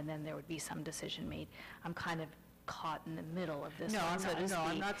us know, and then there would be some decision made. I'm kind of caught in the middle of this one, so to speak.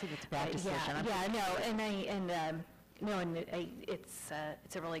 I'm not saying it's a bad decision.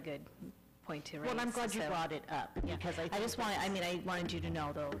 It's a really good point to raise. Well, I'm glad you brought it up, because I wanted you to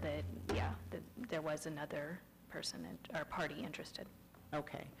know, though, that there was another person or party interested.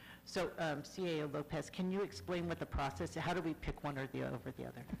 Okay. So, CAO Lopez, can you explain what the process, how do we pick one or the over the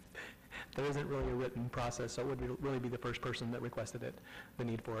other? There isn't really a written process, so it would really be the first person that requested it, the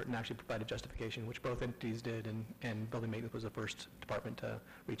need for it, and actually provided justification, which both entities did, and building maintenance was the first department to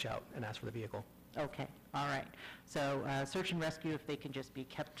reach out and ask for the vehicle. Okay, all right. So Search and Rescue, if they can just be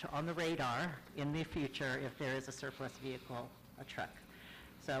kept on the radar in the future if there is a surplus vehicle, a truck.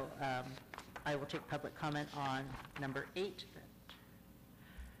 So I will take public comment on number 8.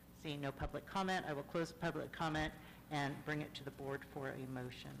 Seeing no public comment, I will close public comment and bring it to the board for a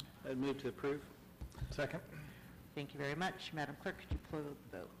motion. I'd move to approve. Second. Thank you very much. Madam Clerk, could you close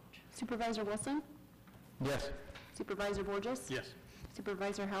the vote? Supervisor Wilson? Yes. Supervisor Borges? Yes.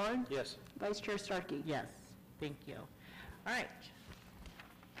 Supervisor Howard? Yes. Vice Chair Starkey? Yes, thank you. All right.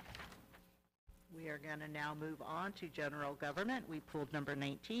 We are going to now move on to general government. We pulled number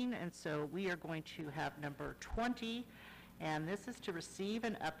 19, and so we are going to have number 20, and this is to receive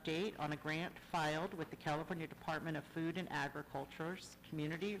an update on a grant filed with the California Department of Food and Agriculture's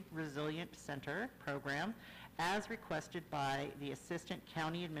Community Resilient Center program as requested by the Assistant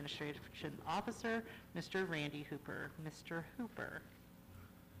County Administration Officer, Mr. Randy Hooper. Mr. Hooper.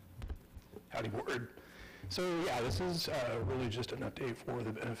 Howdy, Board. So yeah, this is really just an update for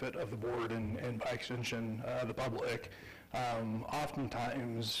the benefit of the board and by extension, the public.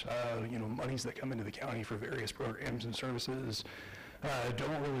 Oftentimes, monies that come into the county for various programs and services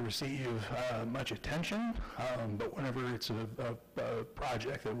don't really receive much attention, but whenever it's a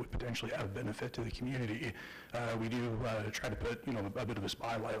project that would potentially have benefit to the community, we do try to put, a bit of a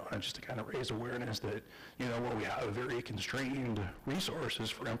spotlight on it just to kind of raise awareness that, where we have very constrained resources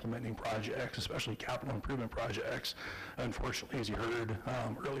for implementing projects, especially capital improvement projects, unfortunately, as you heard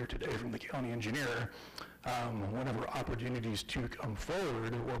earlier today from the county engineer, whenever opportunities to come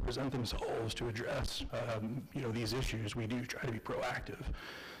forward or present themselves to address, these issues, we do try to be proactive.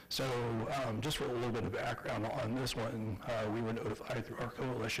 So just for a little bit of background on this one, we were notified through our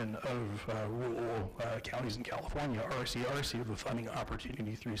coalition of rural counties in California, RCRC, of a funding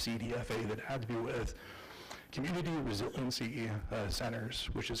opportunity through CDFA that had to do with community resiliency centers,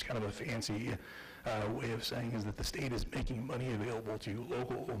 which is kind of a fancy way of saying is that the state is making money available to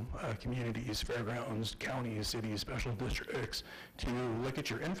local communities, fairgrounds, counties, cities, special districts to look at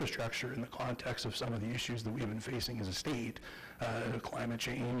your infrastructure in the context of some of the issues that we've been facing as a state, climate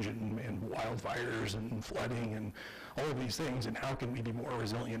change and wildfires and flooding and all of these things, and how can we be more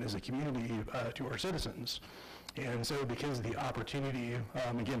resilient as a community to our citizens. And so because the opportunity,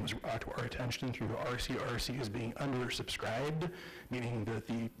 again, was brought to our attention through RCRC as being undersubscribed, meaning that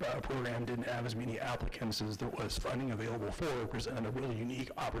the program didn't have as many applicants as there was funding available for, it presented a really unique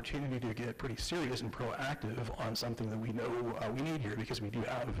opportunity to get pretty serious and proactive on something that we know we need here, because we do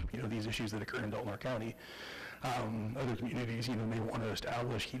have, these issues that occur in Del Norte County. Other communities, may want to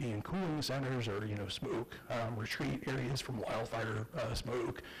establish heating and cooling centers or, smoke retreat areas from wildfire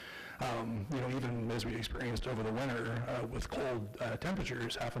smoke. Even as we experienced over the winter with cold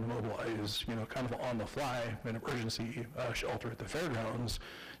temperatures, having to mobilize, kind of on the fly, an emergency shelter at the fairgrounds,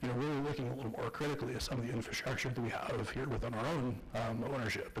 really looking a little more critically at some of the infrastructure that we have here within our own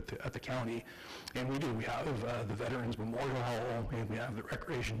ownership at the county. And we do. We have the Veterans Memorial Hall, and we have the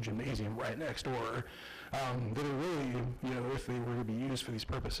Recreation Gymnasium right next door that are really, if they were to be used for these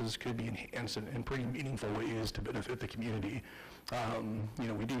purposes, could be enhanced in pretty meaningful ways to benefit the community.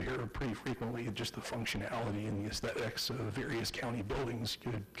 We do hear pretty frequently just the functionality and the aesthetics of various county buildings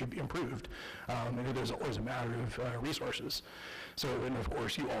could be improved, and it is always a matter of resources. So, and of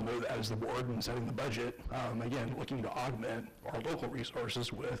course, you all know that as the board in setting the budget, again, looking to augment our local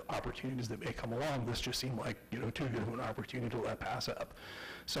resources with opportunities that may come along. This just seemed like, too good of an opportunity to let pass up.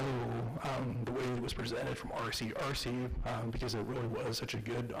 So the way it was presented from RCRC, because it really was such a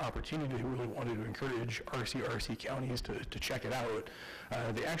good opportunity, we really wanted to encourage RCRC counties to check it out.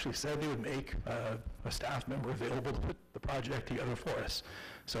 They actually said they would make a staff member available to put the project together for us.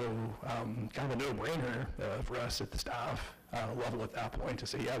 So kind of a no-brainer for us at the staff level at that point to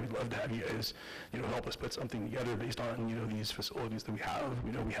say, yeah, we'd love to have you guys, help us put something together based on, these facilities that we have.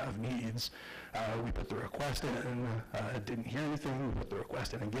 We have needs. We put the request in, didn't hear anything. We put the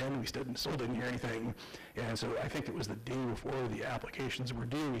request in again. We still didn't hear anything. And so I think it was the day before the applications were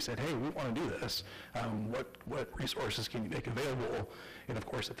due. We said, hey, we want to do this. What resources can you make available? And of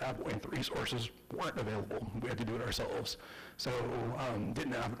course, at that point, the resources weren't available. We had to do it ourselves. So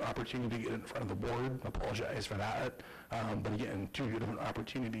didn't have an opportunity to get in front of the board. Apologize for that. But again, too good of an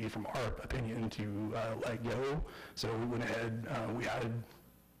opportunity from our opinion to let go. So we went ahead, we had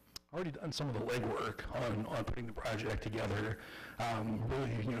already done some of the legwork on putting the project together.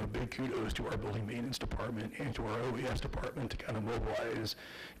 Really, big kudos to our building maintenance department and to our OES department to kind of mobilize,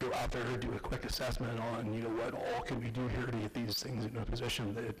 go out there, do a quick assessment on, what all can we do here to get these things in a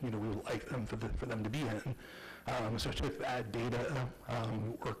position that, we would like them for them to be in. So I took that data,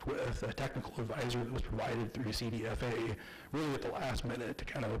 worked with a technical advisor that was provided through CDFA, really at the last minute to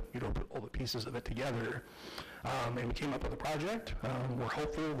kind of, put all the pieces of it together. And we came up with a project. We're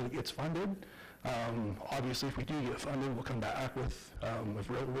hopeful that it gets funded. Obviously, if we do get funded, we'll come back with a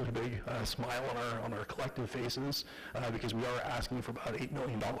really big smile on our collective faces because we are asking for about $8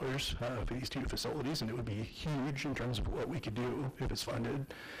 million for these two facilities, and it would be huge in terms of what we could do if it's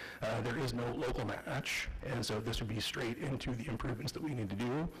funded. There is no local match, and so this would be straight into the improvements that we need to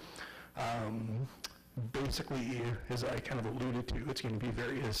do. Basically, as I kind of alluded to, it's going to be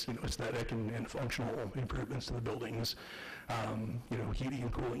various, aesthetic and functional improvements to the buildings. Heating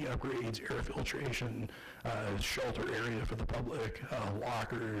and cooling upgrades, air filtration, shelter area for the public,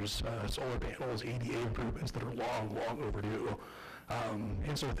 lockers, solar panels, ADA improvements that are long overdue.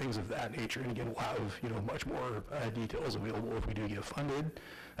 And so things of that nature. And again, we'll have, much more details available if we do get funded.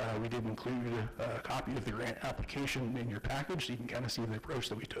 We did include a copy of the grant application in your package, so you can kind of see the approach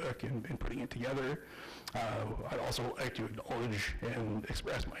that we took in putting it together. I'd also like to acknowledge and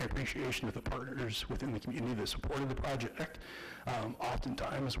express my appreciation to the partners within the community that supported the project.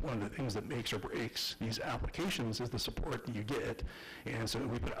 Oftentimes, one of the things that makes or breaks these applications is the support that you get. And so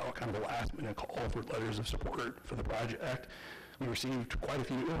we put out kind of a last-minute call for letters of support for the project. We received quite a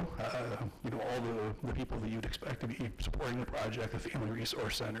few, all the people that you'd expect to be supporting the project, the Family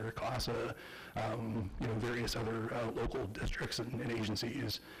Resource Center, CASA, various other local districts and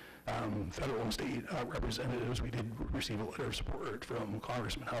agencies, federal and state representatives. We did receive a letter of support from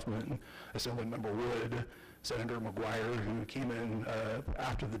Congressman Huffman, Assemblymember Wood, Senator McGuire, who came in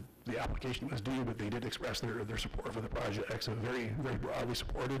after the application was due, but they did express their support for the project, so very, very broadly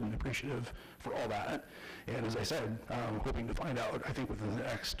supported and appreciative for all that. And as I said, hoping to find out, I think within the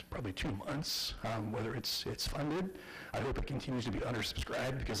next probably 2 months, whether it's funded. I hope it continues to be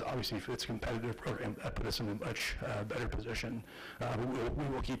undersubscribed, because obviously if it's a competitive program, that put us in a much better position. We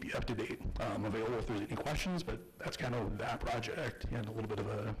will keep you up to date, available if there's any questions, but that's kind of that project in a little bit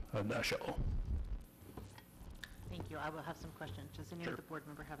of a nutshell. Thank you. I will have some questions. Does any of the board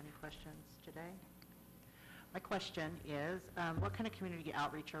member have any questions today? My question is, what kind of community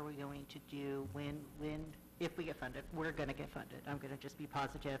outreach are we going to do if we get funded? We're going to get funded. I'm going to just be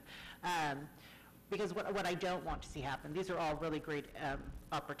positive. Because what I don't want to see happen, these are all really great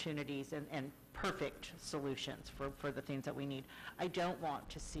opportunities and perfect solutions for the things that we need. I don't want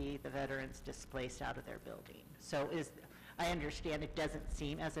to see the veterans displaced out of their building. So I understand it doesn't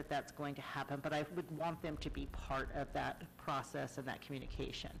seem as if that's going to happen, but I would want them to be part of that process and that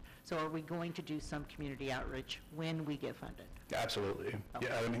communication. So are we going to do some community outreach when we get funded? Absolutely. Okay.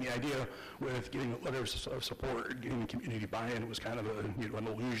 Yeah, I mean, the idea with getting letters of support, getting the community buy-in was kind of an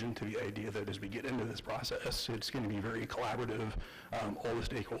allusion to the idea that as we get into this process, it's going to be very collaborative. All the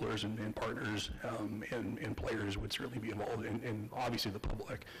stakeholders and partners and players would certainly be involved, and obviously the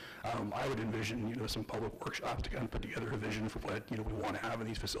public. I would envision, some public workshops to kind of put together a vision for what, we want to have in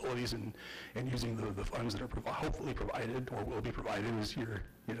these facilities, and using the funds that are hopefully provided or will be provided as you're,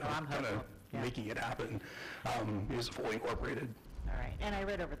 kind of making it happen, is fully incorporated. All right, and I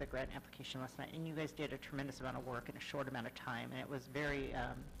read over the grant application last night, and you guys did a tremendous amount of work in a short amount of time, and it was very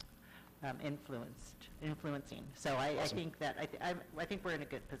influencing. So I think that, I think we're in a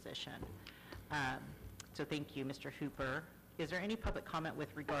good position. So thank you, Mr. Hooper. Is there any public comment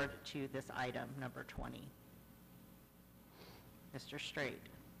with regard to this item, number 20? Mr. Straight.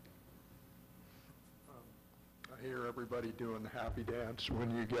 I hear everybody doing the happy dance when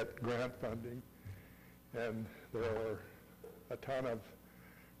you get grant funding, and there are a ton of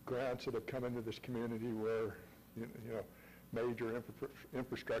grants that have come into this community where major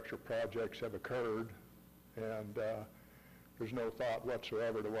infrastructure projects have occurred, and there's no thought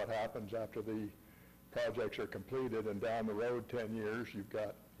whatsoever to what happens after the projects are completed, and down the road 10 years you've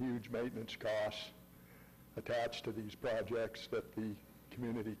got huge maintenance costs attached to these projects that the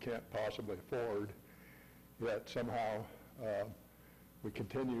community can't possibly afford. Yet somehow we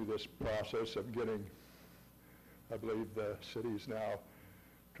continue this process of getting, I believe the city's now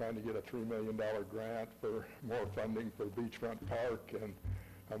trying to get a $3 million grant for more funding for Beachfront Park, and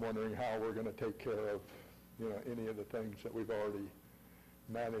I'm wondering how we're going to take care of, any of the things that we've already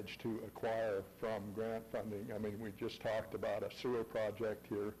managed to acquire from grant funding. I mean, we just talked about a sewer project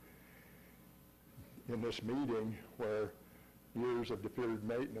here in this meeting where years of deferred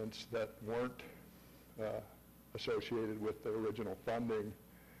maintenance that weren't associated with the original funding,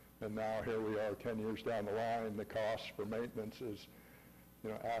 and now here we are 10 years down the line. The cost for maintenance is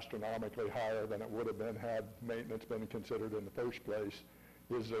astronomically higher than it would have been had maintenance been considered in the first place.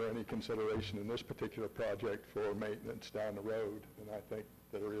 Is there any consideration in this particular project for maintenance down the road? And I think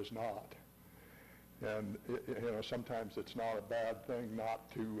there is not. And sometimes it's not a bad thing not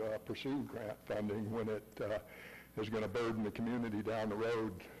to pursue grant funding when it is going to burden the community down the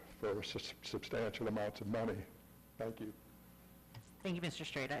road for substantial amounts of money. Thank you. Thank you, Mr.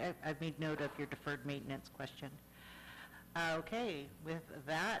 Straight. I've made note of your deferred maintenance question. Okay, with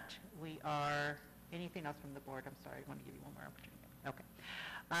that, we are, anything else from the board? I'm sorry, I want to give you one more opportunity. Okay.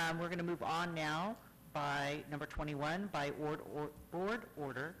 We're going to move on now by number 21, by board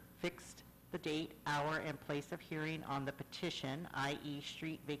order, fixed the date, hour, and place of hearing on the petition, i.e.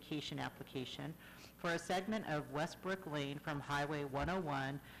 street vacation application, for a segment of Westbrook Lane from Highway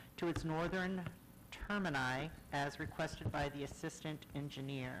 101 to its northern termini as requested by the assistant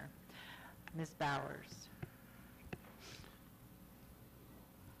engineer. Ms. Bowers.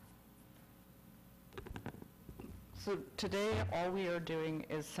 So today, all we are doing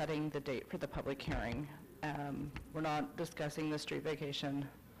is setting the date for the public hearing. We're not discussing the street vacation.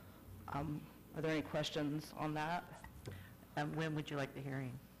 Are there any questions on that? When would you like the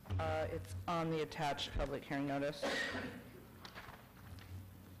hearing? It's on the attached public hearing notice.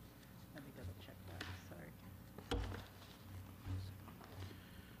 Let me double check that, sorry.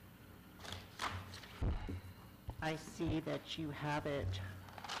 I see that you have it.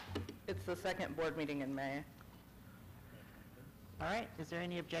 It's the second board meeting in May. All right, is there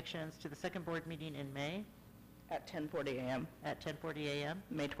any objections to the second board meeting in May? At 10:40 a.m. At 10:40 a.m.?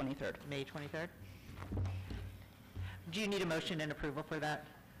 May 23rd. May 23rd. Do you need a motion and approval for that?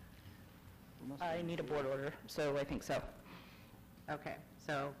 I need a board order, so I think so. Okay,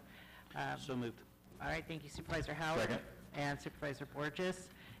 so... So moved. All right, thank you Supervisor Howard. Second. And Supervisor Borges.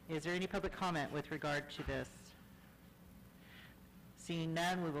 Is there any public comment with regard to this? Seeing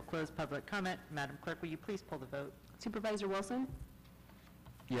none, we will close public comment. Madam Clerk, will you please pull the vote? Supervisor Wilson?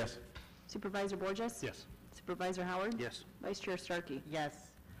 Yes. Supervisor Borges? Yes. Supervisor Howard? Yes. Vice Chair Starkey? Yes.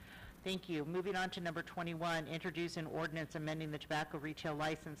 Thank you. Moving on to number 21, introduce an ordinance amending the tobacco retail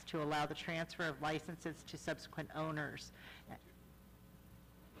license to allow the transfer of licenses to subsequent owners.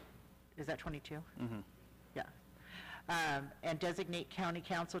 Is that 22? Mm-hmm. Yeah. And designate county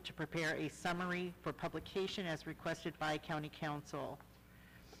council to prepare a summary for publication as requested by county council.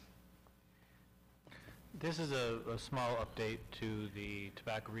 This is a small update to the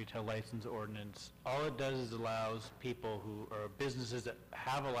tobacco retail license ordinance. All it does is allows people who, or businesses that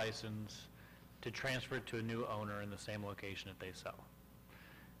have a license to transfer it to a new owner in the same location that they sell.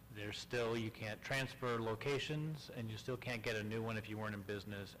 There's still, you can't transfer locations, and you still can't get a new one if you weren't in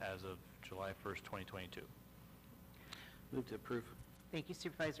business as of July 1st, 2022. Move to approve. Thank you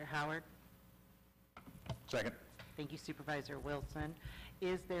Supervisor Howard. Second. Thank you Supervisor Wilson.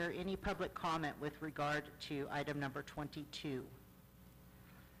 Is there any public comment with regard to item number 22?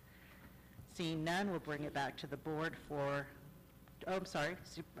 Seeing none, we'll bring it back to the board for, oh, I'm sorry,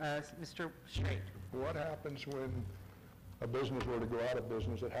 Mr. Straight. What happens when a business were to go out of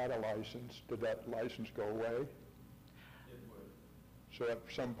business that had a license? Did that license go away? It would. So at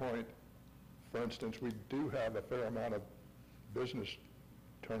some point, for instance, we do have a fair amount of business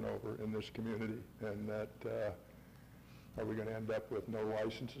turnover in this community, and that are we going to end up with no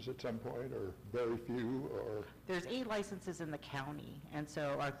licenses at some point, or very few, or? There's 8 licenses in the county, and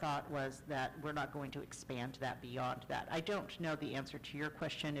so our thought was that we're not going to expand that beyond that. I don't know the answer to your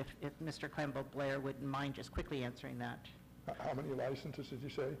question. If Mr. Clembo Blair wouldn't mind just quickly answering that. How many licenses did you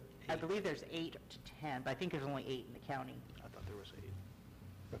say? I believe there's 8 to 10, but I think there's only 8 in the county. I thought there was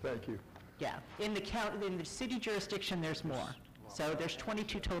 8. Thank you. Yeah, in the county, in the city jurisdiction, there's more. So there's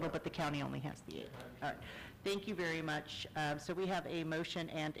 22 total, but the county only has the 8. All right, thank you very much. So we have a motion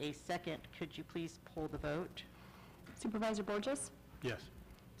and a second. Could you please pull the vote? Supervisor Borges? Yes.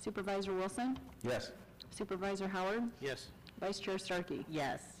 Supervisor Wilson? Yes. Supervisor Howard? Yes. Vice Chair Starkey?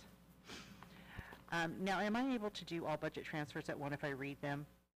 Yes. Now, am I able to do all budget transfers at one if I read them?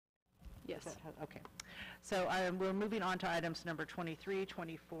 Yes. Okay. So we're moving on to items number 23,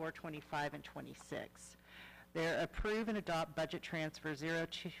 24, 25, and 26. They're approve and adopt budget transfer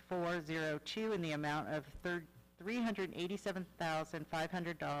 0402 in the amount of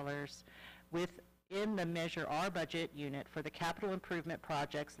 $387,500 within the Measure R budget unit for the capital improvement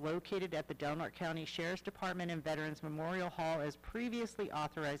projects located at the Del Norte County Sheriff's Department and Veterans Memorial Hall as previously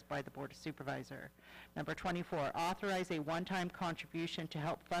authorized by the Board of Supervisors. Number 24, authorize a one-time contribution to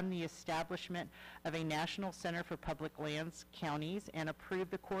help fund the establishment of a National Center for Public Lands Counties and approve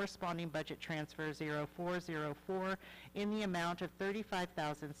the corresponding budget transfer 0404 in the amount of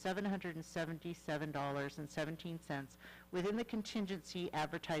 $35,777.17 within the contingency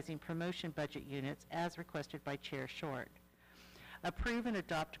advertising promotion budget units as requested by Chair Short. Approve and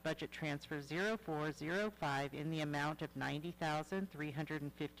adopt budget transfer 0405 in the amount of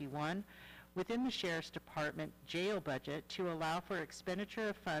 $90,351 within the Sheriff's Department jail budget to allow for expenditure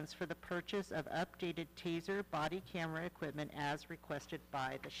of funds for the purchase of updated taser body camera equipment as requested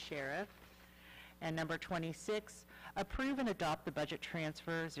by the Sheriff. And number 26, approve and adopt the budget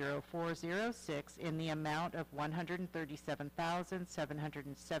transfer 0406 in the amount of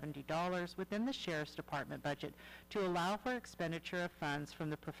 $137,770 within the Sheriff's Department budget to allow for expenditure of funds from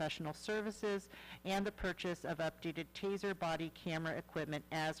the professional services and the purchase of updated taser body camera equipment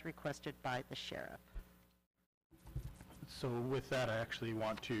as requested by the Sheriff. So with that, I actually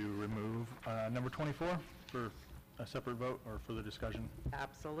want to remove number 24 for a separate vote or further discussion.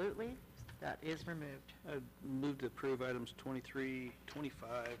 Absolutely. That is removed. I move to approve items 23,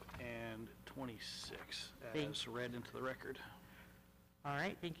 25, and 26 as read into the record. All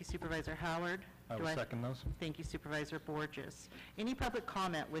right, thank you Supervisor Howard. I will second those. Thank you Supervisor Borges. Any public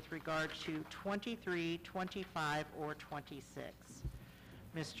comment with regard to 23, 25, or 26?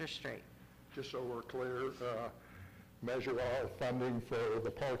 Mr. Straight. Just so we're clear, Measure R funding for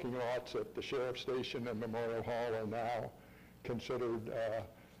the parking lots at the Sheriff's Station and Memorial Hall are now considered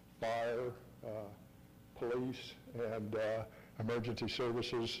fire, police, and emergency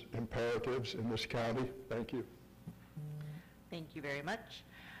services imperatives in this county. Thank you. Thank you very much.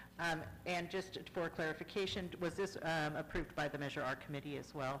 And just for clarification, was this approved by the Measure R committee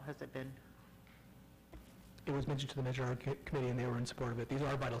as well? Has it been? It was mentioned to the Measure R committee, and they were in support of it. These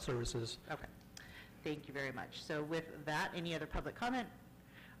are vital services. Okay. Thank you very much. So with that, any other public comment?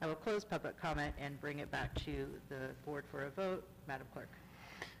 I will close public comment and bring it back to the board for a vote. Madam Clerk.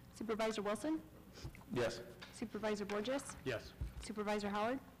 Supervisor Wilson? Yes. Supervisor Borges? Yes. Supervisor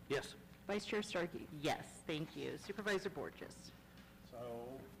Howard? Yes. Vice Chair Starkey? Yes, thank you. Supervisor Borges. So,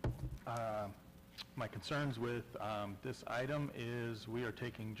 my concerns with this item is we are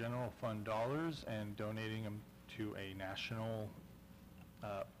taking general fund dollars and donating them to a national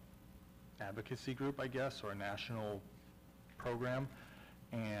advocacy group, I guess, or a national program,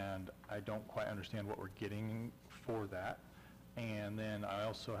 and I don't quite understand what we're getting for that. And then I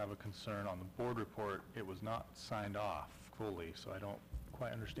also have a concern on the board report. It was not signed off fully, so I don't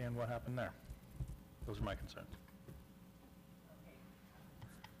quite understand what happened there. Those are my concerns.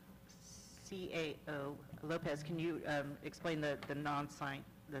 CAO Lopez, can you explain the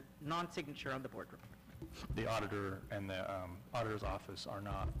non-signature on the board report? The auditor and the auditor's office are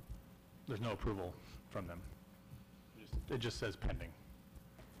not, there's no approval from them. It just says pending.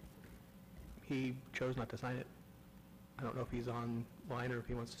 He chose not to sign it. I don't know if he's online or if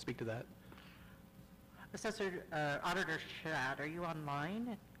he wants to speak to that. Assessor, Auditor Shad, are you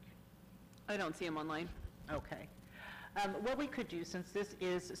online? I don't see him online. Okay. What we could do, since this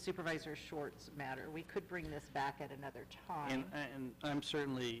is Supervisor Short's matter, we could bring this back at another time. And I'm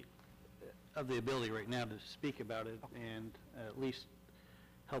certainly of the ability right now to speak about it and at least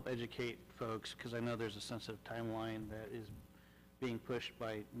help educate folks, because I know there's a sensitive timeline that is being pushed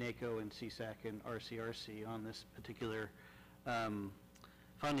by NACO and CSAC and RCRC on this particular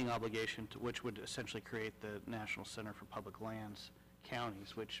funding obligation, which would essentially create the National Center for Public Lands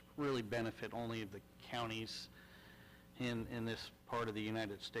counties, which really benefit only the counties in this part of the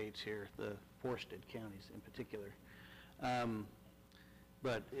United States here, the forested counties in particular.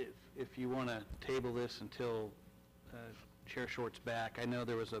 But if you want to table this until Chair Short's back, I know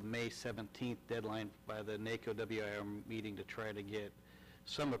there was a May 17th deadline by the NACO WIR meeting to try to get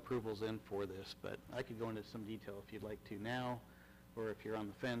some approvals in for this, but I could go into some detail if you'd like to now, or if you're on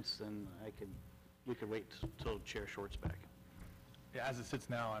the fence, then we could wait till Chair Short's back. Yeah, as it sits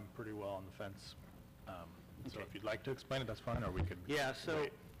now, I'm pretty well on the fence. So if you'd like to explain it, that's fine, or we could Yeah, so,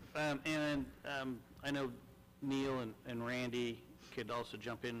 wait. I know Neil and Randy could also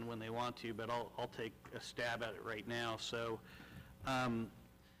jump in when they want to, but I'll take a stab at it right now. So,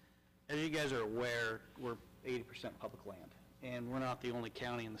 as you guys are aware, we're 80% public land, and we're not the only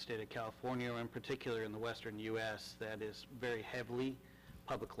county in the state of California, or in particular in the western U.S., that is very heavily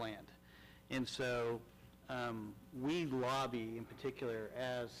public land. And so we lobby in particular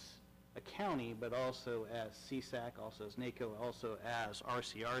as a county, but also as CSAC, also as NACO, also as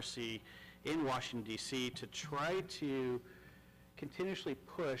RCRC in Washington, D.C., to try to continuously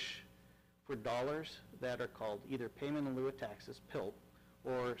push for dollars that are called either payment in lieu of taxes, PILT,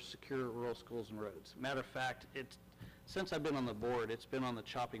 or secure rural schools and roads. Matter of fact, since I've been on the board, it's been on the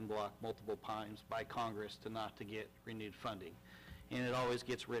chopping block multiple times by Congress not to get renewed funding. And it always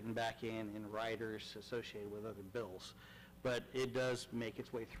gets written back in riders associated with other bills. But it does make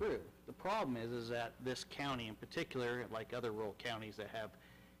its way through. The problem is that this county in particular, like other rural counties that have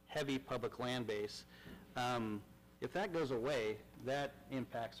heavy public land base, if that goes away, that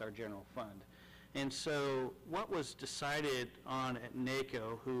impacts our general fund. And so what was decided on at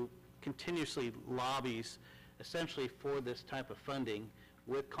NACO, who continuously lobbies essentially for this type of funding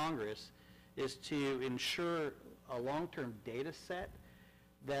with Congress, is to ensure a long-term data set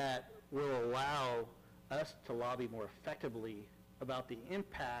that will allow us to lobby more effectively about the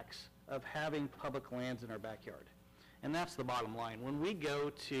impacts of having public lands in our backyard. And that's the bottom line. When we go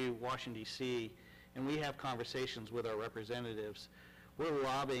to Washington, D.C., and we have conversations with our representatives, we're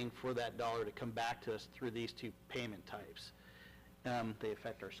lobbying for that dollar to come back to us through these two payment types. They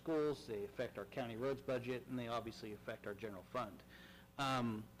affect our schools, they affect our county roads budget, and they obviously affect our general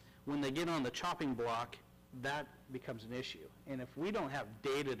fund. When they get on the chopping block, that becomes an issue. And if we don't have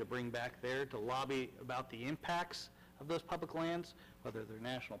data to bring back there to lobby about the impacts of those public lands, whether they're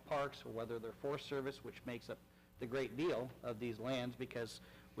national parks or whether they're Forest Service, which makes up the great deal of these lands, because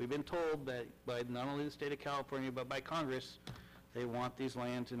we've been told that by not only the state of California, but by Congress, they want these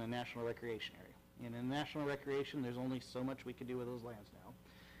lands in a national recreation area. And in national recreation, there's only so much we can do with those lands now.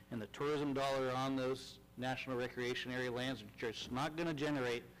 And the tourism dollar on those national recreation area lands are just not going to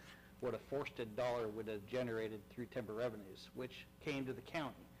generate what a forested dollar would have generated through timber revenues, which came to the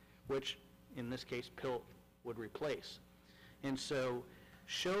county, which in this case PILT would replace. And so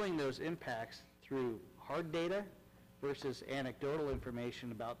showing those impacts through hard data versus anecdotal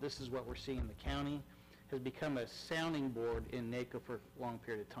information about this is what we're seeing in the county has become a sounding board in NACO for a long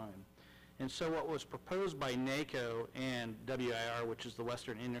period of time. And so what was proposed by NACO and WIR, which is the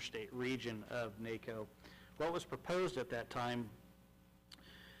Western Interstate region of NACO, what was proposed at that time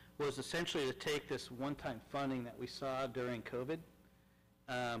was essentially to take this one-time funding that we saw during COVID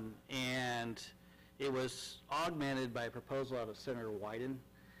and It was augmented by a proposal out of Senator Wyden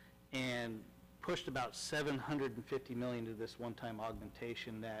and pushed about $750 million to this one-time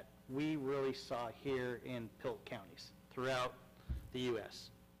augmentation that we really saw here in Pilt counties throughout the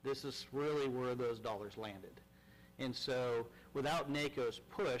U.S. This is really where those dollars landed. And so without NACO's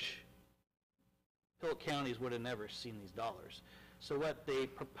push, Pilt counties would have never seen these dollars. So what they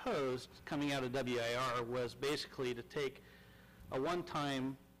proposed coming out of WIR was basically to take a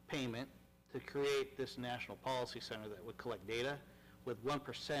one-time payment to create this national policy center that would collect data with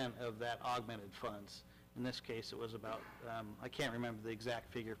 1% of that augmented funds. In this case, it was about, I can't remember the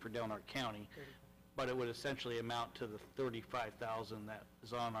exact figure for Del Norte County, but it would essentially amount to the $35,000 that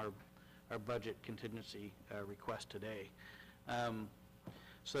is on our budget contingency request today.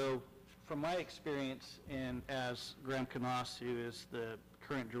 So from my experience, and as Graham Canas, who is the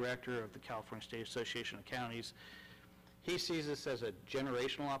current director of the California State Association of Counties, he sees this as a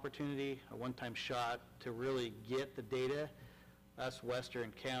generational opportunity, a one-time shot to really get the data us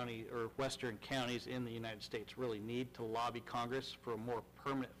Western counties in the United States really need to lobby Congress for more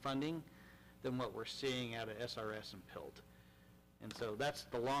permanent funding than what we're seeing out of SRS and PILT. And so that's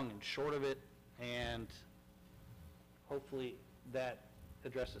the long and short of it, and hopefully that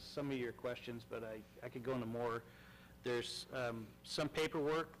addresses some of your questions, but I could go into more. There's some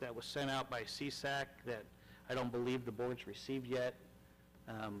paperwork that was sent out by CSAC that I don't believe the board's received yet,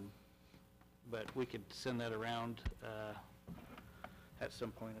 but we could send that around at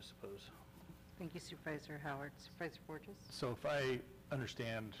some point, I suppose. Thank you, Supervisor Howard. Supervisor Borges? So if I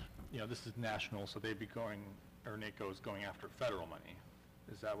understand, this is national, so they'd be going, or NACO is going after federal money.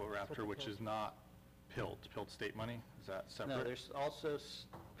 Is that what we're after, which is not PILT state money? Is that separate? No, there's also,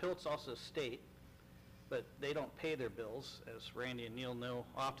 PILT's also state, but they don't pay their bills, as Randy and Neil know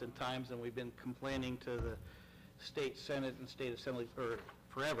oftentimes, and we've been complaining to the state Senate and state assembly for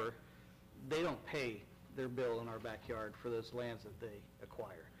forever. They don't pay their bill in our backyard for those lands that they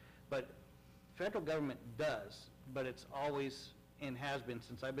acquire. But federal government does, but it's always, and has been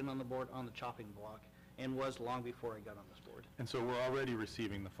since I've been on the board, on the chopping block, and was long before I got on this board. And so we're already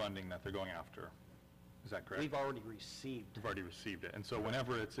receiving the funding that they're going after. Is that correct? We've already received. We've already received it. And so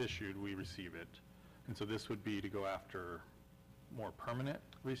whenever it's issued, we receive it. And so this would be to go after more permanent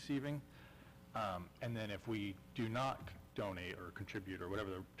receiving. And then if we do not donate or contribute or whatever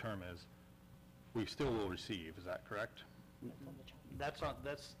the term is, we still will receive. Is that correct? That's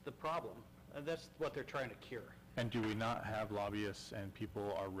the problem. That's what they're trying to cure. And do we not have lobbyists and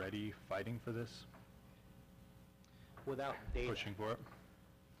people already fighting for this? Without data. Pushing for it?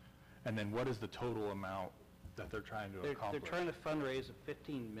 And then what is the total amount that they're trying to accomplish? They're trying to fundraise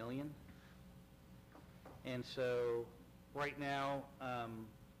 $15 million. And so right now,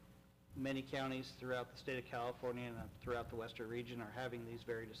 many counties throughout the state of California and throughout the Western region are having these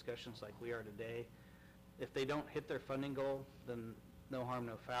very discussions like we are today. If they don't hit their funding goal, then no harm,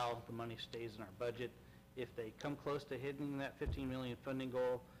 no foul. The money stays in our budget. If they come close to hitting that $15 million funding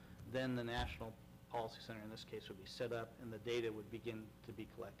goal, then the National Policy Center in this case would be set up and the data would begin to be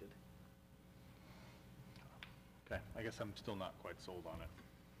collected. Okay, I guess I'm still not quite sold on it.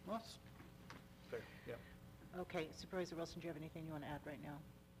 Well, that's fair, yeah. Okay, Supervisor Wilson, do you have anything you want to add right now?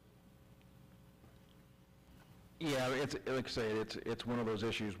 Yeah, it's, like I say, it's one of those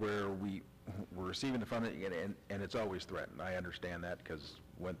issues where we're receiving the funding and it's always threatened. I understand that because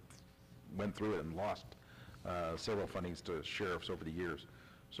went through it and lost several fundings to sheriffs over the years.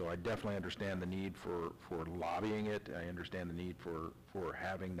 So I definitely understand the need for lobbying it. I understand the need for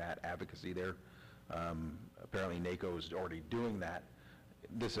having that advocacy there. Apparently NACO is already doing that.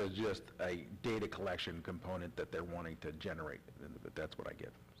 This is just a data collection component that they're wanting to generate, but that's what I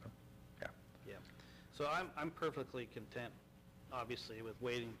get. So, yeah. Yeah. So I'm perfectly content, obviously, with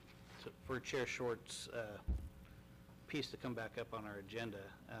waiting for Chair Short's piece to come back up on our agenda.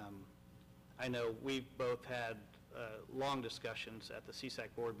 I know we've both had long discussions at the CSAC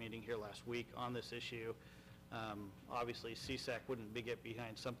board meeting here last week on this issue. Obviously, CSAC wouldn't get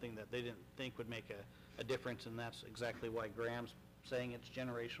behind something that they didn't think would make a difference, and that's exactly why Graham's saying it's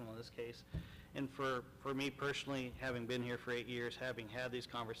generational in this case. And for me personally, having been here for 8 years, having had these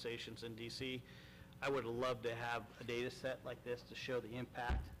conversations in D.C., I would love to have a data set like this to show the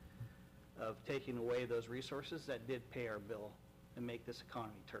impact of taking away those resources that did pay our bill and make this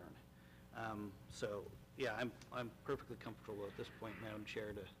economy turn. So, yeah, I'm perfectly comfortable at this point, Madam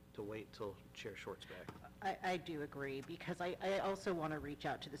Chair, to wait till Chair Short's back. I do agree, because I also want to reach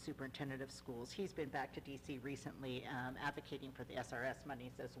out to the superintendent of schools. He's been back to DC recently advocating for the SRS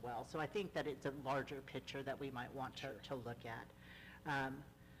monies as well. So I think that it's a larger picture that we might want to look at.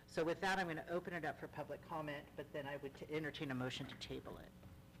 So with that, I'm going to open it up for public comment, but then I would entertain a motion to table it.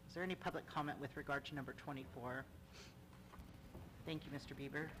 Is there any public comment with regard to number 24? Thank you, Mr.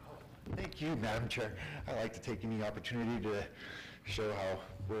 Bieber. Thank you, Madam Chair. I'd like to take any opportunity to show how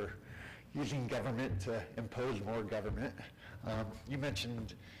we're using government to impose more government. You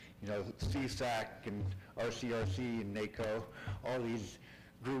mentioned, CSAC and RCRC and NACO, all these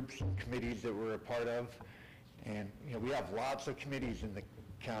groups and committees that we're a part of. And, we have lots of committees in the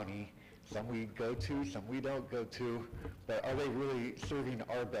county. Some we go to, some we don't go to, but are they really serving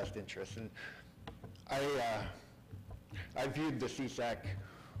our best interests? And I viewed the CSAC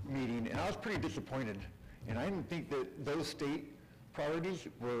meeting, and I was pretty disappointed. And I didn't think that those state priorities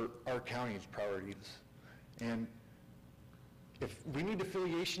were our county's priorities. And if we need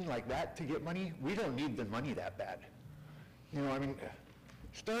affiliation like that to get money, we don't need the money that bad.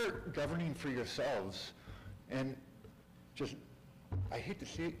 Start governing for yourselves. And just, I hate to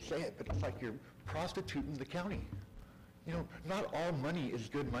say it, but it's like you're prostituting the county. Not all money is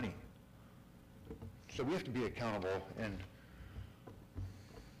good money. So we have to be accountable, and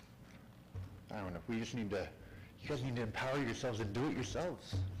I don't know, you guys need to empower yourselves and do it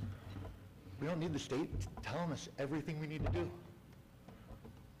yourselves. We don't need the state telling us everything we need to do.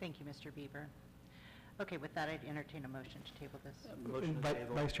 Thank you, Mr. Bieber. Okay, with that, I'd entertain a motion to table this.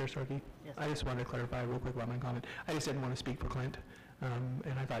 Vice Chair Starkey? Yes. I just wanted to clarify real quick about my comment. I just didn't want to speak for Clint,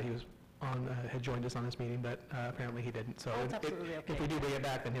 and I thought he was had joined us on this meeting, but apparently he didn't. So that's absolutely okay. If we do bring it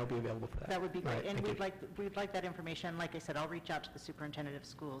back, then he'll be available for that. That would be great, Right, and thank we'd like that information. Like I said, I'll reach out to the superintendent of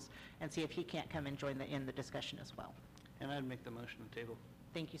schools and see if he can't come and join in the discussion as well. And I'd make the motion to table.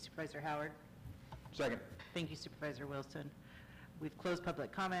 Thank you, Supervisor Howard. Second. Thank you, Supervisor Wilson. We've closed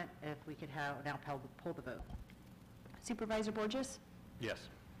public comment. If we could now pull the vote. Supervisor Borges? Yes.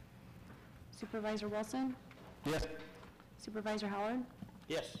 Supervisor Wilson? Yes. Supervisor Howard?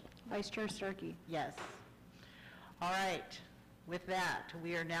 Yes. Vice Chair Starkey? Yes. All right. With that,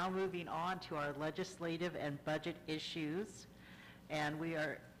 we are now moving on to our legislative and budget issues. And we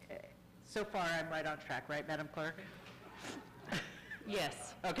are, so far, I'm right on track, right, Madam Clerk?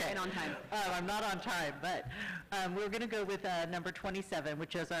 Yes. Okay. And on time. I'm not on time, but we're going to go with number 27,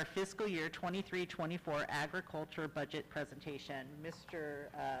 which is our fiscal year 23-24 agriculture budget presentation. Mr.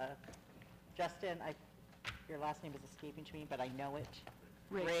 Justin, your last name is escaping to me, but I know it.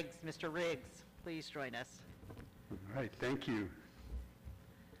 Riggs. Mr. Riggs, please join us. All right, thank you.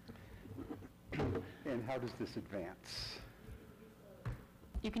 And how does this advance?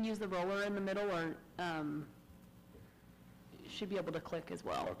 You can use the roller in the middle, or should be able to click as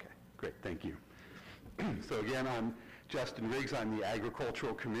well. Okay, great, thank you. So again, I'm Justin Riggs. I'm the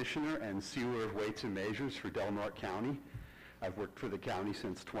Agricultural Commissioner and Sealer of Weights and Measures for Del Norte County. I've worked for the county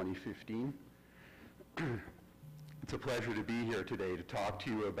since 2015. It's a pleasure to be here today to talk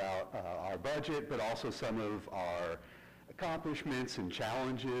to you about our budget, but also some of our accomplishments and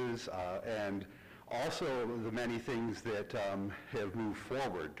challenges, and also the many things that have moved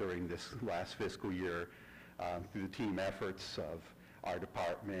forward during this last fiscal year through the team efforts of our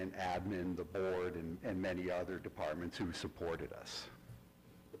department, admin, the board, and many other departments who supported us.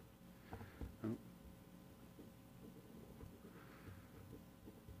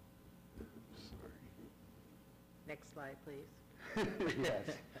 Next slide, please. Yes.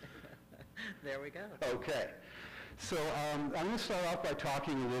 There we go. Okay. So I'm going to start off by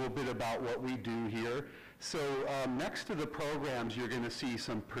talking a little bit about what we do here. So next to the programs, you're going to see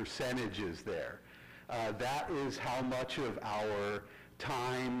some percentages there. That is how much of our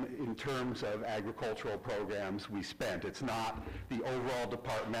time in terms of agricultural programs we spent. It's not the overall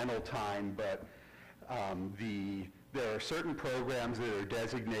departmental time, but there are certain programs that are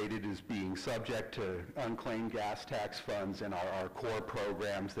designated as being subject to unclaimed gas tax funds and are our core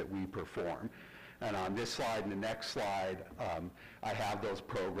programs that we perform. And on this slide and the next slide, I have those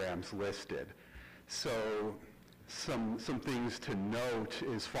programs listed. So some things to note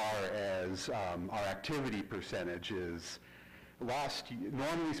as far as our activity percentage is,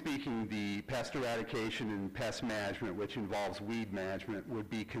 normally speaking, the pest eradication and pest management, which involves weed management, would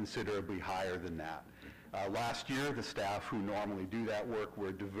be considerably higher than that. Last year, the staff who normally do that work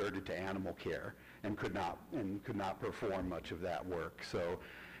were diverted to animal care and could not perform much of that work. So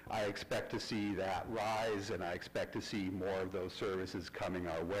I expect to see that rise, and I expect to see more of those services coming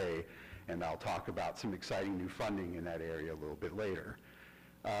our way. And I'll talk about some exciting new funding in that area a little bit later.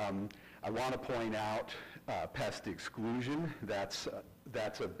 I want to point out pest exclusion. That's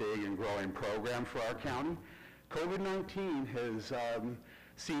a big and growing program for our county. COVID-19 has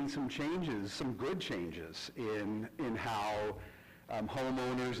seen some changes, some good changes in how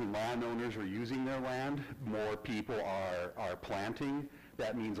homeowners and landowners are using their land. More people are planting.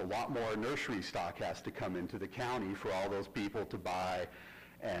 That means a lot more nursery stock has to come into the county for all those people to buy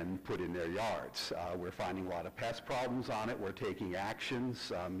and put in their yards. We're finding a lot of pest problems on it. We're taking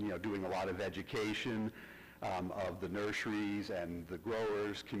actions, doing a lot of education of the nurseries and the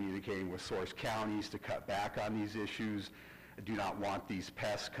growers, communicating with source counties to cut back on these issues. I do not want these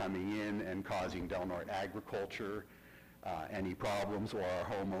pests coming in and causing Del Norte agriculture any problems, or our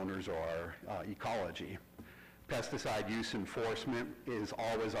homeowners, or our ecology. Pesticide use enforcement is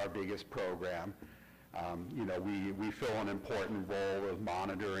always our biggest program. We fill an important role of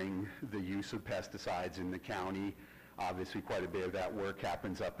monitoring the use of pesticides in the county. Obviously, quite a bit of that work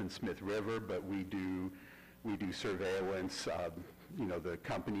happens up in Smith River, but we do surveillance. The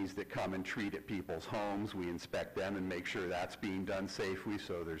companies that come and treat at people's homes, we inspect them and make sure that's being done safely,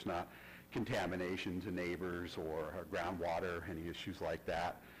 so there's not contamination to neighbors or groundwater, any issues like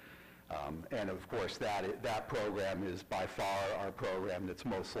that. And of course, that program is by far our program that's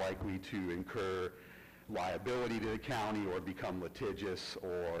most likely to incur liability to the county or become litigious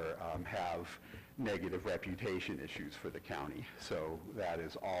or have negative reputation issues for the county. So that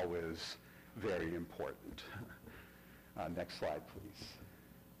is always very important. Next slide, please.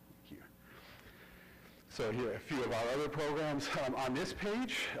 Thank you. So here are a few of our other programs. On this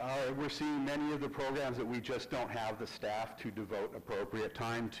page, we're seeing many of the programs that we just don't have the staff to devote appropriate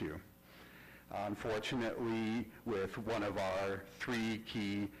time to. Unfortunately, with one of our 3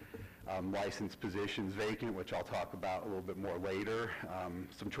 key licensed positions vacant, which I'll talk about a little bit more later,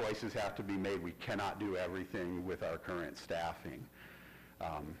 some choices have to be made. We cannot do everything with our current staffing.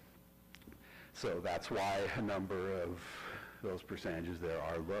 So that's why a number of those percentages there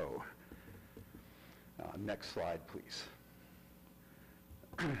are low. Next slide, please.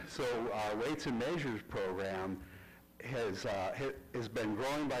 So our weights and measures program has been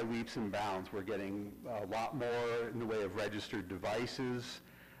growing by leaps and bounds. We're getting a lot more in the way of registered devices.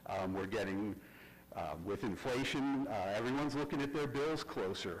 We're getting, with inflation, everyone's looking at their bills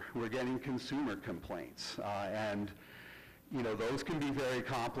closer. We're getting consumer complaints. And those can be very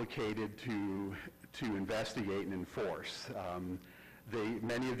complicated to investigate and enforce.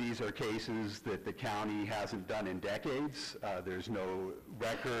 Many of these are cases that the county hasn't done in decades. There's no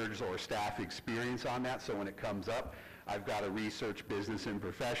records or staff experience on that, so when it comes up, I've got to research business and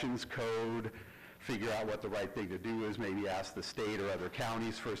professions code, figure out what the right thing to do is, maybe ask the state or other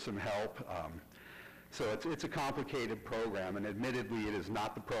counties for some help. So it's a complicated program, and admittedly, it is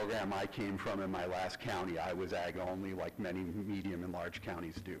not the program I came from in my last county. I was ag only, like many medium and large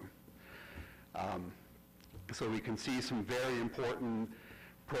counties do. So we can see some very important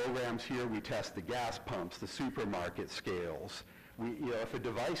programs here. We test the gas pumps, the supermarket scales. If a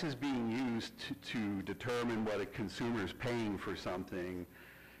device is being used to determine what a consumer is paying for something,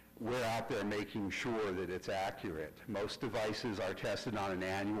 we're out there making sure that it's accurate. Most devices are tested on an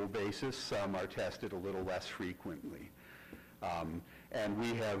annual basis. Some are tested a little less frequently. And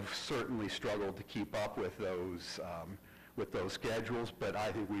we have certainly struggled to keep up with those schedules, but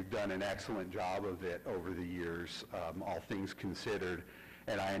I think we've done an excellent job of it over the years, all things considered,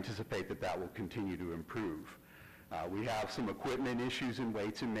 and I anticipate that that will continue to improve. We have some equipment issues in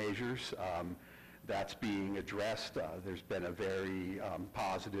weights and measures. That's being addressed. There's been a very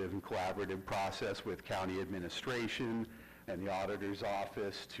positive and collaborative process with county administration and the auditor's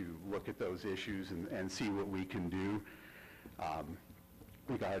office to look at those issues and see what we can do.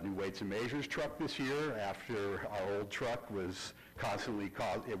 We got a new weights and measures truck this year after our old truck was constantly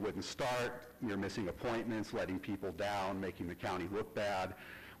it wouldn't start. We were missing appointments, letting people down, making the county look bad.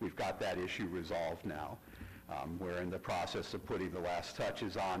 We've got that issue resolved now. We're in the process of putting the last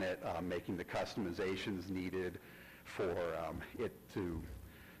touches on it, making the customizations needed for it to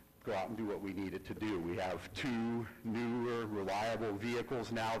go out and do what we need it to do. We have 2 newer, reliable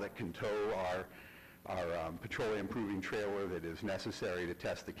vehicles now that can tow our petroleum proving trailer that is necessary to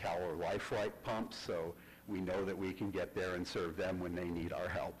test the Keller Life Flight pumps, so we know that we can get there and serve them when they need our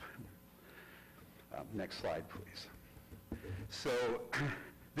help. Next slide, please. So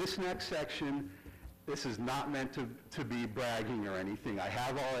this next section, this is not meant to be bragging or anything. I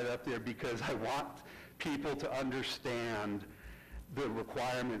have all that up there because I want people to understand the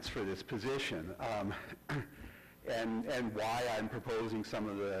requirements for this position. And why I'm proposing some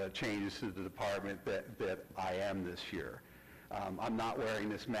of the changes to the department that I am this year. I'm not wearing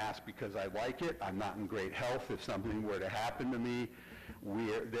this mask because I like it. I'm not in great health. If something were to happen to me,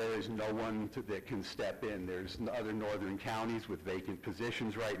 there is no one that can step in. There's other northern counties with vacant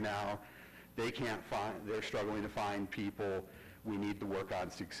positions right now. They're struggling to find people. We need to work on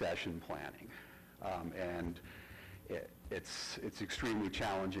succession planning. And it's extremely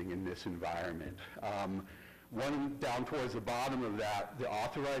challenging in this environment. One down towards the bottom of that, the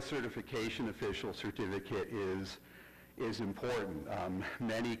authorized certification official certificate is is important.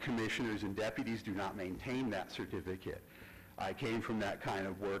 Many commissioners and deputies do not maintain that certificate. I came from that kind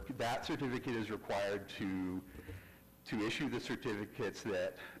of work. That certificate is required to issue the certificates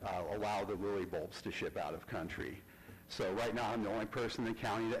that allow the lily bulbs to ship out of country. So right now, I'm the only person in the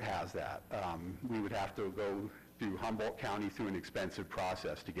county that has that. We would have to go through Humboldt County through an expensive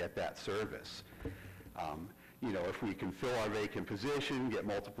process to get that service. You know, if we can fill our vacant position, get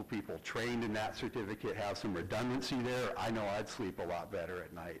multiple people trained in that certificate, have some redundancy there, I know I'd sleep a lot better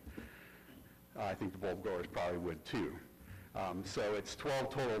at night. I think the bulb growers probably would too. So it's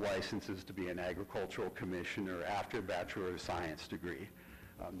 12 total licenses to be an agricultural commissioner after a Bachelor of Science degree.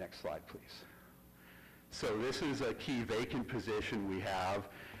 Next slide, please. So this is a key vacant position we have,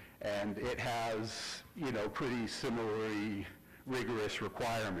 and it has, you know, pretty similarly rigorous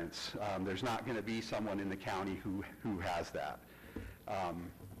requirements. There's not going to be someone in the county who has that.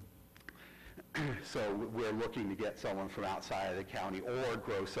 So we're looking to get someone from outside of the county or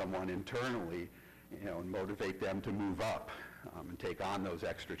grow someone internally, you know, and motivate them to move up and take on those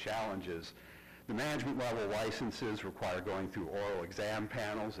extra challenges. The management level licenses require going through oral exam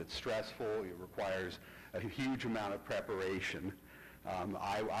panels. It's stressful. It requires a huge amount of preparation.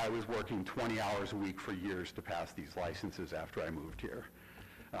 I was working 20 hours a week for years to pass these licenses after I moved here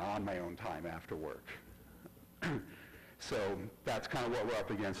on my own time after work. So that's kind of what we're up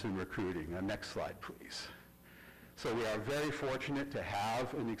against in recruiting. Next slide, please. So we are very fortunate to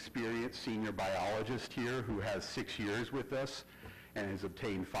have an experienced senior biologist here who has 6 years with us and has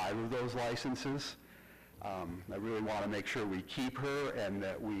obtained 5 of those licenses. I really want to make sure we keep her and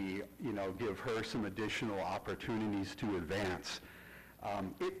that we, you know, give her some additional opportunities to advance.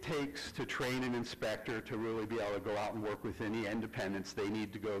 It takes to train an inspector to really be able to go out and work with any independents. They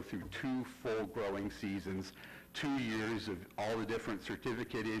need to go through 2 full growing seasons, 2 years of all the different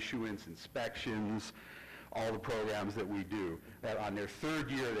certificate issuance, inspections, all the programs that we do. That on their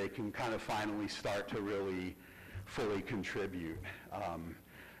 3rd year, they can kind of finally start to really fully contribute.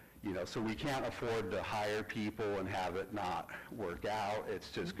 You know, so we can't afford to hire people and have it not work out. It's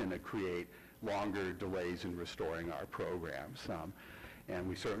just going to create longer delays in restoring our programs. And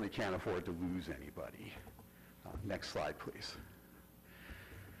we certainly can't afford to lose anybody. Next slide, please.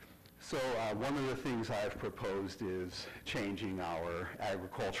 So one of the things I've proposed is changing our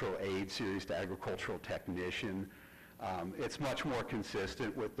agricultural aid series to agricultural technician. It's much more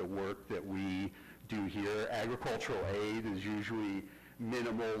consistent with the work that we do here. Agricultural aid is usually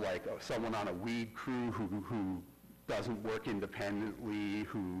minimal, like someone on a weed crew who doesn't work independently,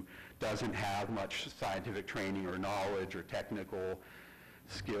 who doesn't have much scientific training or knowledge or technical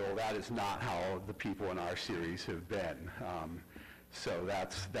skill. That is not how the people in our series have been. So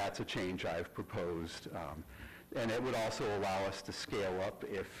that's a change I've proposed. And it would also allow us to scale up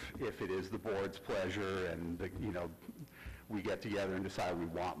if it is the board's pleasure and you know, we get together and decide we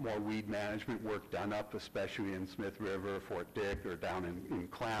want more weed management work done up, especially in Smith River, Fort Dick, or down in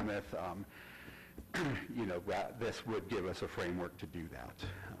Klamath. You know, this would give us a framework to do that.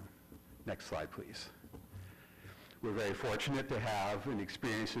 Next slide, please. We're very fortunate to have an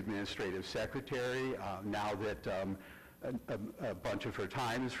experienced administrative secretary now that a bunch of her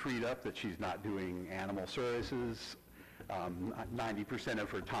time is freed up, that she's not doing animal services. 90% of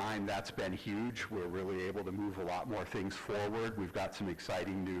her time, that's been huge. We're really able to move a lot more things forward. We've got some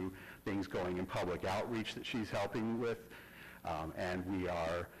exciting new things going in public outreach that she's helping with. And we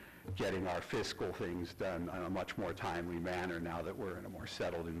are getting our fiscal things done in a much more timely manner now that we're in a more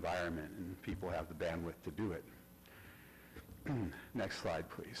settled environment and people have the bandwidth to do it. Next slide,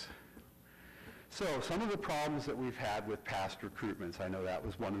 please. So some of the problems that we've had with past recruitments, I know that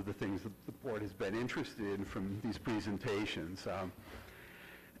was one of the things that the board has been interested in from these presentations.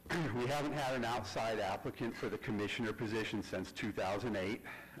 We haven't had an outside applicant for the commissioner position since 2008.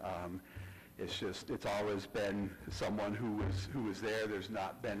 It's always been someone who was there. There's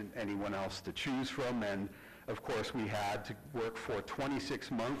not been anyone else to choose from. And of course, we had to work for 26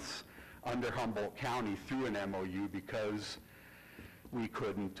 months under Humboldt County through an MOU because we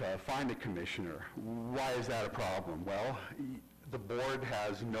couldn't find a commissioner. Why is that a problem? Well, the board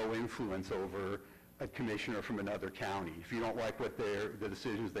has no influence over a commissioner from another county. If you don't like what the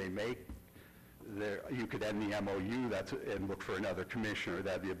decisions they make, you could end the MOU and look for another commissioner.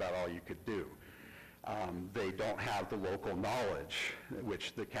 That'd be about all you could do. They don't have the local knowledge,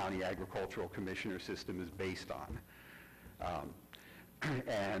 which the county agricultural commissioner system is based on.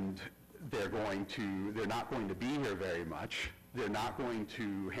 And they're not going to be here very much. They're not going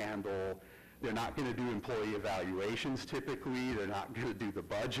to do employee evaluations typically. They're not going to do the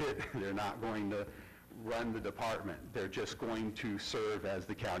budget. They're not going to run the department. They're just going to serve as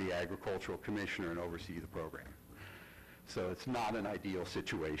the county agricultural commissioner and oversee the program. So it's not an ideal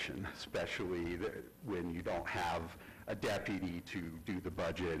situation, especially when you don't have a deputy to do the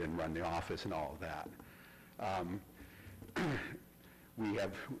budget and run the office and all of that. We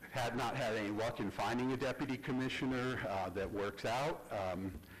have not had any luck in finding a deputy commissioner that works out.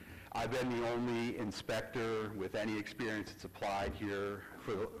 I've been the only inspector with any experience that's applied here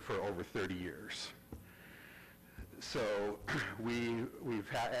for over 30 years. So we're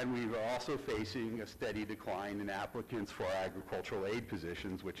also facing a steady decline in applicants for agricultural aid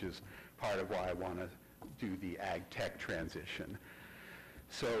positions, which is part of why I want to do the ag tech transition.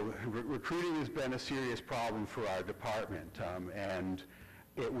 So recruiting has been a serious problem for our department, and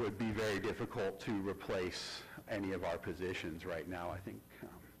it would be very difficult to replace any of our positions right now, I think,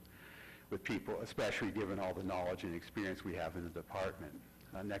 with people, especially given all the knowledge and experience we have in the department.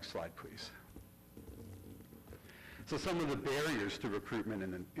 Next slide, please. So some of the barriers to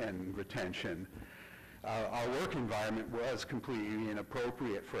recruitment and retention. Our work environment was completely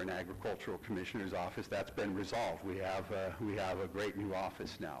inappropriate for an agricultural commissioner's office. That's been resolved. We have a great new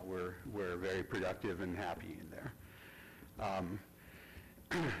office now. We're very productive and happy in there.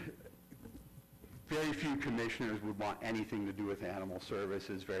 Very few commissioners would want anything to do with animal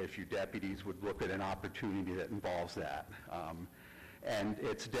services. Very few deputies would look at an opportunity that involves that. And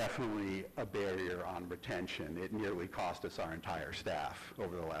it's definitely a barrier on retention. It nearly cost us our entire staff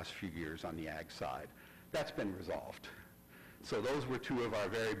over the last few years on the ag side. That's been resolved. So those were two of our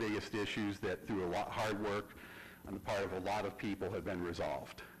very biggest issues that through a lot of hard work on the part of a lot of people have been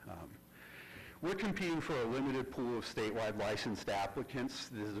resolved. We're competing for a limited pool of statewide licensed applicants.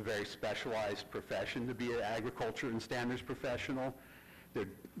 This is a very specialized profession to be an agriculture and standards professional.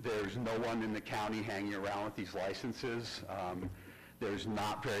 There's no one in the county hanging around with these licenses. There's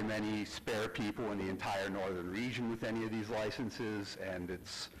not very many spare people in the entire northern region with any of these licenses, and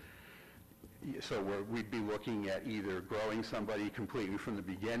we'd be looking at either growing somebody completely from the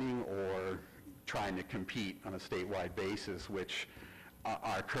beginning or trying to compete on a statewide basis, which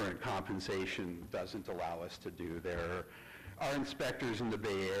our current compensation doesn't allow us to do. There are inspectors in the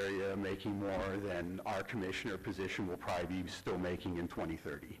Bay Area making more than our commissioner position will probably be still making in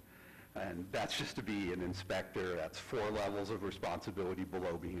 2030. And that's just to be an inspector. That's 4 levels of responsibility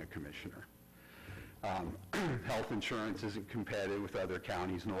below being a commissioner. Health insurance isn't competitive with other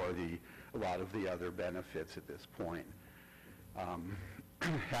counties, nor a lot of the other benefits at this point.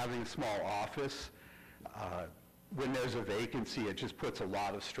 Having a small office, when there's a vacancy, it just puts a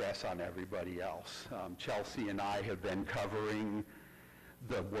lot of stress on everybody else. Chelsea and I have been covering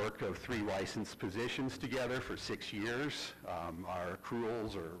the work of 3 licensed positions together for 6 years. Our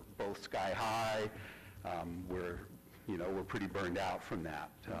accruals are both sky high. We're pretty burned out from that.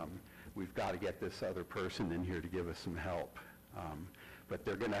 We've got to get this other person in here to give us some help. But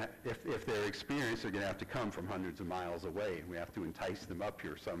they're going to, if they're experienced, they're going to have to come from hundreds of miles away, and we have to entice them up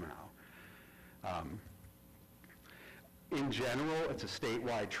here somehow. In general, it's a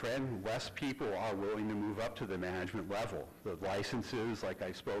statewide trend. Less people are willing to move up to the management level. The licenses, like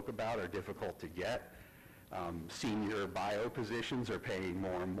I spoke about, are difficult to get. Senior bio positions are paying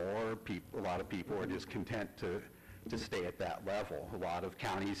more and more. A lot of people are just content to stay at that level. A lot of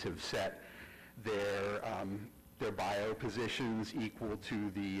counties have set their bio positions equal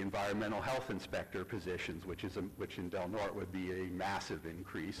to the environmental health inspector positions, which in Del Norte would be a massive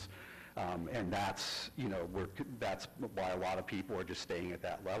increase. And that's why a lot of people are just staying at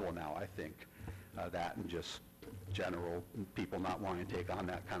that level now, I think. That and just general people not wanting to take on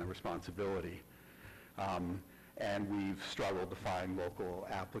that kind of responsibility. And we've struggled to find local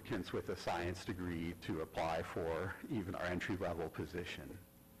applicants with a science degree to apply for even our entry-level position.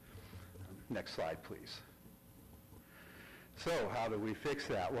 Next slide, please. So how do we fix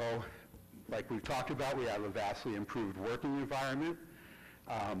that? Well, like we've talked about, we have a vastly improved working environment.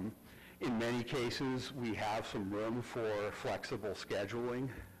 In many cases, we have some room for flexible scheduling.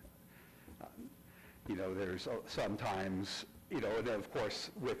 There's sometimes, and of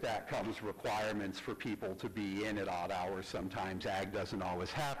course, with that comes requirements for people to be in at odd hours. Sometimes ag doesn't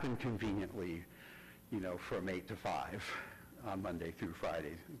always happen conveniently, from 8 to 5 on Monday through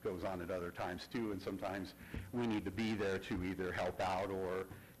Friday. It goes on at other times too, and sometimes we need to be there to either help out or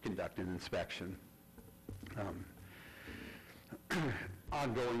conduct an inspection.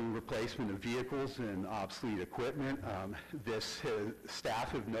 Ongoing replacement of vehicles and obsolete equipment.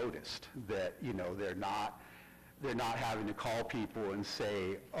 Staff have noticed that they're not having to call people and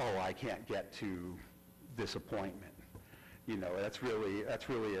say, "Oh, I can't get to this appointment." That's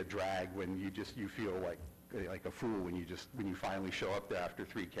really a drag when you feel like a fool when you finally show up there after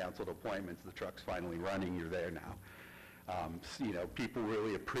 3 canceled appointments. The truck's finally running. You're there now. People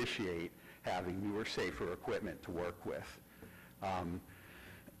really appreciate having newer, safer equipment to work with.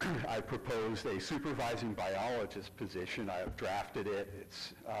 I proposed a supervising biologist position. I have drafted it.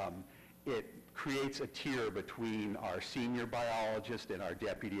 It creates a tier between our senior biologist and our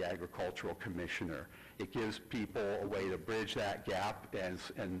deputy agricultural commissioner. It gives people a way to bridge that gap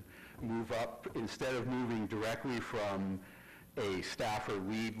and move up, instead of moving directly from a staff or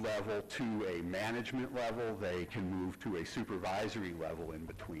lead level to a management level, they can move to a supervisory level in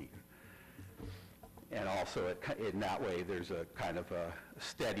between. And also, in that way, there's a kind of a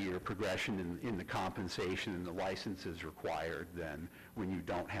steadier progression in the compensation and the licenses required than when you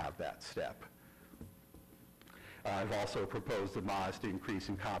don't have that step. I've also proposed a modest increase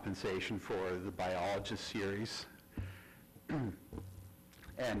in compensation for the biologist series.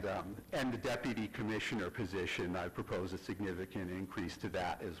 And the deputy commissioner position, I propose a significant increase to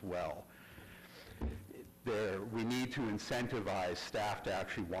that as well. We need to incentivize staff to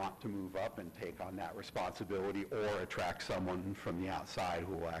actually want to move up and take on that responsibility, or attract someone from the outside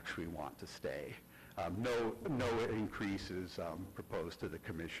who will actually want to stay. No increases proposed to the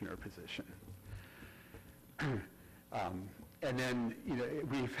commissioner position. And then,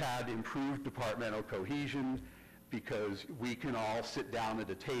 we've had improved departmental cohesion because we can all sit down at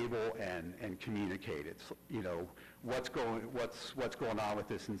a table and communicate. It's, what's going on with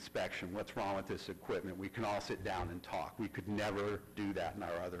this inspection? What's wrong with this equipment? We can all sit down and talk. We could never do that in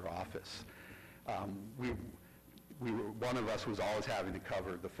our other office. One of us was always having to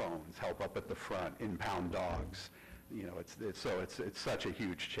cover the phones, help up at the front, impound dogs. It's such a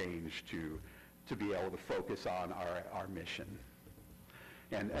huge change to be able to focus on our mission.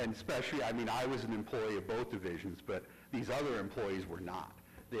 And especially, I was an employee of both divisions, but these other employees were not.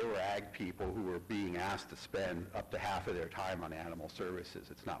 They were ag people who were being asked to spend up to half of their time on animal services.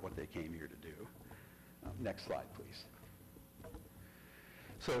 It's not what they came here to do. Next slide, please.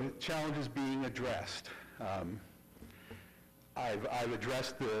 So challenges being addressed. I've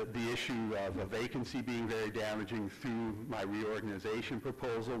addressed the issue of a vacancy being very damaging through my reorganization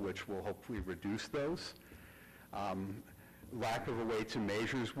proposal, which will hopefully reduce those. Lack of a weights and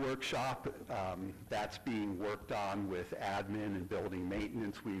measures workshop, that's being worked on with admin and building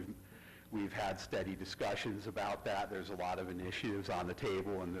maintenance. We've had steady discussions about that. There's a lot of initiatives on the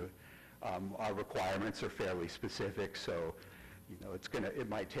table, and our requirements are fairly specific, so it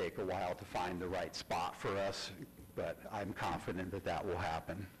might take a while to find the right spot for us, but I'm confident that will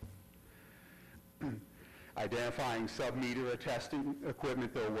happen. Identifying sub-meter testing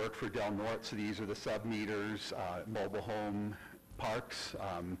equipment that will work for Del Norte. So these are the sub-meters, mobile home parks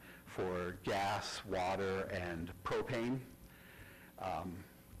for gas, water, and propane.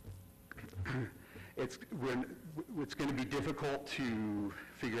 It's going to be difficult to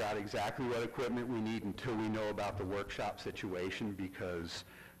figure out exactly what equipment we need until we know about the workshop situation, because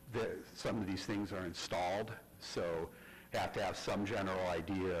some of these things are installed. So have to have some general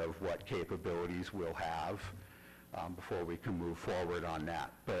idea of what capabilities we'll have before we can move forward on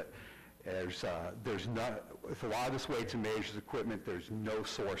that. But with a lot of this weights and measures equipment, there's no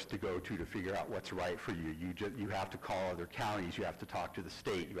source to go to figure out what's right for you. You have to call other counties, you have to talk to the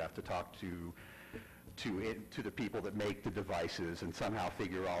state, you have to talk to the people that make the devices and somehow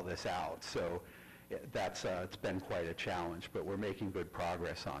figure all this out. So it's been quite a challenge, but we're making good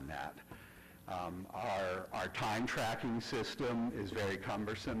progress on that. Our time tracking system is very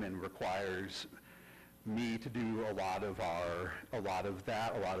cumbersome and requires me to do a lot of our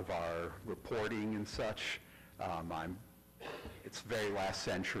reporting and such. It's very last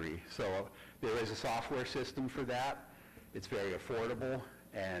century. So there is a software system for that. It's very affordable,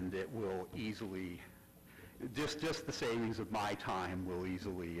 and it will easily, just the savings of my time will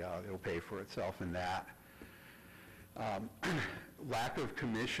easily, it'll pay for itself in that. Lack of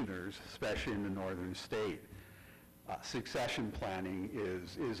commissioners, especially in the northern state. Succession planning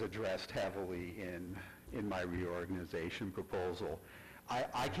is addressed heavily in my reorganization proposal.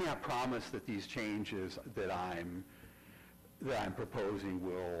 I can't promise that these changes that I'm proposing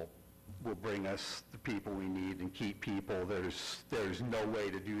will bring us the people we need and keep people. There's no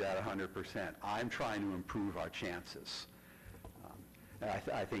way to do that 100%. I'm trying to improve our chances. And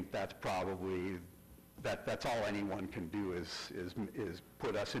I think that's probably that's all anyone can do is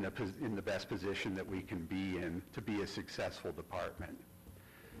put us in the best position that we can be in to be a successful department.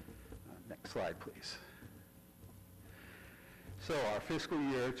 Next slide, please. So our fiscal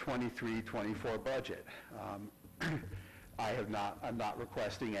year 23-24 budget. I'm not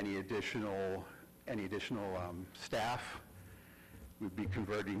requesting any additional staff. We'd be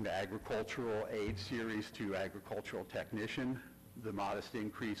converting the agricultural aid series to agricultural technician. The modest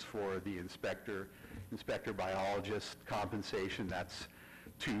increase for the inspector biologist compensation, that's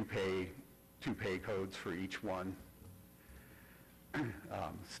to pay 2 pay codes for each one.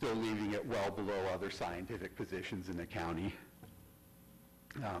 Still leaving it well below other scientific positions in the county.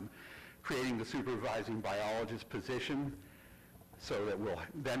 Creating the supervising biologist position so that we'll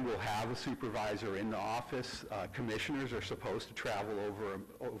have a supervisor in the office. Commissioners are supposed to travel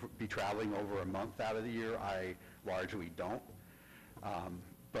be traveling over a month out of the year. I largely don't,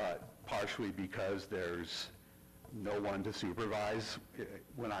 but partially because there's no one to supervise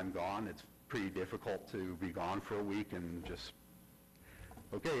when I'm gone. It's pretty difficult to be gone for a week and just,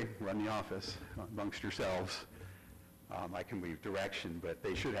 okay, run the office amongst yourselves. I can leave direction, but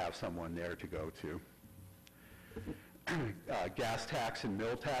they should have someone there to go to. Gas tax and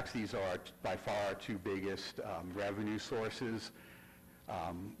mill tax, these are by far our 2 biggest revenue sources.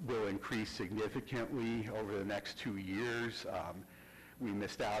 Will increase significantly over the next 2 years. We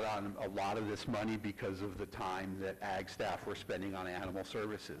missed out on a lot of this money because of the time that ag staff were spending on animal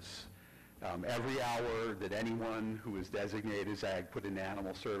services. Every hour that anyone who was designated as ag put in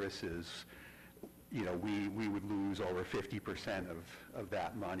animal services, you know, we would lose over 50% of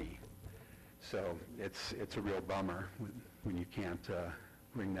that money. So it's a real bummer when you can't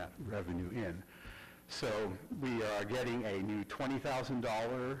bring that revenue in. So we are getting a new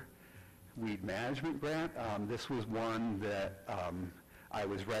 $20,000 weed management grant. This was one that I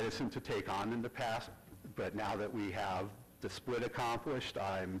was reticent to take on in the past, but now that we have the split accomplished,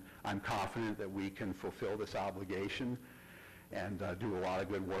 I'm confident that we can fulfill this obligation and do a lot of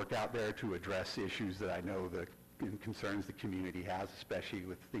good work out there to address issues that I know concerns the community has, especially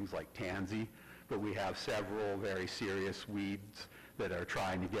with things like tansy. But we have several very serious weeds that are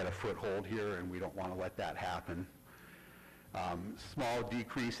trying to get a foothold here, and we don't want to let that happen. Small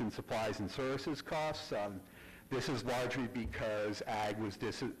decrease in supplies and services costs. This is largely because ag was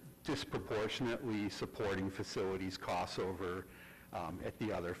disproportionately supporting facilities costs over at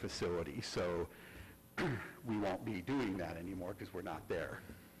the other facility. So we won't be doing that anymore because we're not there.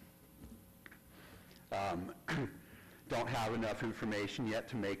 Don't have enough information yet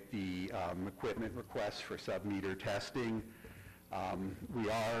to make the equipment requests for sub-meter testing. We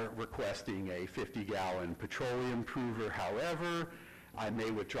are requesting a 50-gallon petroleum prover. However, I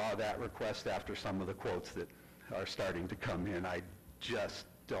may withdraw that request after some of the quotes that are starting to come in. I just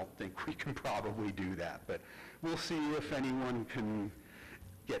don't think we can probably do that, but we'll see if anyone can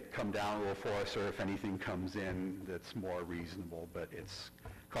come down a little for us, or if anything comes in that's more reasonable, but it's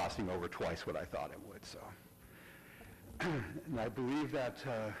costing over twice what I thought it would. So, and I believe that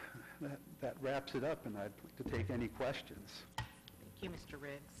wraps it up, and I'd like to take any questions. Thank you, Mr.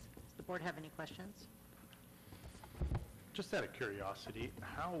 Riggs. Does the board have any questions? Just out of curiosity,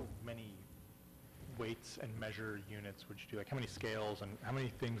 how many weights and measure units would you do? Like how many scales and how many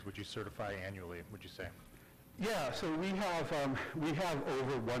things would you certify annually, would you say? Yeah, so we have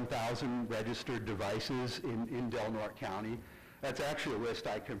over 1,000 registered devices in Del Norte County. That's actually a list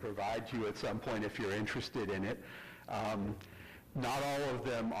I can provide to you at some point if you're interested in it. Not all of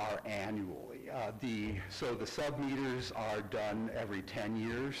them are annually. So the sub-meters are done every 10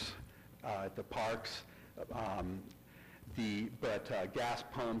 years at the parks. But gas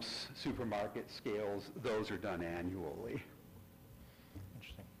pumps, supermarket scales, those are done annually.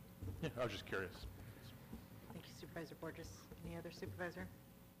 Interesting. Yeah, I was just curious. Thank you, Supervisor Borges. Any other supervisor?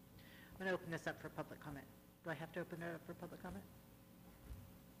 I'm going to open this up for public comment. Do I have to open it up for public comment?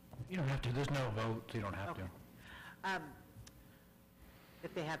 You don't have to. There's no vote. You don't have Okay. to.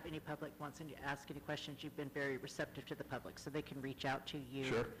 If they have any public wants to ask any questions, you've been very receptive to the public, so they can reach out to you.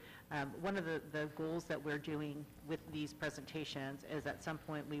 Sure. One of the goals that we're doing with these presentations is at some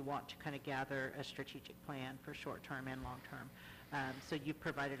point we want to kind of gather a strategic plan for short-term and long-term. So you've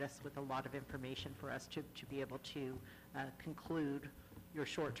provided us with a lot of information for us to be able to conclude your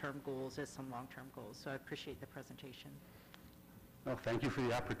short-term goals as some long-term goals. So I appreciate the presentation. Well, thank you for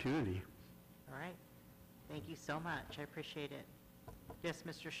the opportunity. All right. Thank you so much. I appreciate it. Yes,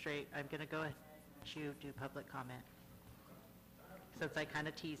 Mr. Straight, I'm going to go ahead and let you do public comment, since I kind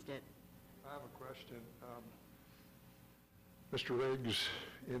of teased it. I have a question. Mr. Riggs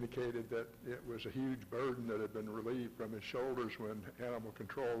indicated that it was a huge burden that had been relieved from his shoulders when animal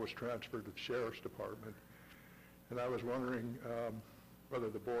control was transferred to the Sheriff's Department. And I was wondering whether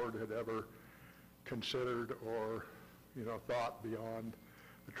the board had ever considered or, thought beyond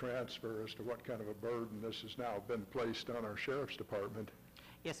the transfer as to what kind of a burden this has now been placed on our Sheriff's Department.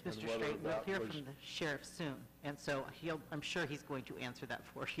 Yes, Mr. Straight, we'll hear from the sheriff soon, and so I'm sure he's going to answer that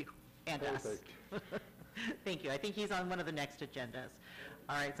for you and us. Thank you. I think he's on one of the next agendas.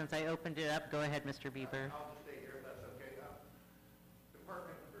 All right, since I opened it up, go ahead, Mr. Bieber. I'll just stay here if that's okay.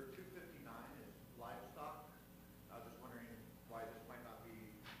 Department number 259 is livestock. I was just wondering why this might not be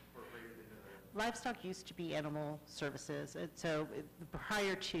incorporated into the livestock used to be animal services, and so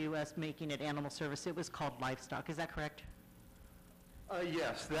prior to us making it animal service, it was called livestock, is that correct?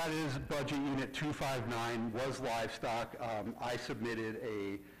 Yes, that is Budget Unit 259 was livestock. I submitted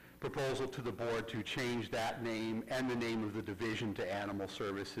a proposal to the board to change that name and the name of the division to Animal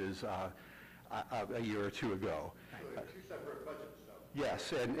Services a year or two ago. So two separate budgets, though.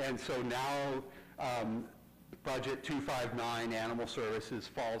 Yes, and so now Budget 259, Animal Services,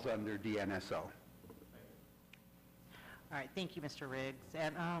 falls under DNSO. All right, thank you, Mr. Riggs.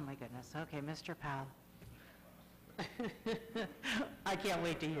 And, oh my goodness, okay, Mr. Powell. I can't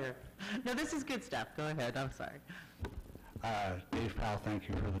wait to hear. No, this is good stuff. Go ahead, I'm sorry. Dave Powell, thank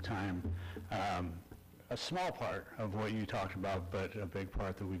you for the time. A small part of what you talked about, but a big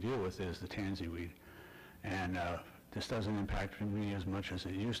part that we deal with is the tansy weed. And this doesn't impact me as much as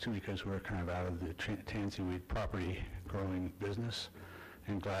it used to because we're kind of out of the tansy weed property growing business,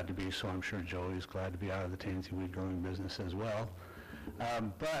 and glad to be, so I'm sure Joey's glad to be out of the tansy weed growing business as well.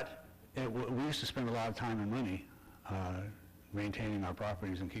 But we used to spend a lot of time and money maintaining our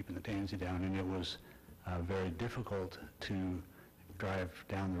properties and keeping the tansy down, and it was very difficult to drive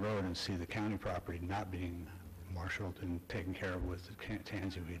down the road and see the county property not being marshaled and taken care of with the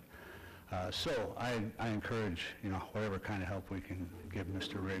tansy weed. So I encourage, whatever kind of help we can give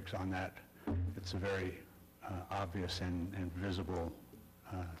Mr. Riggs on that. It's a very obvious and visible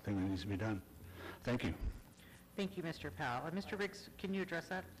thing that needs to be done. Thank you. Thank you, Mr. Powell. Mr. Riggs, can you address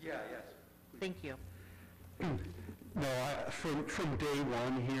that? Yeah, yes. Thank you. No, from day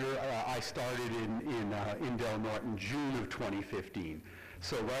one here, I started in Del Norte in June of 2015.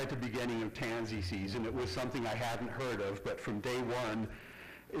 So right at the beginning of tansy season, it was something I hadn't heard of, but from day one,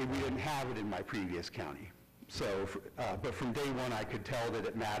 we didn't have it in my previous county. So, but from day one, I could tell that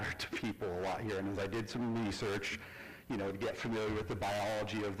it mattered to people a lot here. And as I did some research, to get familiar with the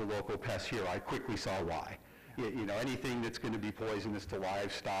biology of the local pests here, I quickly saw why. Anything that's going to be poisonous to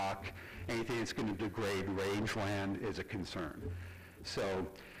livestock, anything that's going to degrade rangeland is a concern. So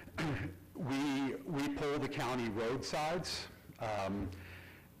we pull the county roadsides.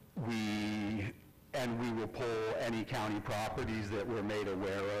 We will pull any county properties that we're made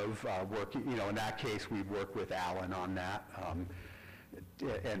aware of. In that case, we've worked with Alan on that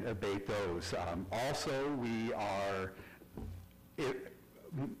and abate those. Also, we are,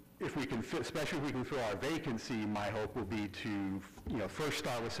 if we can, especially if we can fill our vacancy, my hope will be to, first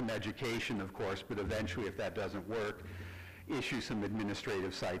start with some education, of course, but eventually, if that doesn't work, issue some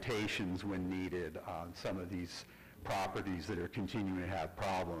administrative citations when needed on some of these properties that are continuing to have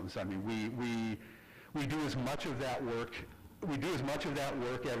problems. I mean, we do as much of that work. We do as much of that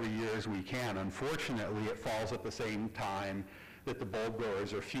work every year as we can. Unfortunately, it falls at the same time that the bulb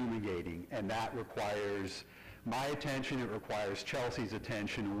growers are fumigating, and that requires my attention, it requires Chelsea's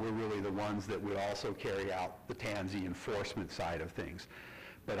attention, and we're really the ones that would also carry out the tansy enforcement side of things.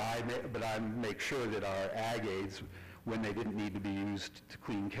 But I make sure that our ag aides, when they didn't need to be used to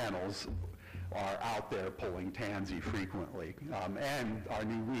clean kennels, are out there pulling tansy frequently. And our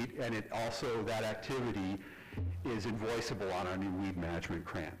new weed, and it also, that activity is invoiceable on our new weed management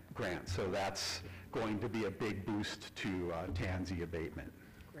grant. So that's going to be a big boost to tansy abatement.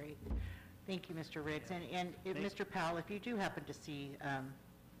 Great. Thank you, Mr. Riggs. And Mr. Powell, if you do happen to see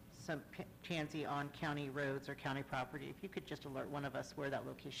some tansy on county roads or county property, if you could just alert one of us where that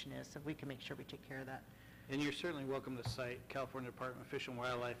location is, so we can make sure we take care of that. And you're certainly welcome to cite California Department of Fish and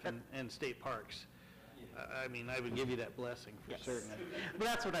Wildlife and state parks. I mean, I would give you that blessing for certain. Well,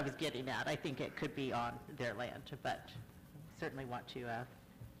 that's what I was getting at. I think it could be on their land, but certainly want to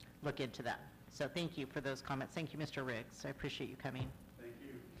look into that. So thank you for those comments. Thank you, Mr. Riggs. I appreciate you coming. Thank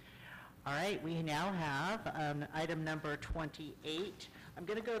you. All right, we now have item number 28. I'm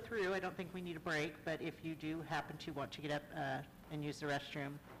going to go through. I don't think we need a break, but if you do happen to want to get up and use the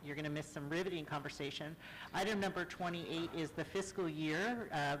restroom, you're going to miss some riveting conversation. Item number 28 is the fiscal year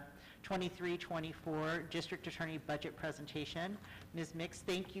 23-24 District Attorney Budget Presentation. Ms. Mix,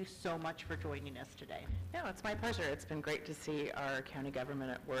 thank you so much for joining us today. No, it's my pleasure. It's been great to see our county government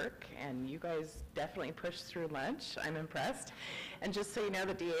at work, and you guys definitely pushed through lunch. I'm impressed. And just so you know,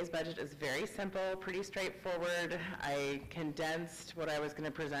 the DA's budget is very simple, pretty straightforward. I condensed what I was going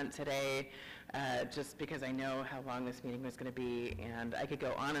to present today just because I know how long this meeting was going to be, and I could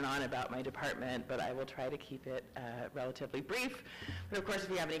go on and on about my department, but I will try to keep it relatively brief. But of course, if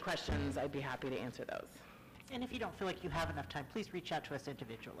you have any questions, I'd be happy to answer those. And if you don't feel like you have enough time, please reach out to us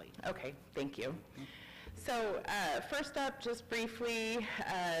individually. Okay, thank you. So first up, just briefly,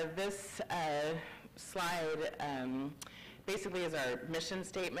 this slide basically is our mission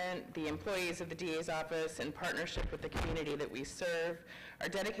statement. The employees of the DA's office, in partnership with the community that we serve, are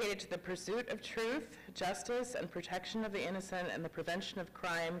dedicated to the pursuit of truth, justice, and protection of the innocent and the prevention of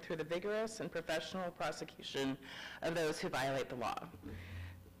crime through the vigorous and professional prosecution of those who violate the law.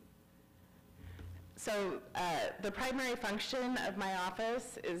 So the primary function of my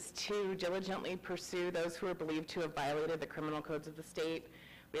office is to diligently pursue those who are believed to have violated the criminal codes of the state.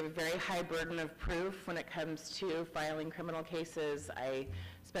 We have a very high burden of proof when it comes to filing criminal cases. I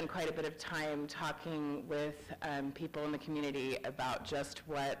spend quite a bit of time talking with people in the community about just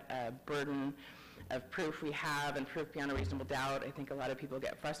what burden of proof we have and proof beyond a reasonable doubt. I think a lot of people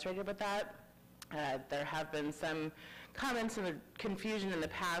get frustrated with that. There have been some comments and confusion in the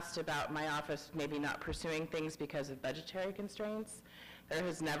past about my office maybe not pursuing things because of budgetary constraints. There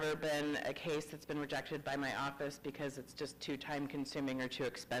has never been a case that's been rejected by my office because it's just too time-consuming or too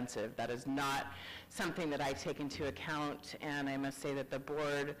expensive. That is not something that I take into account, and I must say that the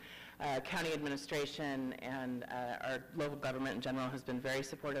board, county administration, and our local government in general has been very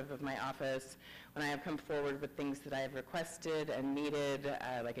supportive of my office. When I have come forward with things that I have requested and needed,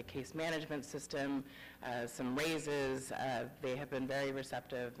 like a case management system, some raises, they have been very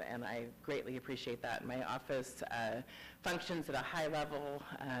receptive, and I greatly appreciate that. My office functions at a high level,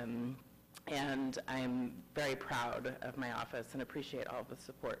 and I'm very proud of my office and appreciate all the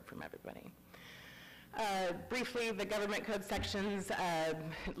support from everybody. Briefly, the government code sections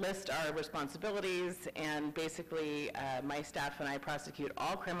list our responsibilities, and basically my staff and I prosecute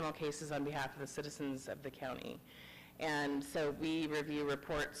all criminal cases on behalf of the citizens of the county. And so we review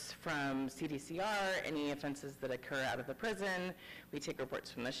reports from CDCR, any offenses that occur out of the prison. We take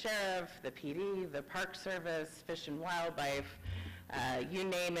reports from the sheriff, the PD, the Park Service, Fish and Wildlife, you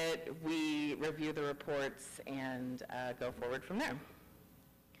name it. We review the reports and go forward from there.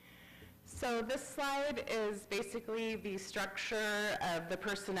 So this slide is basically the structure of the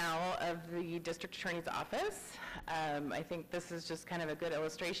personnel of the district attorney's office. I think this is just kind of a good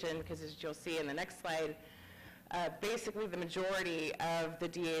illustration because, as you'll see in the next slide, basically the majority of the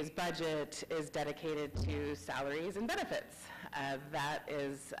DA's budget is dedicated to salaries and benefits. That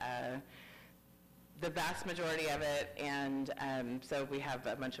is the vast majority of it, and so we have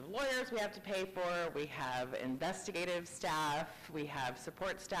a bunch of lawyers we have to pay for, we have investigative staff, we have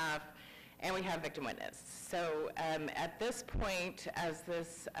support staff, and we have victim witness. So at this point, as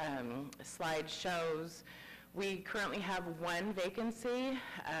this slide shows, we currently have one vacancy.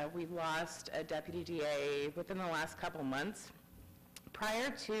 We lost a deputy DA within the last couple months.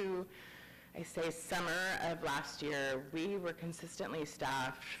 Prior to, I say, summer of last year, we were consistently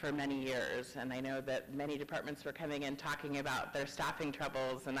staffed for many years, and I know that many departments were coming in talking about their staffing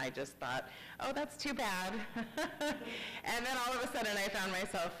troubles, and I just thought, oh, that's too bad. And then all of a sudden I found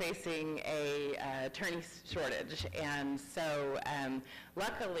myself facing a attorney shortage, and so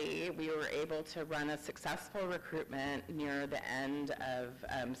luckily we were able to run a successful recruitment near the end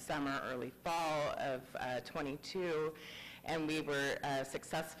of summer, early fall of 22. And we were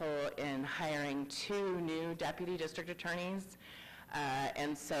successful in hiring 2 new deputy district attorneys.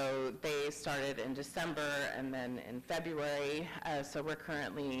 And so they started in December and then in February. So we're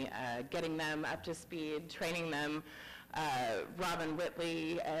currently getting them up to speed, training them. Robin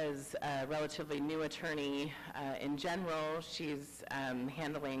Whitley is a relatively new attorney in general. She's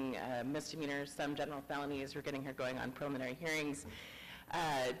handling misdemeanors, some general felonies. We're getting her going on preliminary hearings.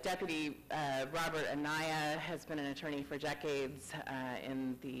 Deputy Robert Anaya has been an attorney for decades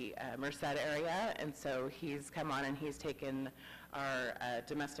in the Merced area, and so he's come on and he's taken our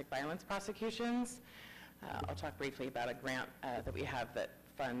domestic violence prosecutions. I'll talk briefly about a grant that we have that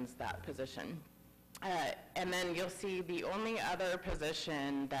funds that position. And then you'll see the only other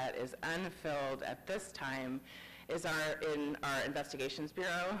position that is unfilled at this time is in our investigations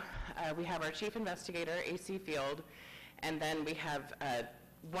bureau. We have our chief investigator, A.C. Field, and then we have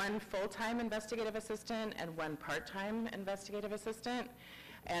 1 full-time investigative assistant and 1 part-time investigative assistant.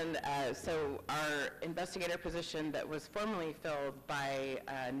 And so our investigator position that was formerly filled by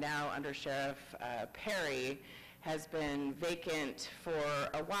now Under Sheriff Perry has been vacant for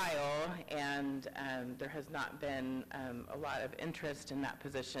a while, and there has not been a lot of interest in that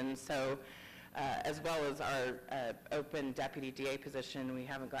position. So as well as our open deputy DA position, we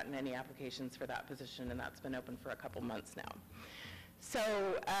haven't gotten any applications for that position, and that's been open for a couple months now. So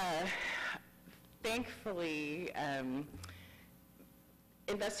thankfully,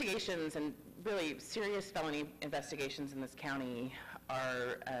 investigations and really serious felony investigations in this county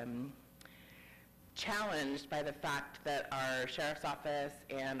are challenged by the fact that our sheriff's office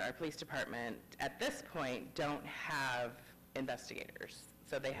and our police department at this point don't have investigators.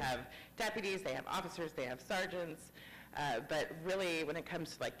 So they have deputies, they have officers, they have sergeants, But really, when it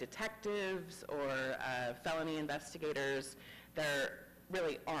comes to like detectives or felony investigators, there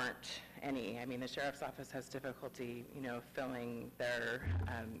really aren't any. I mean, the sheriff's office has difficulty, filling their,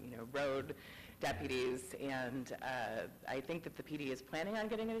 road deputies, and I think that the PD is planning on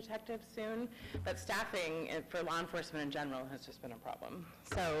getting a detective soon, but staffing for law enforcement in general has just been a problem.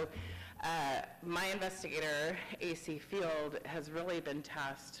 So my investigator, AC Field, has really been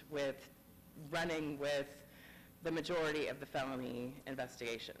tasked with running with the majority of the felony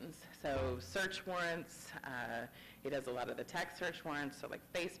investigations. So search warrants, he does a lot of the tech search warrants, so like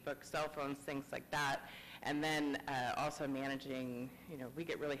Facebook, cell phones, things like that. And then also managing, we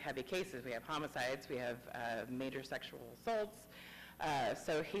get really heavy cases. We have homicides, we have major sexual assaults.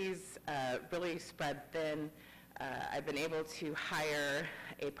 So he's really spread thin. I've been able to hire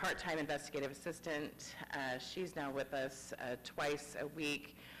a part-time investigative assistant. She's now with us twice a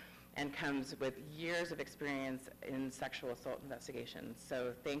week and comes with years of experience in sexual assault investigations.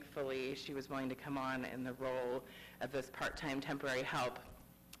 So thankfully, she was willing to come on in the role of this part-time temporary help.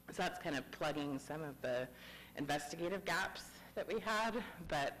 So that's kind of plugging some of the investigative gaps that we had,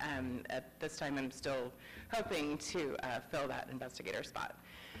 but at this time I'm still hoping to fill that investigator spot.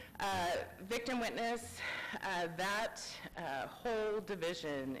 Victim witness, that whole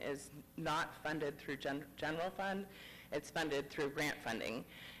division is not funded through general fund, it's funded through grant funding.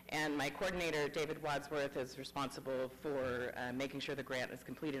 And my coordinator, David Wadsworth, is responsible for making sure the grant is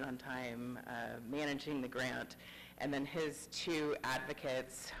completed on time, managing the grant, and then his two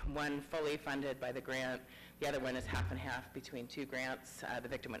advocates, one fully funded by the grant, the other one is half and half between two grants, the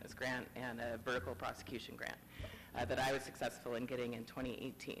victim witness grant and a vertical prosecution grant that I was successful in getting in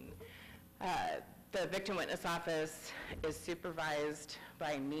 2018. The victim witness office is supervised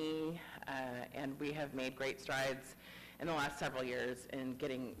by me, and we have made great strides in the last several years in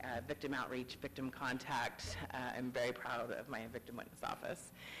getting victim outreach, victim contact. I'm very proud of my victim witness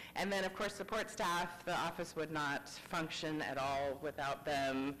office. And then, of course, support staff. The office would not function at all without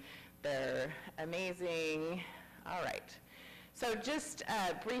them. They're amazing. All right. So just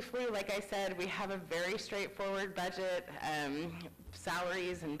briefly, like I said, we have a very straightforward budget,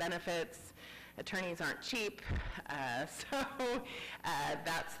 salaries and benefits. Attorneys aren't cheap, so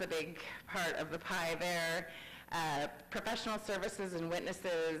that's the big part of the pie there. Professional services and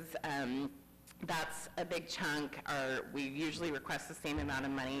witnesses, that's a big chunk. We usually request the same amount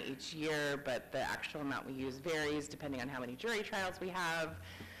of money each year, but the actual amount we use varies depending on how many jury trials we have.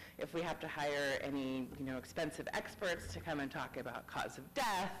 If we have to hire any, expensive experts to come and talk about cause of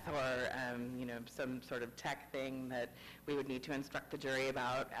death or, some sort of tech thing that we would need to instruct the jury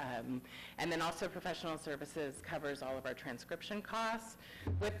about. And then also professional services covers all of our transcription costs.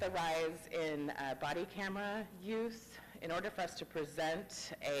 With the rise in body camera use, in order for us to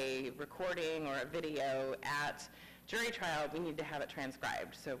present a recording or a video at jury trial, we need to have it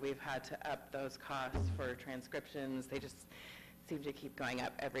transcribed. So we've had to up those costs for transcriptions. They just seem to keep going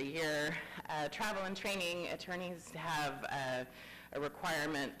up every year. Travel and training, attorneys have a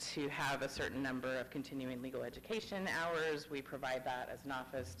requirement to have a certain number of continuing legal education hours. We provide that as an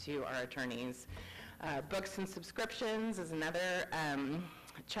office to our attorneys. Books and subscriptions is another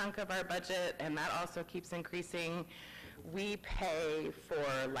chunk of our budget, and that also keeps increasing. We pay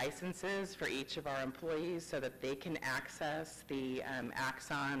for licenses for each of our employees so that they can access the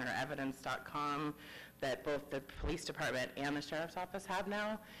Axon or evidence.com that both the police department and the sheriff's office have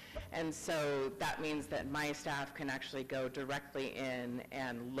now. And so that means that my staff can actually go directly in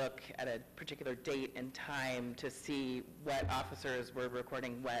and look at a particular date and time to see what officers were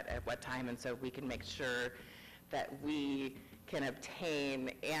recording what at what time, and so we can make sure that we can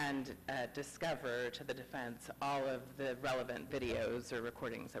obtain and discover to the defense all of the relevant videos or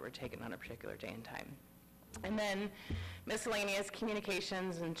recordings that were taken on a particular day and time. And then miscellaneous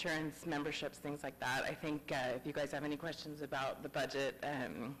communications, insurance, memberships, things like that. I think if you guys have any questions about the budget,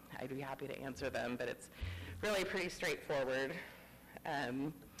 I'd be happy to answer them, but it's really pretty straightforward.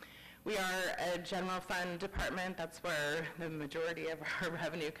 We are a general fund department. That's where the majority of our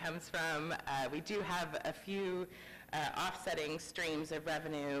revenue comes from. We do have a few offsetting streams of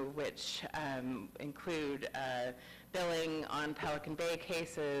revenue, which include billing on Pelican Bay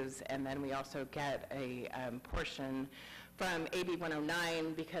cases, and then we also get a portion from AB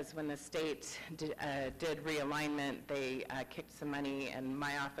 109 because when the state did realignment, they kicked some money, and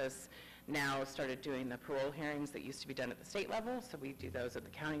my office now started doing the parole hearings that used to be done at the state level, so we do those at the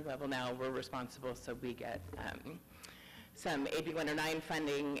county level now. We're responsible, so we get some AB 109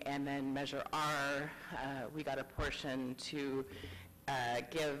 funding, and then Measure R, we got a portion to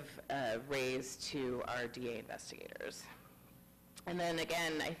give a raise to our DA investigators. And then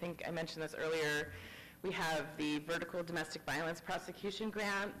again, I think I mentioned this earlier, We have the Vertical Domestic Violence Prosecution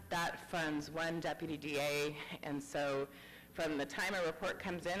Grant. That funds one deputy DA, and so from the time a report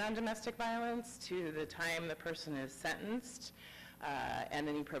comes in on domestic violence to the time the person is sentenced, and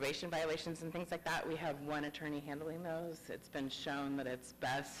any probation violations and things like that, we have one attorney handling those. It's been shown that it's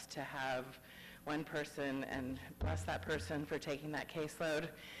best to have one person, and bless that person for taking that caseload,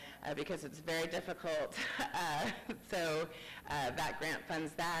 because it's very difficult. So that grant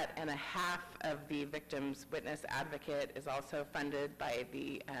funds that, and a half of the victim's witness advocate is also funded by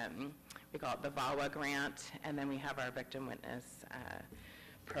the, we call it the VAWA grant, and then we have our victim witness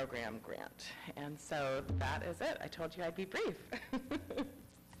program grant. And so that is it. I told you I'd be brief.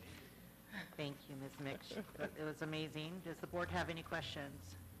 Thank you, Ms. Mix. It was amazing. Does the board have any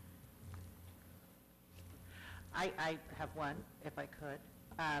questions? I have one, if I could.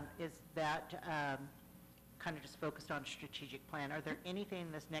 Is that kind of just focused on strategic plan? Are there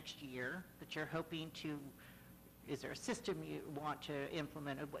anything this next year that you're hoping to, is there a system you want to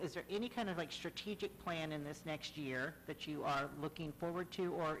implement? Is there any kind of like strategic plan in this next year that you are looking forward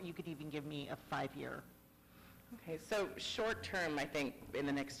to, or you could even give me a 5-year? Okay, so short term, I think in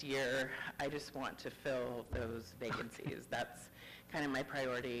the next year, I just want to fill those vacancies. That's kind of my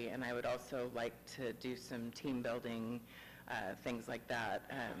priority, and I would also like to do some team building, things like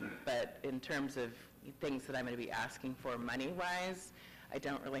that. But in terms of things that I'm going to be asking for money-wise, I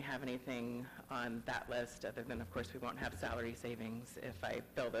don't really have anything on that list, other than, of course, we won't have salary savings if I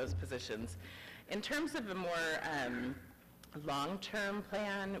fill those positions. In terms of a more long-term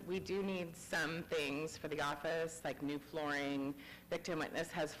plan, we do need some things for the office, like new flooring. Victim Witness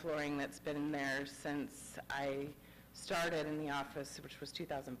has flooring that's been there since I started in the office, which was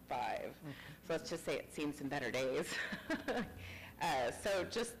 2005. So let's just say it's seen some better days. So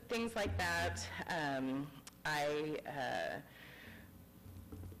just things like that.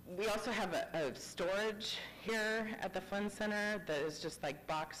 We also have a storage here at the Flynn Center that is just like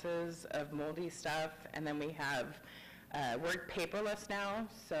boxes of moldy stuff, and then we have, we're paperless now,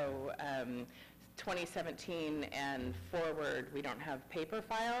 so 2017 and forward, we don't have paper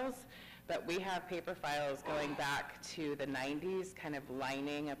files, but we have paper files going back to the 90s, kind of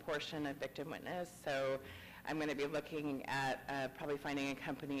lining a portion of Victim Witness. So I'm going to be looking at probably finding a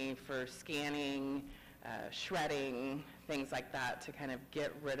company for scanning, shredding, things like that, to kind of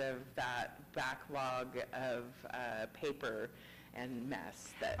get rid of that backlog of paper and mess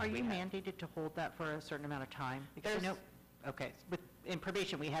that Are we you have. mandated to hold that for a certain amount of time? Because I know, okay, in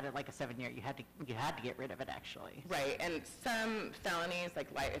probation, we had it like a 7-year. You had to get rid of it, actually. Right, and some felonies, like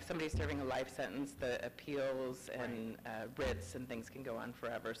if somebody's serving a life sentence, the appeals and writs and things can go on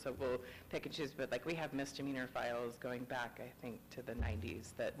forever. So we'll pick and choose, but like we have misdemeanor files going back, I think, to the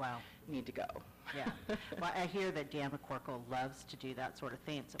 90s that need to go. Yeah. Well, I hear that Dan McCorkle loves to do that sort of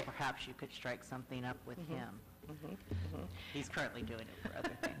thing, so perhaps you could strike something up with him. He's currently doing it for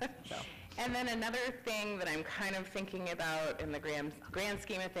other things. So. And then another thing that I'm kind of thinking about in the grand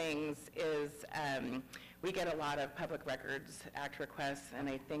scheme of things is we get a lot of Public Records Act requests, and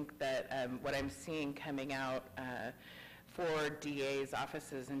I think that what I'm seeing coming out for DA's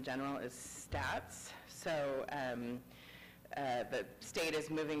offices in general is stats. So the state is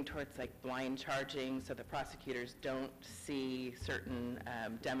moving towards like blind charging, so the prosecutors don't see certain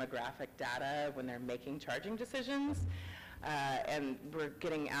demographic data when they're making charging decisions. And we're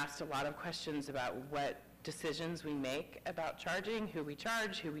getting asked a lot of questions about what decisions we make about charging, who we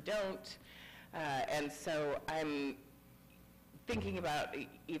charge, who we don't. And so I'm thinking about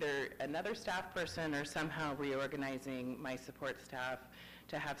either another staff person or somehow reorganizing my support staff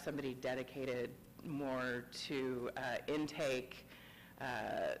to have somebody dedicated more to intake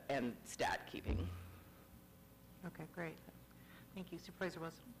and stat keeping. Okay, great. Thank you. Supervisor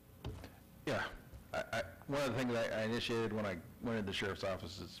Wilson? Yeah. One of the things I initiated when I went into the sheriff's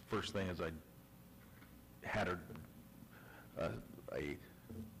office is, first thing is I had a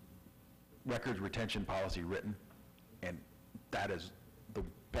records retention policy written, and that is the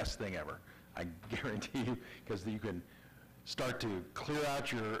best thing ever. I guarantee you, because you can start to clear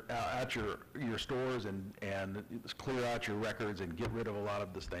out your stores and clear out your records and get rid of a lot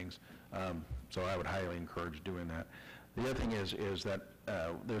of these things. So I would highly encourage doing that. The other thing is that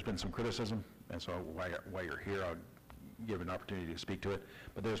there's been some criticism, and so while you're here, I'll give an opportunity to speak to it.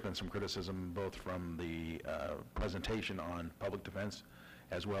 But there's been some criticism both from the presentation on public defense,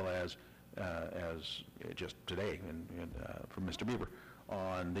 as well as just today, and from Mr. Bieber,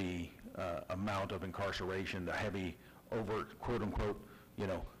 on the amount of incarceration, the heavy, overt, quote unquote,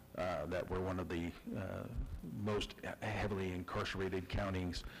 that we're one of the most heavily incarcerated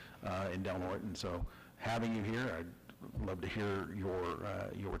counties in Del Norte. And so having you here, love to hear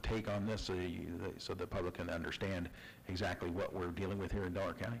your take on this so the public can understand exactly what we're dealing with here in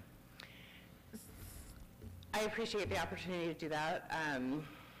Delaware County. I appreciate the opportunity to do that.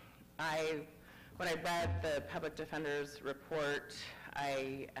 When I read the public defender's report,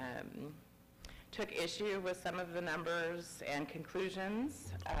 I took issue with some of the numbers and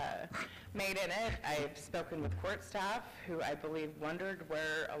conclusions made in it. I've spoken with court staff who I believe wondered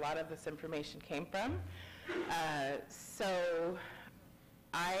where a lot of this information came from. So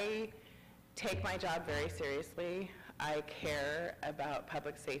I take my job very seriously. I care about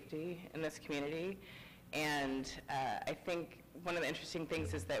public safety in this community. And I think one of the interesting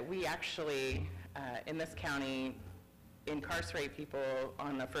things is that we actually, in this county, incarcerate people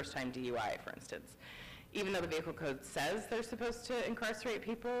on a first-time DUI, for instance. Even though the vehicle code says they're supposed to incarcerate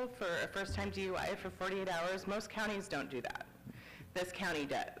people for a first-time DUI for 48 hours, most counties don't do that. This county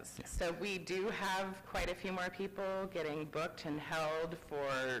does. So we do have quite a few more people getting booked and held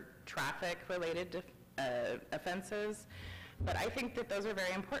for traffic-related offenses, but I think that those are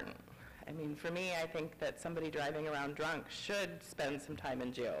very important. I mean, for me, I think that somebody driving around drunk should spend some time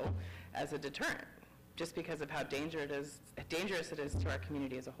in jail as a deterrent, just because of how dangerous it is to our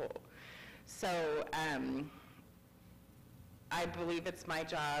community as a whole. So I believe it's my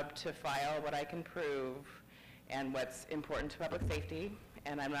job to file what I can prove and what's important to public safety,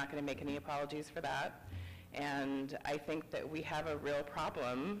 and I'm not going to make any apologies for that. And I think that we have a real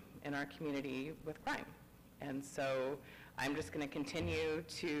problem in our community with crime. And so I'm just going to continue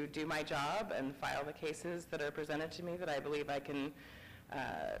to do my job and file the cases that are presented to me that I believe I can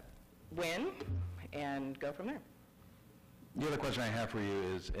win and go from there. The other question I have for you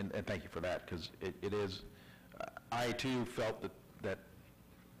is, and thank you for that, because it is, I too felt that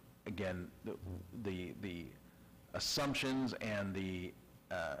again, the assumptions and the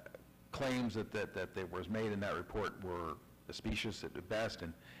claims that was made in that report were specious at the best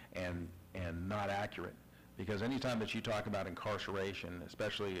and not accurate. Because anytime that you talk about incarceration,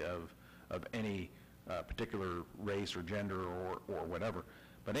 especially of any particular race or gender or whatever,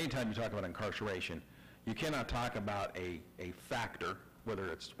 but anytime you talk about incarceration, you cannot talk about a factor, whether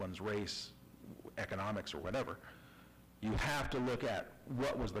it's one's race, economics, or whatever. You have to look at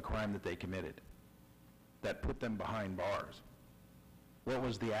what was the crime that they committed that put them behind bars. What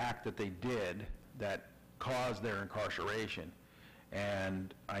was the act that they did that caused their incarceration?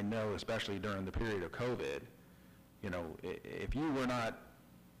 And I know, especially during the period of COVID, you know, if you were not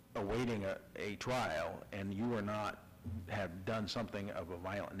awaiting a trial and you were not, had done something of a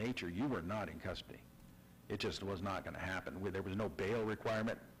violent nature, you were not in custody. It just was not going to happen. There was no bail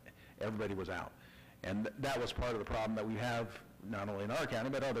requirement. Everybody was out. And that was part of the problem that we have, not only in our county,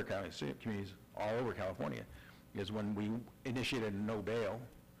 but other counties, communities all over California, is when we initiated no bail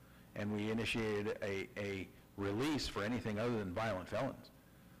and we initiated a release for anything other than violent felons.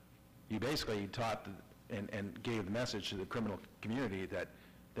 You basically taught and gave the message to the criminal community that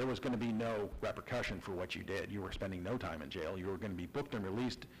there was going to be no repercussion for what you did. You were spending no time in jail. You were going to be booked and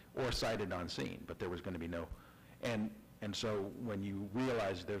released or cited on scene, but there was going to be no. And so when you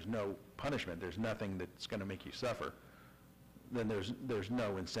realize there's no punishment, there's nothing that's going to make you suffer, then there's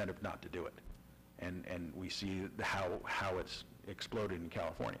no incentive not to do it. And we see how it's exploded in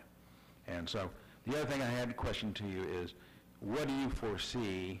California. And so the other thing I had a question to you is, what do you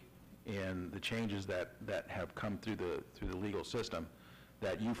foresee in the changes that have come through the legal system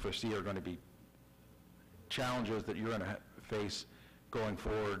that you foresee are going to be challenges that you're going to face going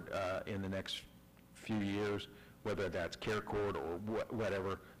forward in the next few years, whether that's care court or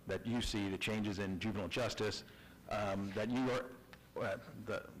whatever, that you see the changes in juvenile justice, that you are,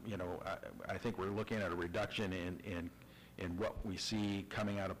 I think we're looking at a reduction in what we see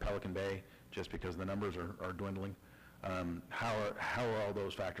coming out of Pelican Bay just because the numbers are dwindling. How are all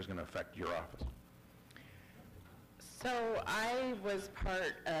those factors going to affect your office? So I was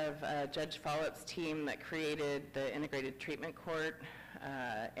part of Judge Follett's team that created the Integrated Treatment Court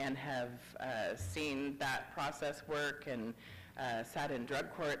and have seen that process work and sat in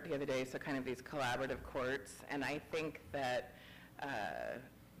drug court the other day, so kind of these collaborative courts. And I think that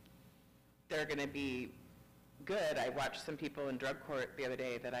they're going to be good. I watched some people in drug court the other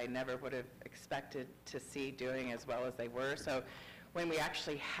day that I never would have expected to see doing as well as they were. So when we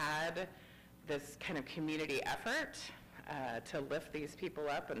actually had this kind of community effort to lift these people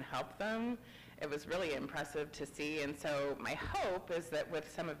up and help them, it was really impressive to see. And so my hope is that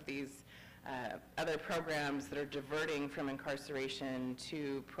with some of these other programs that are diverting from incarceration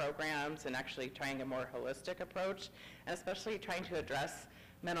to programs and actually trying a more holistic approach, and especially trying to address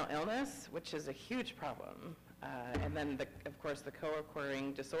mental illness, which is a huge problem, and then, of course, the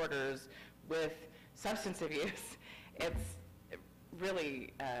co-occurring disorders with substance abuse it's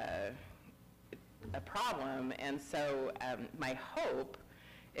really a problem. And so my hope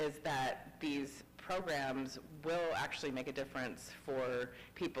is that these programs will actually make a difference for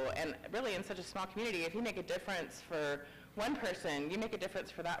people. And really, in such a small community, if you make a difference for one person, you make a difference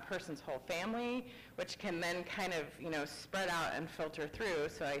for that person's whole family, which can then kind of, spread out and filter through.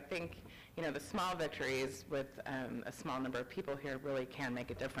 So I think, the small victories with a small number of people here really can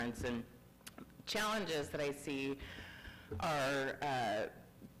make a difference. And challenges that I see are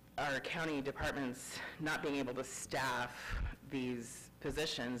our county departments not being able to staff these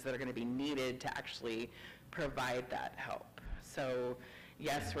positions that are going to be needed to actually provide that help. So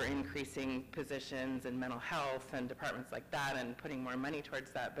yes, we're increasing positions in mental health and departments like that and putting more money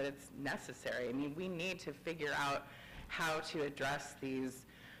towards that, but it's necessary. I mean, we need to figure out how to address these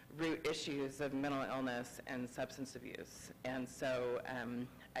root issues of mental illness and substance abuse. And so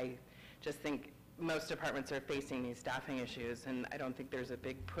I just think most departments are facing these staffing issues, and I don't think there's a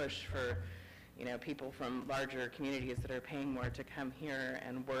big push for people from larger communities that are paying more to come here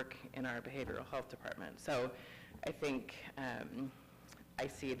and work in our behavioral health department. So I think I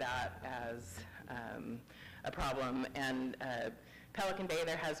see that as a problem. And Pelican Bay,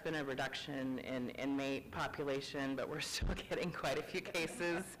 there has been a reduction in inmate population, but we're still getting quite a few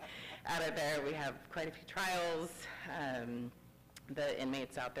cases out of there. We have quite a few trials. The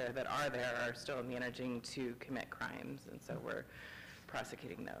inmates out there that are there are still managing to commit crimes, and so we're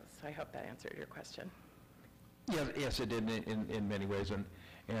prosecuting those. So I hope that answered your question. Yes, it did in many ways,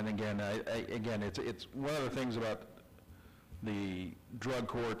 and again, again, it's one of the things about the drug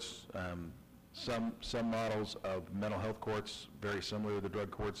courts. Some models of mental health courts, very similar to the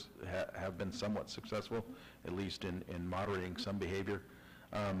drug courts, have been somewhat successful, at least in moderating some behavior.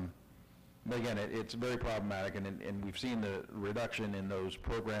 But again, it's very problematic, and we've seen the reduction in those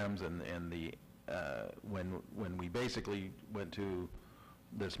programs, and the when we basically went to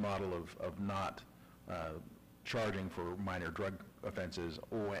this model of not charging for minor drug offenses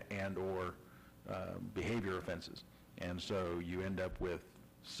or behavior offenses. And so you end up with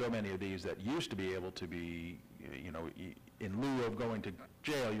so many of these that used to be able to be, in lieu of going to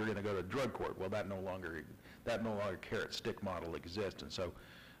jail, you're going to go to drug court. Well, that no longer carrot stick model exists. And so,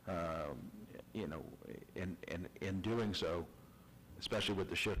 in doing so, especially with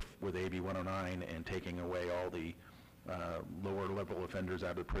the shift with AB 109 and taking away all the lower level offenders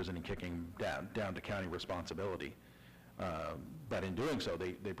out of prison and kicking down to county responsibility. But in doing so,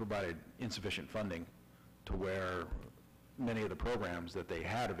 they provided insufficient funding to where many of the programs that they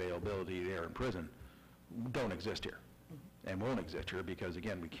had availability there in prison don't exist here and won't exist here because,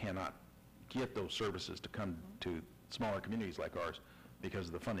 again, we cannot get those services to come to smaller communities like ours because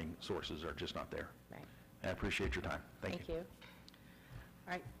the funding sources are just not there. Right. I appreciate your time. Thank you.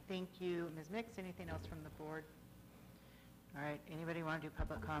 All right, thank you. Ms. Mix, anything else from the board? All right, anybody want to do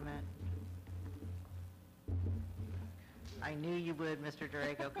public comment? I knew you would, Mr.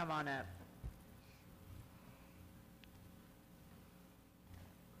 Durago. Come on up.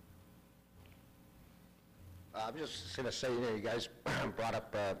 I'm just going to say, you guys brought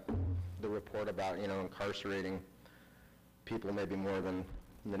up the report about, incarcerating people maybe more than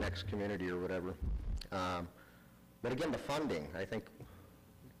the next community or whatever. But again, the funding, I think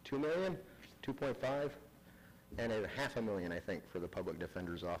 2 million, 2.5, and $500,000, I think, for the public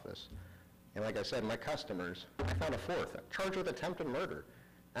defender's office. And like I said, my customers, I found a fourth, charged with attempted murder.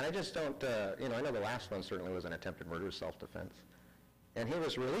 And I just don't, I know the last one certainly was an attempted murder, self-defense. And he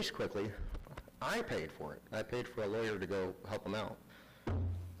was released quickly. I paid for it. I paid for a lawyer to go help him out.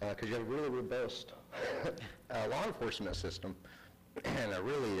 Because you have a really robust law enforcement system and a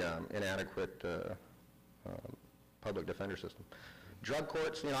really inadequate public defender system. Drug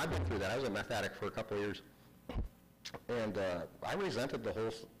courts, I've been through that. I was a meth addict for a couple of years. And I resented the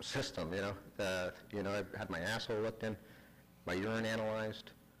whole system, I had my asshole looked in, my urine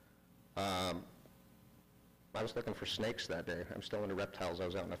analyzed. I was looking for snakes that day. I'm still into reptiles. I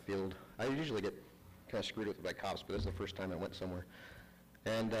was out in the field. I usually get kind of screwed with by cops, but this is the first time I went somewhere.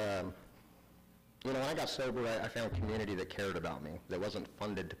 And, when I got sober, I found a community that cared about me, that wasn't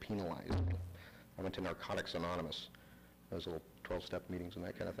funded to penalize me. I went to Narcotics Anonymous, those little 12-step meetings and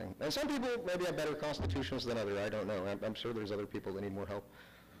that kind of thing. And some people maybe have better constitutions than others. I don't know. I'm sure there's other people that need more help.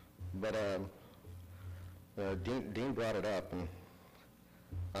 But Dean brought it up, and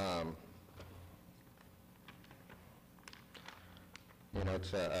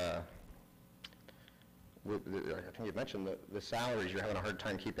it's I think you mentioned the salaries. You're having a hard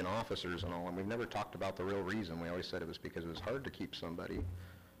time keeping officers and all, and we've never talked about the real reason. We always said it was because it was hard to keep somebody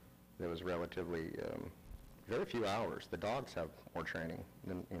that was relatively very few hours. The dogs have more training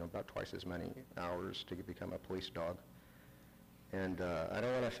than, about twice as many hours to become a police dog. And I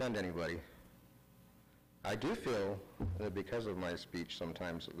don't want to offend anybody. I do feel that because of my speech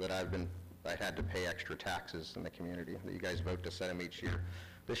sometimes that I had to pay extra taxes in the community, that you guys vote to set them each year.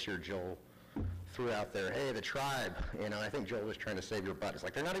 This year, Joel threw out there, hey, the tribe, I think Joel was trying to save your butt. It's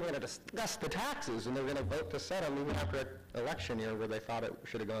like, they're not even going to discuss the taxes, and they're going to vote to set them even after an election year where they thought it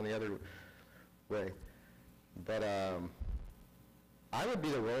should have gone the other way. But I would be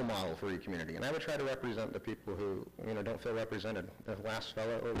the role model for your community, and I would try to represent the people who, don't feel represented. The last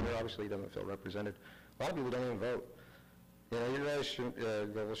fellow over here obviously doesn't feel represented. A lot of people don't even vote. Your guys'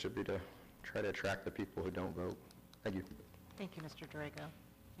 goal should be to try to attract the people who don't vote. Thank you. Thank you, Mr. Drago.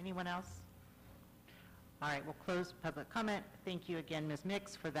 Anyone else? All right, we'll close public comment. Thank you again, Ms.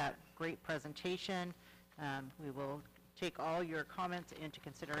 Mix, for that great presentation. We will take all your comments into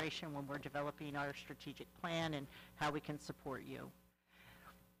consideration when we're developing our strategic plan and how we can support you.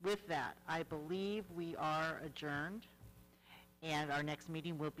 With that, I believe we are adjourned, and our next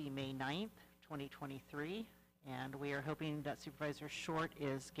meeting will be May 9th, 2023, and we are hoping that Supervisor Short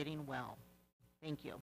is getting well. Thank you.